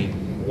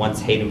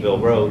once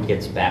Haydenville Road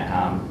gets back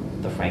on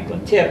the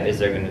Franklin tip,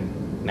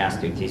 Mass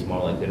DOT is more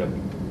likely to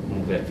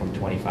move it from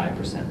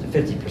 25% to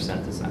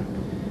 50% design.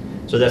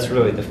 So that's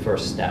really the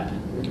first step.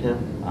 Yeah.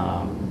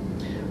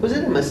 Was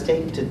it a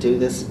mistake to do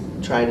this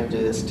try to do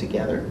this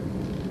together?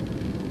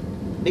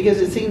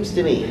 Because it seems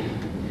to me,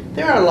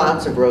 there are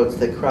lots of roads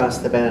that cross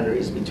the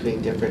boundaries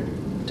between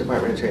different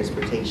Department of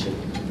Transportation.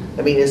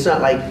 I mean, it's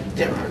not like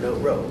there are no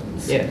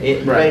roads. Yeah,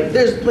 Right,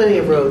 there's plenty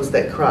of roads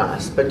that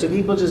cross, but do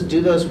people just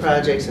do those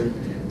projects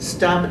and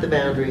stop at the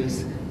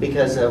boundaries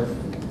because of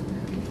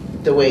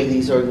the way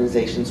these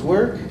organizations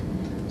work?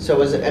 So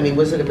was it, I mean,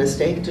 was it a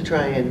mistake to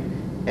try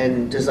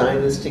and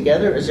design this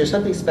together? Is there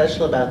something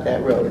special about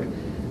that road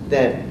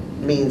that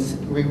means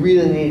we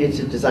really needed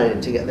to design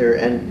it together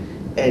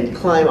and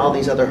climb all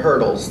these other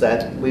hurdles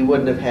that we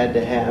wouldn't have had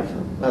to have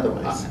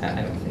otherwise?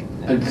 I don't think.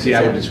 And see,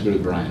 I would disagree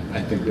with Brian.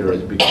 I think there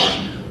is, because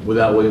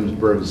without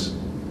Williamsburg's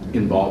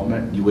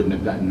involvement, you wouldn't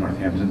have gotten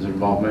Northampton's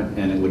involvement,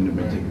 and it wouldn't have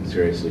been taken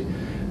seriously.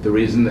 The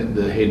reason that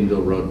the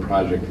Haydenville Road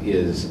project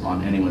is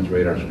on anyone's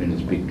radar screen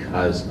is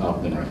because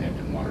of the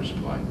Northampton water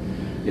supply.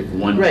 If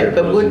one Right, trip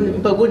but goes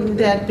into- wouldn't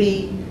that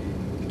be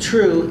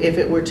true if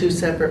it were two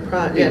separate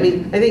projects? I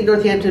mean, I think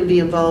Northampton would be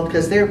involved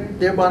because their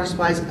water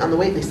supply's on the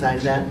Whately side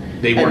of that.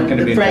 They weren't And going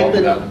to be the involved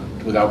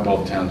Franklin- without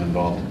both towns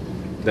involved.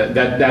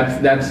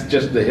 That's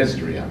just the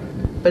history of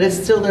it. But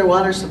it's still their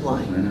water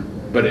supply. I know.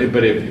 But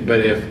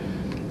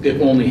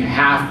if only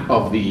half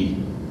of the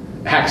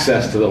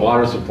access to the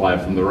water supply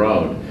from the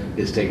road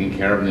is taken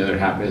care of and the other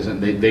half isn't,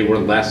 they were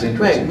less Right,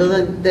 interested.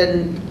 but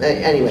then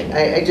anyway,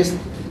 I just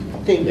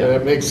think. Yeah,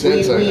 that makes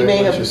sense. I we think may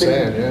what have you're been-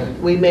 saying, yeah.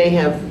 We may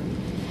have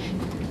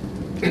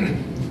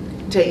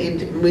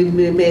we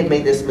may have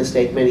made this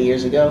mistake many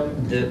years ago,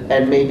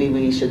 and maybe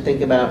we should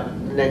think about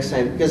next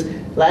time, because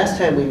last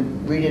time we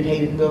redid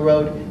Haydenville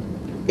Road,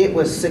 it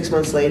was 6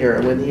 months later,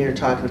 and we're here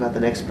talking about the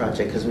next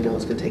project, because we know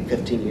it's gonna take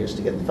 15 years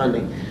to get the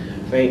funding,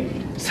 right?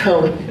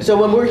 So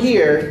when we're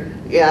here,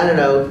 I don't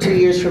know, 2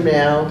 years from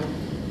now,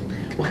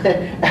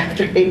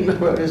 after Haydenville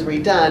Road is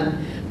redone,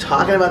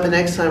 talking about the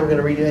next time we're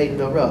gonna redo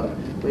Haydenville Road,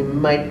 we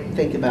might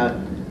think about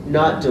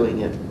not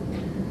doing it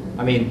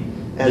I mean,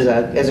 as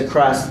a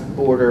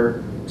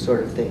cross-border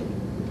sort of thing.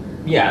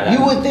 yeah.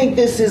 You would think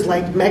this is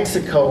like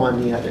Mexico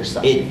on the other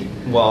side.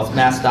 Well, it's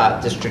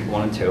MassDOT District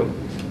 1 and 2,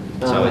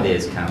 so it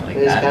is kind of like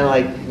that. It's kind of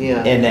like,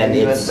 yeah. And then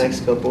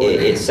US-Mexico border.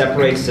 it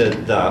separates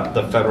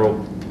the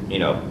federal,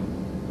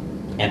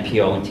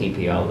 MPO and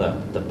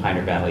TPO, the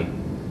Pioneer Valley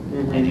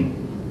Planning,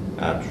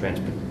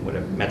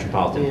 whatever,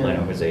 Metropolitan Yeah. Plan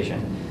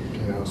Organization.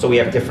 Yeah. So we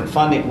have different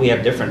funding, we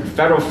have different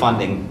federal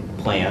funding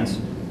plans,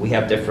 we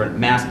have different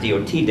Mass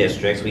DOT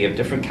districts, we have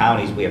different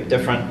counties, we have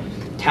different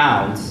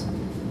towns.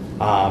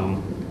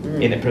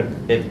 And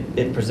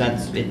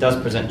it does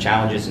present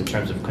challenges in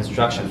terms of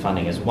construction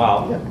funding as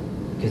well. Yep.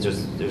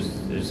 Because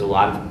there's a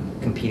lot of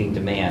competing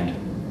demand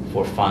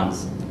for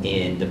funds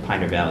in the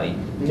Pioneer Valley,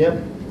 Yep.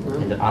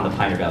 on the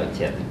Pioneer Valley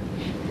tip.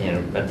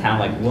 A town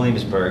like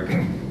Williamsburg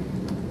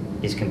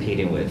is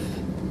competing with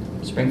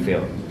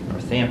Springfield,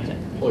 Northampton,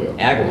 Holyoke.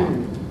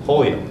 Agawam,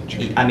 Holyoke.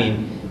 I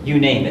mean, you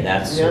name it,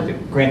 that's,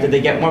 Yep. granted, they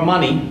get more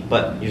money,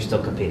 but you're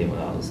still competing with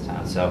all those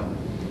towns, so.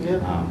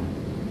 Yep. um,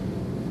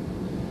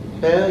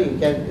 Well,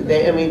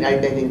 I mean, I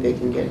think they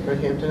can get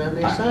Northampton on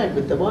their side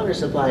with the water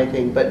supply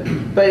thing, but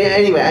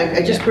anyway,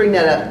 I just bring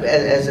that up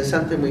as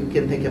something we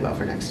can think about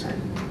for next time.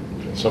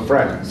 So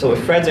Fred, So if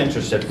Fred's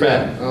interested,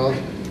 Fred, Yeah, I'll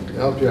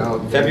help you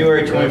out.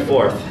 February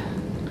 24th,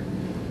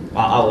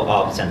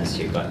 I'll send this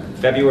to you, but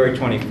February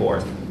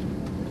 24th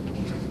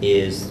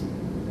is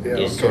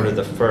Yeah, sort okay. of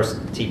the first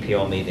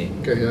TPO meeting.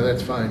 Okay, yeah,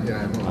 that's fine, yeah,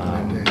 I'm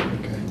on that day,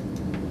 okay.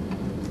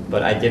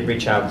 But I did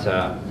reach out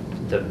to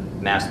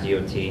Mass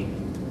DOT,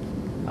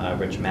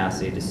 Rich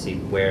Massey, to see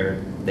where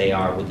they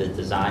are with the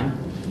design.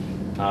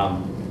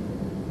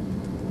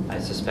 I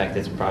suspect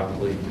it's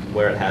probably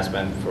where it has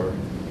been for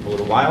a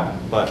little while,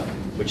 but,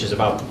 which is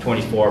about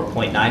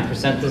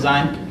 24.9%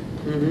 design,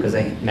 because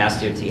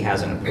Mass DOT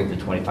hasn't approved the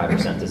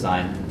 25%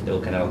 design. They're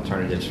looking at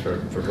alternatives for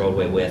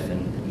roadway width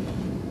and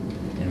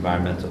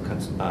environmental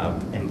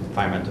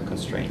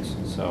constraints,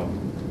 so.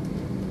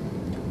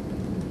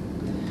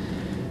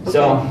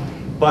 So,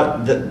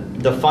 but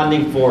the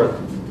funding for,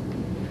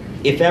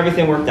 if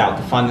everything worked out,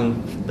 the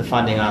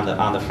funding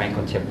on the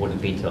Franklin tip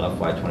wouldn't be till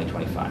FY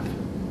 2025.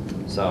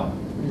 So,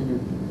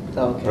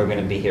 Okay. we're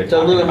gonna be here So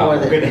a talking little more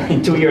about, than-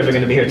 in 2 years, we're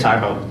gonna be here talking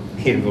about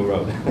Haydenville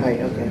Road. Right,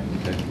 okay.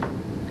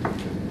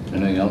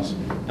 anything else?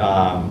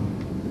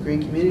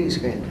 Green Communities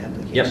Grant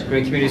application. Yep,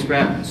 Green Communities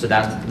Grant, so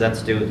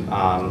that's due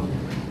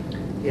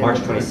Yeah, March March.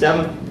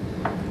 27th.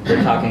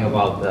 We're talking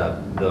about the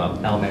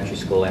elementary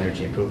school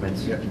energy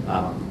improvements. Yep.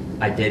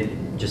 I did,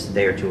 just a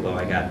day or two ago,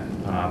 I got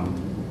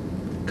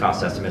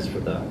cost estimates for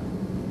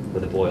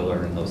the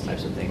boiler and those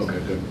types of things. Okay,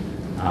 good.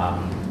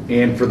 Um,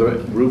 And for the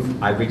roof?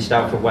 I reached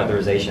out for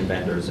weatherization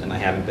vendors, and I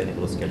haven't been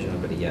able to schedule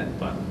anybody yet,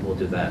 but we'll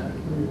do that.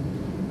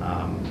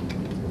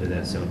 We'll do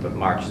that soon, but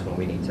March is when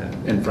we need to.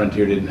 And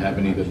Frontier didn't have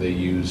any that they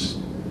use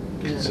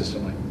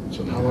consistently?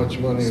 So How much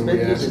money are we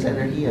Smith uses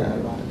asking? Energia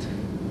a lot.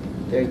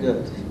 They're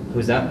good.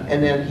 Who's that?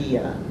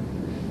 Energia.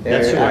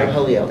 That's who They're out of I,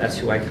 Holyoke. that's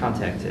who I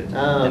contacted.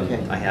 Oh, and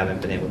okay. I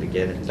haven't been able to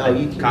get it. Oh, I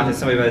you can- contacted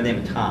somebody by the name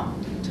of Tom.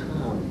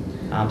 Tom.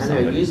 I know,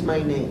 Somebody. use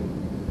my name.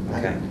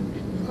 Okay.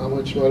 How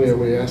much money are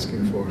we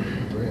asking for?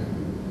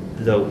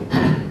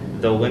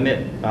 The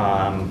limit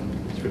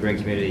for green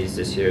communities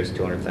this year is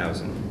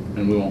 200,000.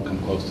 And we won't come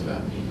close to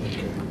that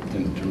Okay,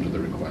 in terms of the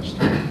request.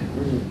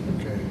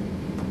 okay.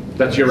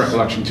 That's your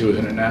recollection too,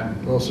 isn't it, Nat?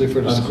 Mostly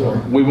for the I'm school.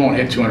 sorry. We won't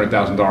hit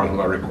 $200,000 with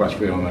our request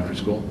for the elementary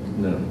school?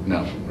 No,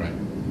 No, right.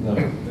 no,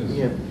 it's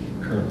Yeah.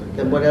 currently.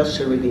 Then what else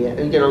should we be, you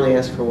can only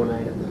ask for one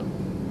item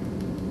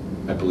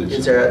though. I believe so.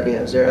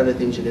 Is there other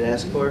things you could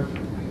ask for?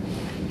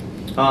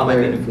 I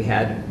mean, if we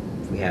had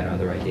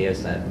other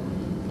ideas that,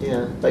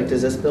 Yeah, like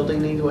does this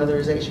building need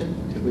weatherization?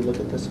 Could we look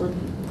at this one?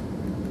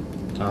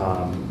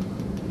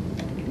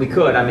 we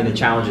could, I mean, the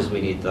challenge is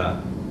we need the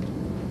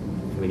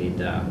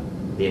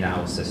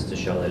analysis to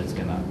show that it's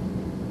gonna,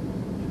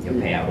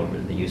 pay out over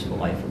the useful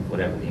life of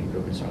whatever the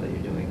improvements are that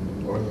you're doing.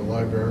 Or the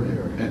library,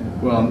 or.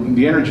 Well,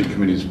 the Energy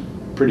Committee's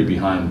pretty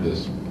behind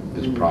this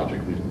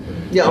project.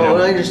 Yeah, You know,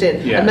 I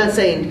understand. yeah. I'm not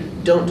saying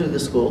don't do the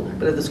school,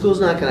 but if the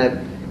school's not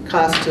gonna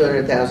cost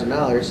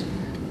 $200,000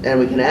 and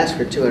we can ask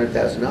for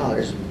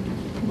 $200,000,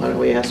 why don't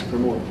we ask for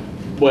more?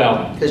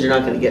 Well, Because you're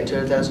not gonna get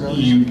 $200,000?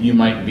 you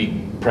might be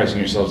pricing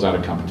yourselves out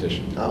of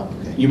competition. Oh,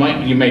 okay. You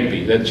may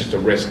be, that's just a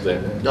risk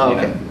that, you Oh, know.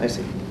 okay, I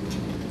see.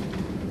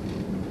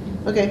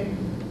 Okay.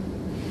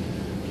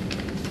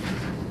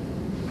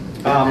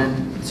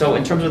 So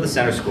in terms of the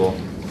center school,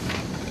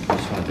 I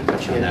just wanted to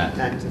touch on Yeah, that.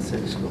 back to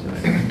center school.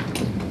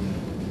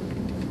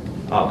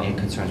 Oh, and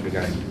concerns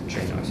regarding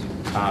train noise.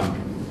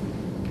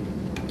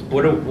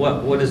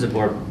 What is the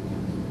board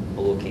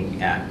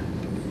looking at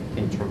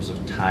in terms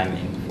of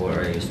timing for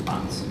a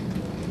response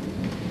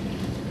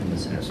from the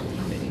center school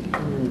committee?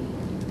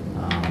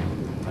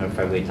 I don't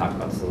know if we talked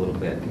about this a little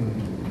bit.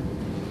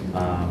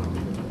 I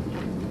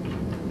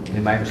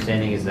mean, my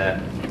understanding is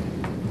that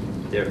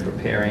they're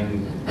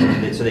preparing,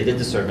 so they did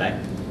the survey,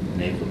 and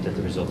they've looked at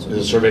the results. Is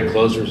the survey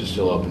closed or is it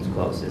still open? It's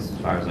closed, as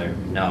far as I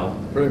know.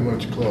 Pretty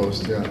much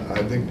closed, yeah.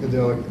 I think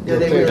they'll Yeah,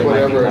 they take really might be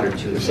whatever, one or two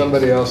if things.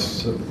 somebody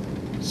else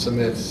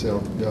submits, they'll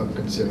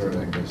consider it,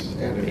 I guess,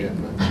 add it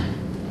in.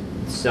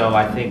 So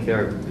I think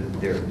they're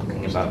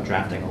looking about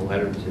drafting a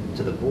letter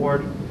to the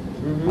board.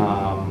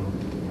 I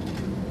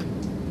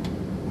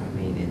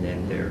mean, and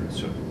then they're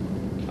sort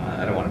of,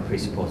 I don't want to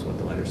presuppose what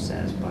the letter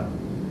says, but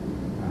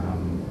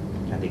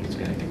I think it's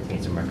going to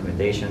contain some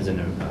recommendations and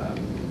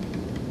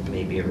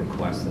maybe a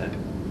request that,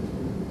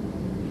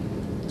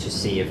 to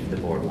see if the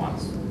board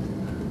wants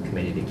the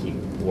committee to keep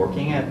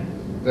working at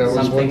That was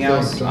one something thing,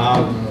 else.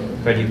 Tom.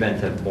 Fred, you've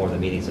been to more of the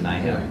meetings than I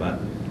have, but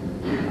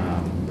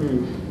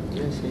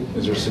I see.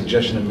 Is there a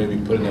suggestion of maybe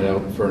putting it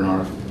out for an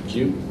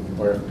RFQ,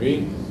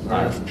 RFP?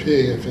 RFP,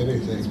 if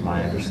anything. it's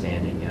my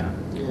understanding, yeah.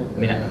 Yeah. I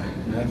mean,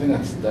 And I think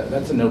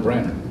that's a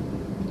no-brainer.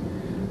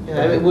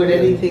 Yeah, I mean, would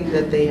anything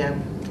that they have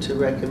to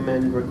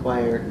recommend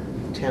require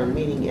town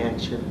meeting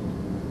action?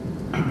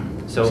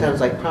 so.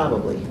 Sounds like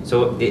probably.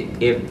 So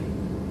if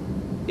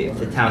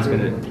the town's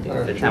gonna,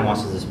 if the town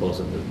wants to dispose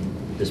of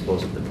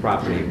the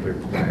property, it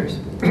requires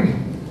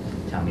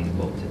town meeting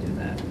vote to do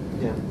that.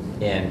 Yeah.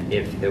 And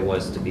if there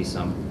was to be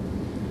some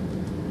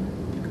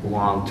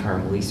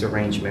long-term lease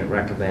arrangement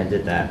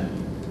recommended that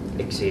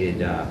exceeded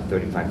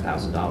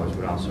 $35,000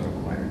 would also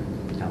require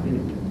town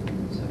meeting.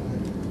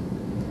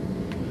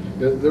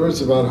 So, There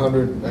was about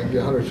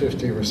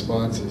 150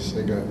 responses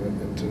they got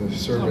into the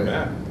survey.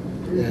 bad.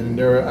 And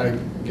they're, I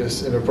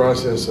guess, in the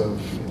process of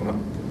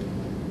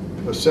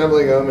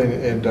assembling them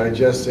and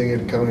digesting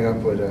it, coming up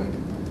with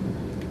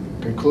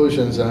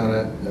conclusions on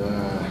it.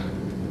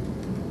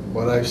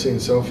 What I've seen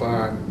so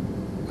far,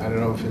 I don't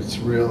know if it's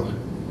real,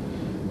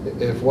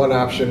 if one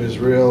option is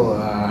real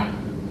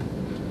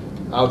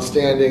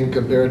outstanding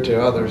compared to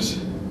others.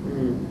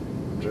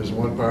 There's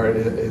one part,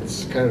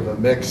 it's kind of a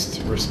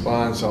mixed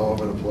response all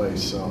over the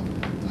place, so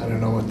I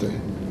don't know what the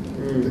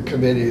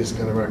committee is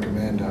going to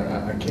recommend. I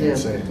Yeah. can't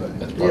say, but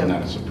That's probably Yeah.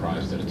 not a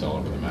surprise that it's all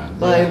over the map.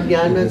 Well, I'm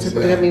not It's,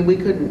 surprised, I mean, we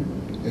couldn't,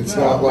 it's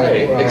No, not like,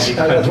 hey, well,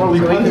 that's why we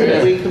we put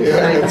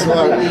it. that's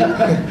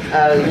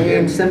why.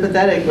 I'm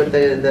sympathetic with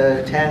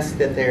the task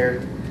that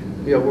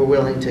we're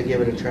willing to give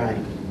it a try.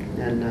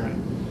 And,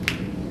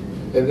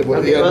 And, well, okay,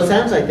 well, it yeah,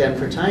 sounds like then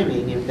for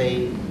timing,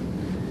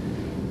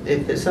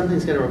 if there's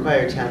something's gonna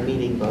require a town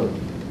meeting vote,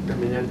 I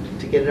mean,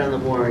 to get it on the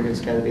warrant, it's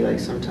gotta be like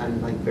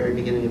sometime, like very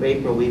beginning of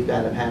April, we've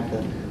gotta have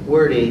the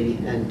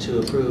wording and to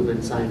approve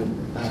and sign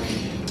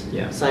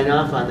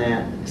off on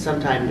that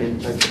sometime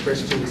in like the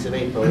first 2 weeks of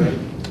April, right?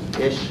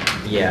 Ish.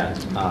 yeah,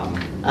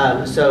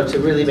 So to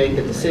really make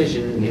the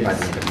decision, maybe by the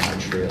it's, end of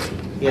March, really.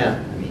 yeah,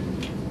 I mean,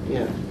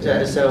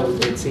 yeah. So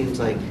it seems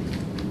like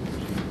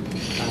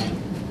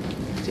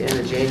it's the end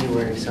of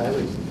January, so I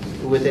would,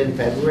 within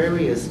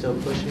February is still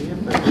pushing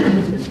it, but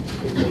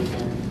if they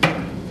can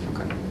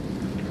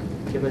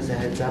okay. give us a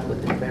heads up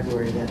within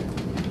February that,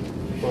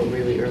 or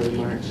really early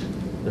March.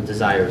 The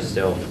desire is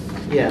still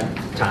Yeah,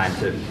 time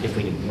to, if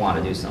we want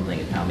to do something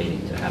at town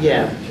meeting, to have.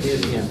 yeah,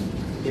 that. yeah.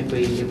 If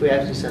we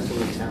actually send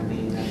something to town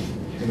meeting,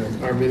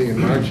 that's. our meeting in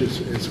March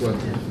is what,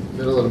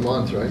 middle of the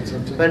month, right,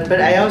 something?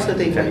 But I also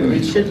think that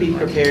we should be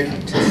prepared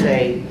to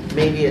say,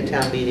 maybe at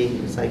town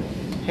meeting, it's like,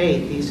 hey,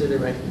 these are the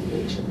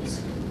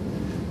recommendations.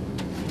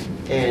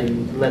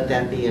 and let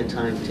that be a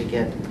time to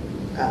get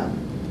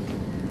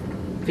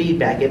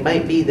feedback. It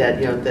might be that,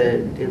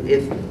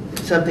 if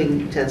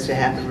something tends to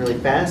happen really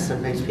fast,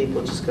 sometimes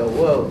people just go,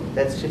 whoa,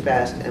 that's too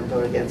fast, and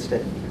vote against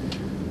it,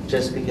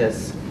 just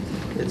because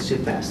it's too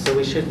fast. So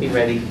we should be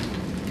ready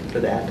for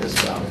that as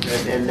well,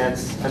 and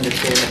that's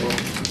understandable.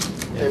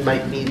 It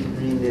might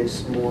mean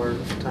there's more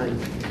time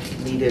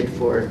needed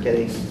for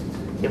getting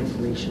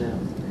information out.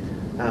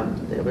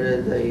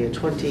 The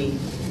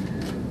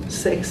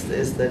 26th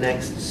is the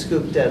next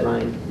scoop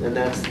deadline, and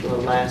that's the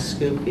last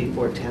scoop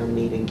before town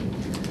meeting.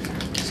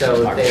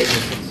 So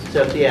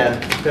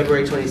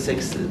February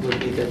 26th would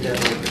be the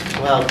deadline.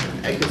 Well,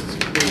 I guess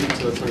maybe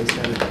until the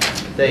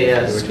 27th.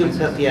 The scoop,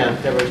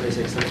 February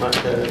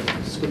 26th, the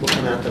scoop will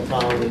come out the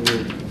following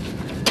week.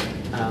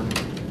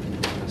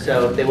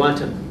 So if they want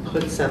to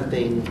put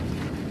something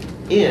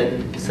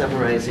in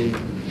summarizing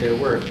their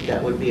work,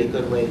 that would be a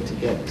good way to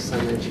get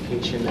some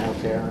education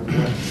out there on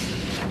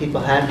what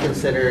people have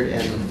considered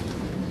and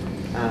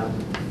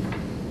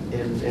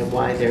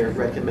why they're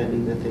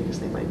recommending the things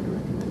they might be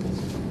recommending.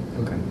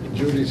 Okay.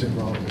 Judy's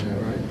involved in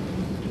that, right?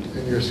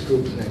 In your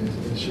scoop thing,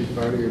 is she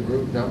part of your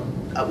group? No?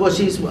 Well,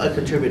 she's a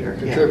contributor.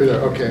 Contributor,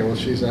 okay, well,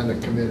 she's on the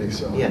committee,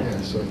 so, Yeah.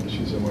 so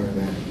she's aware of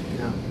that.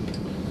 Yeah.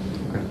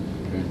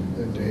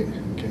 The date,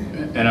 okay.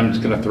 And I'm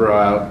just going to throw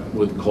out,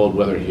 with cold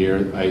weather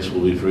here, ice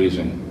will be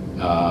freezing.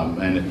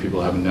 And if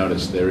people haven't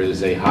noticed, there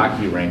is a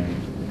hockey rink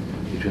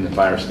between the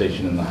fire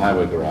station and the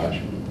highway garage.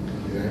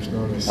 Yeah, I've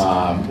noticed.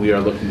 We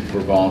are looking for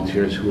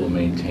volunteers who will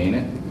maintain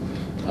it.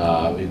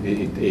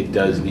 It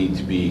does need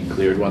to be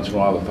cleared once in a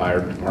while. The fire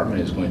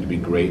department is going to be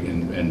great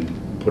in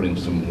putting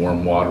some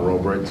warm water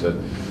over it to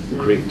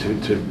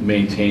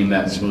maintain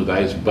that smooth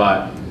ice.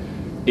 But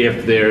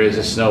if there is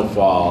a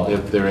snowfall,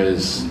 if there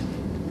is,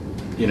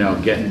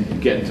 get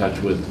in touch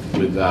with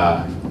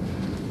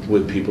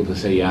people to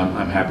say, yeah,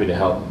 I'm happy to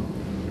help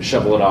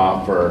shovel it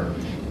off, or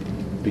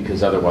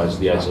because otherwise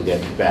the ice will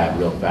get bad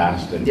real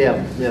fast. And,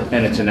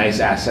 and it's a nice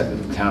asset that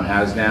the town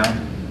has now.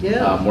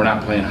 Yeah. We're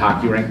not playing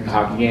hockey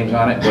games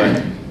on it,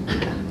 but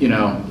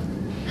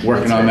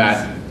working on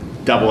that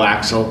double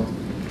axle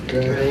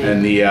Okay.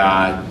 and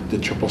the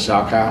triple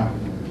sow cow.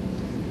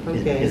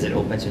 Okay. Is it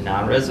open to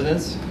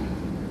non-residents?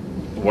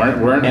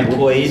 We're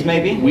Employees,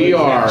 maybe? We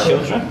are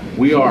Children?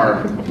 We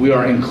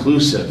are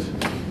inclusive.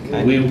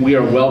 Okay. We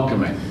are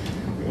welcoming.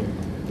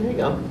 There you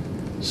go.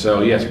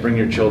 So yes, bring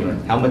your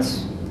children.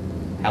 Helmets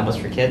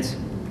for kids?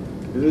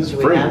 It is Do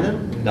free. we have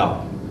them?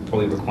 No. Are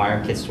we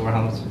requiring kids to wear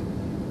helmets?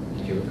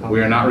 Do you recall?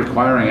 We are not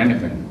requiring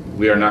anything.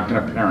 We are not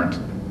going to parent.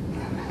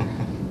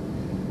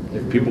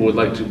 If people would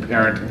like to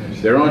parent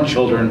their own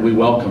children, we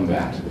welcome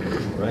that.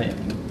 Right.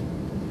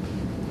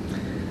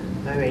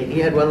 All right,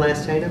 you had one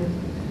last item?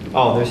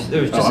 Oh,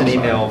 there was just I'm an sorry.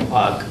 email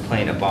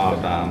complaint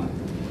about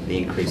the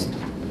increased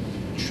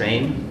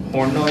train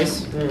horn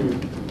noise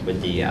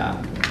with the,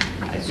 I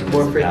assume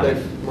More it's valid.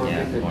 frequent, more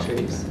Yeah, frequent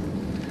trains.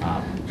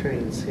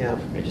 Trains, yeah.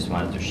 I just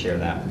wanted to share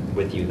that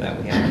with you,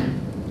 that we have.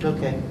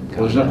 Okay.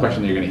 Well, there's no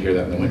question that you're going to hear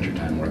that in the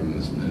wintertime more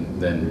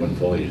than when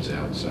foliage is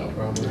out, so.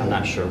 I'm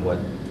not sure what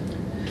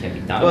can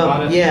be done Well,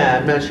 about it. yeah,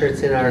 I'm not sure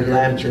it's in our You're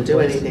lab at to your do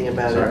place. anything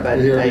about Sorry? it, but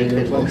You're I at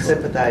your can place.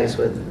 sympathize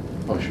with,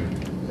 Oh, sure.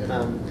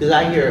 because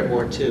I hear it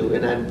more too,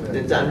 and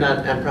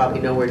I'm probably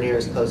nowhere near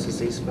as close as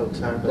these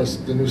folks are, Plus,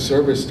 but, the new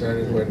service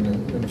started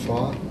in the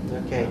fall.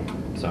 okay.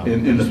 So,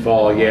 In the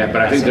fall, yeah,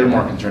 but I think they're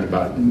more concerned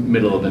about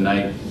middle of the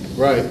night.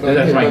 Right.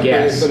 That's my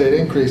guess. But it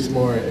increased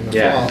more in the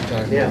Yeah. fall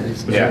time. Yeah.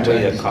 Yeah.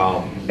 somebody to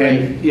call.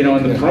 And,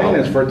 and the plan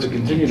is for it to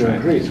continue to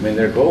increase. I mean,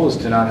 their goal is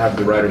to not have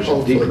the ridership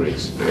Hopefully.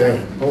 decrease. Yeah,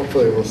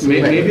 hopefully we'll see.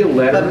 Maybe a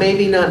letter. But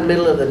maybe not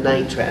middle of the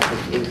night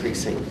traffic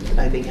increasing.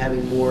 I think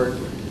having more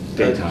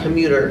Daytime.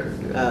 commuter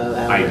hours.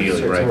 Ideally,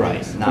 sorts of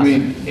right. things. Not- I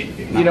mean,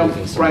 not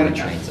moving so many Brian,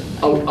 trains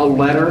at a night.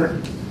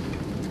 letter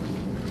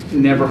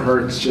never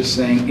hurts, just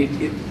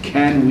saying,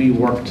 can we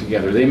work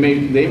together? They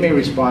may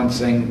respond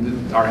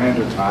saying, our hands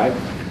are tied,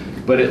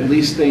 but at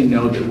least they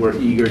know that we're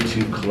eager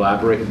to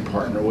collaborate and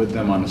partner with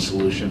them on a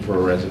solution for our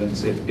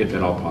residents, if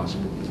at all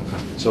possible.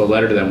 So a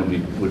letter to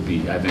them would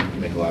be, I think,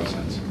 make a lot of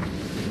sense.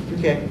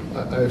 Okay. I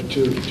have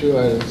two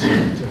items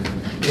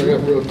to bring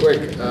up real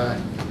quick.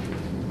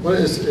 One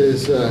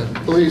is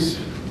police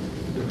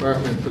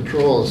department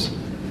patrols.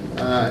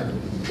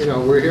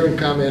 We're hearing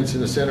comments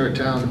in the center of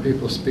town of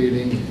people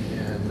speeding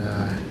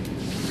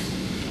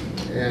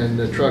and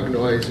the truck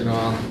noise and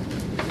all.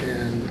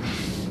 And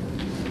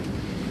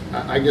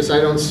I guess I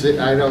don't see,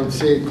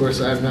 of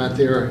course, I'm not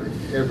there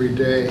every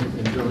day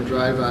and don't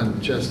drive on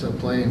Chestnut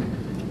Plain,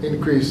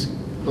 increased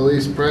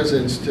police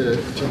presence to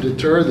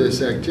deter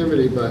this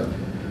activity, but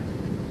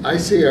I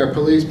see our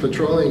police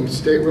patrolling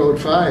State Road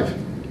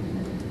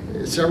 5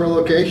 at several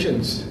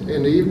locations,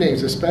 in the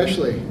evenings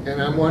especially,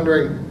 and I'm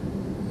wondering,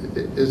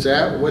 is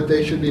that what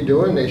they should be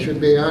doing? They should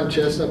be on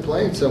Chestnut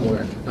Plain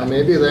somewhere. Now,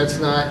 maybe that's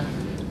not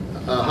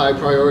a high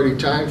priority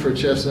time for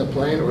Chestnut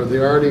Plain, or they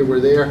already were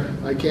there.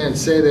 I can't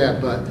say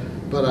that,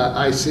 but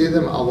I see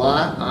them a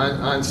lot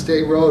on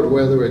State Road,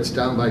 whether it's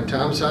down by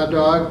Tom's Hot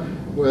Dog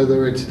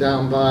whether it's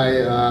down by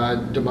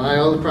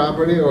DeMille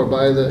property or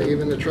by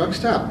even the truck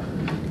stop.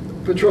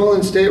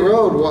 Patrolling State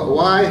Road,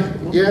 why?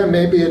 Yeah,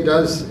 maybe it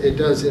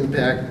does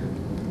impact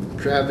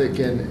traffic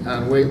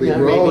on Whately Yeah,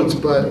 maybe roads,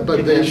 but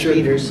pick they up should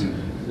speeders.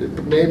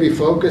 maybe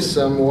focus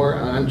some more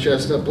on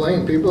Chestnut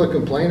Plain. People are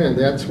complaining,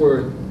 that's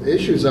where the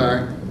issues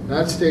are,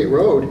 not State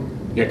Road.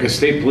 Yeah, because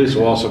state police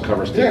will also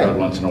cover state Yeah. road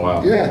once in a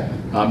while. Yeah.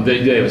 They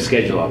have a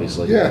schedule,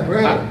 obviously. Yeah,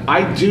 right.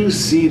 I do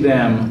see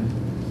them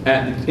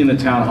in the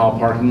town hall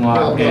parking lot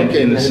Oh, and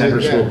okay, in the maybe, center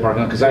yeah. school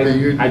parking lot, because Maybe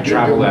you I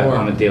travel do that more.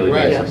 on a daily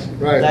Right, basis.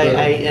 right.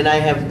 I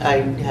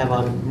have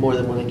on more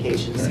than one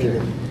occasion seen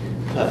them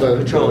But-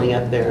 patrolling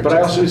up there. But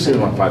I also see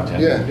them on 510.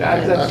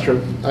 Yeah. That's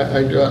true.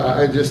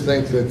 I just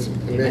think that's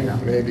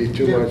maybe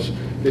too much.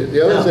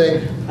 The other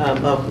thing,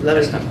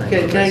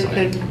 Can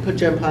I put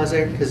you on pause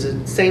there? Because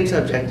it's same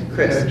subject,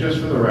 Chris. Yeah, just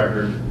for the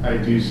record, I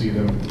do see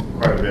them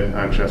quite a bit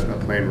on Chestnut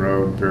Plain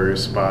Road,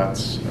 various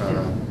spots,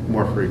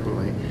 more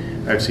frequently.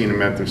 I've seen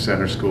them at the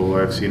center school,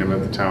 I've seen them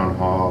at the town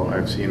hall,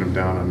 I've seen them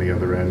down on the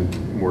other end,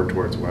 more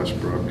towards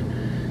Westbrook.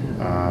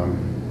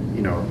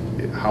 You know,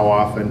 how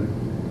often,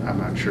 I'm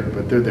not sure,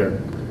 but they're there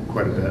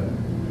quite a bit.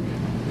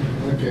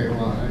 okay,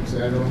 well,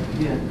 actually, I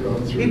don't go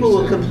through. People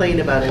will the same- complain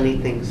about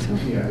anything, so.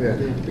 Yeah.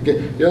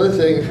 Okay. The other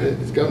thing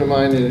that's come to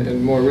mind,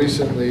 and more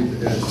recently,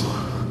 is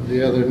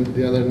the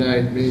other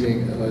night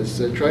meeting,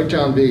 was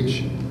Tri-Town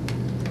Beach.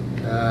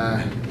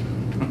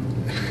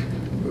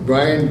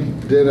 Brian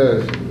did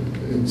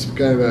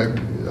kind of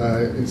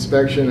a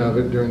inspection of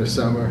it during the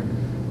summer,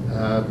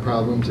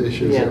 problems,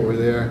 issues that Yeah. were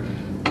there.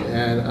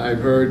 And I've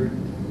heard,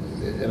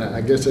 and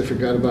I guess I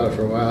forgot about it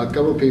for a while, a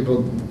couple of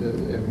people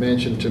have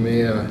mentioned to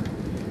me,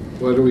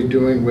 what are we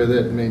doing with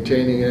it,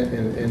 maintaining it?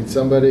 And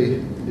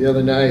somebody the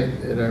other night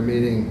at our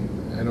meeting,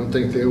 I don't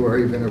think they were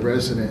even a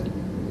resident,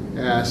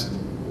 asked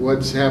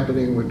what's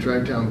happening with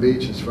Tri-Town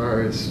Beach as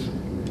far as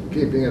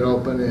keeping it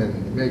open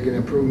and making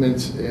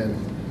improvements. And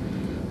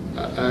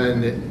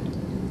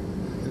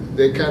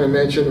they kind of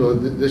mentioned, well,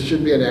 this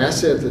should be an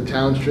asset the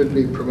town should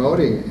be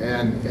promoting,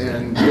 and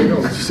they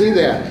don't see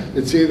that.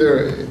 It's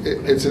either,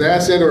 it's an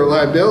asset or a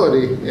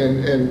liability,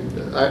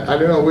 and I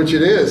don't know which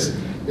it is.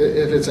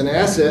 If it's an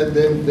asset,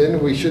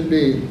 then we should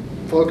be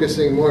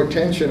focusing more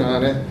attention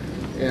on it.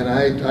 And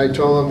I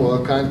told them, well,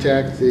 I'll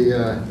contact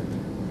the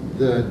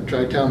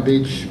Tri-Town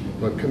Beach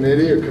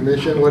committee or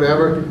commission,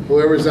 whatever,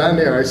 whoever's on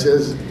there. I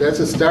says, that's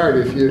a start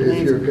if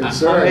you're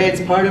concerned.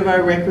 It's part of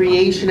our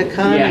recreation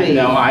economy.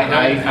 Yeah, no,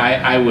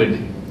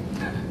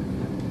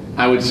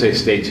 I would say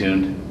stay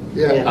tuned.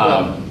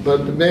 Yeah,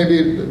 but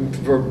maybe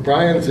for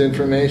Brian's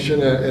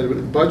information,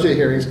 at budget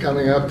hearings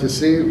coming up, to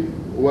see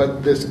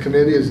what this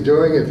committee is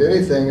doing, if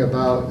anything,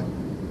 about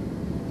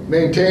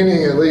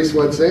maintaining at least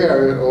what's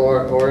there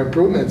or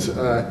improvements,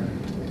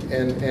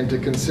 and to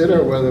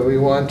consider whether we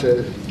want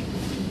to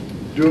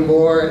do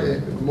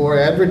more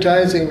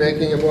advertising,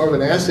 making it more of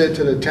an asset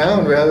to the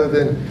town rather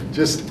than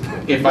just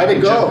If I let it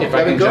can go. jump- if I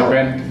let can it go. jump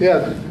in?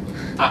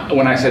 Yeah,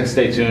 When I said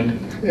stay tuned,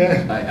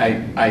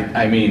 yeah.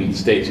 I mean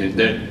stay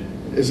tuned.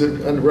 Is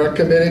it, the rec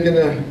committee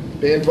gonna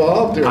be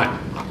involved or?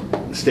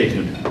 Stay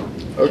tuned.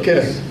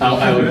 Okay.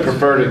 I would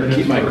prefer to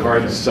keep my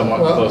cards somewhat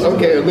close. Well,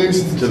 okay, at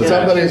least to the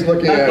somebody's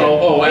looking at it.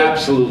 Oh,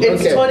 absolutely.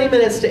 It's Okay. 20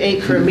 minutes to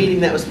 8 for a meeting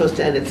that was supposed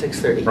to end at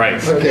 6:30. Right.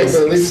 Okay, but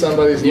at least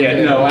somebody's looking at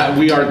Yeah, it. no,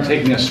 we are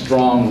taking a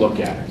strong look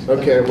at it.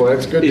 Okay, well,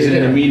 that's good to Is it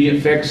an hear.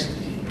 immediate fix?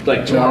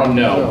 Like tomorrow?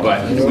 No, No.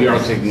 but we are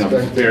taking a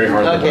very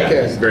hard look at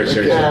it, very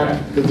serious look at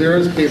it. Because there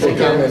is people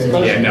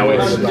coming. Yeah, no,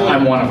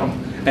 I'm one of them.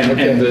 And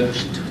Okay.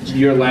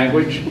 your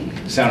language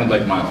sounded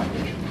like my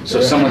language. So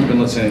Yeah. someone's been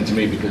listening to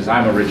me because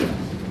I'm original.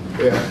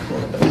 Yeah,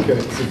 okay.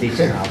 It's a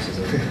decent house,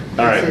 isn't it?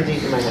 All right.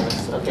 It's in my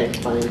house. Okay,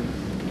 fine.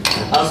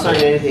 I'll sign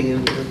anything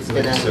and let's We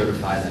get have to out.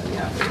 certify that we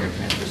have the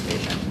transfer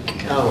station in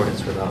Oh.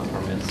 accordance with our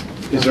permits.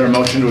 Is there a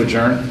motion to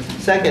adjourn?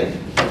 Second.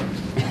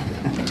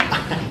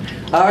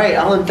 All right,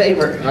 all in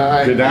favor? All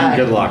right. Good night,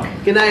 good luck.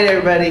 Good night,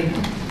 everybody.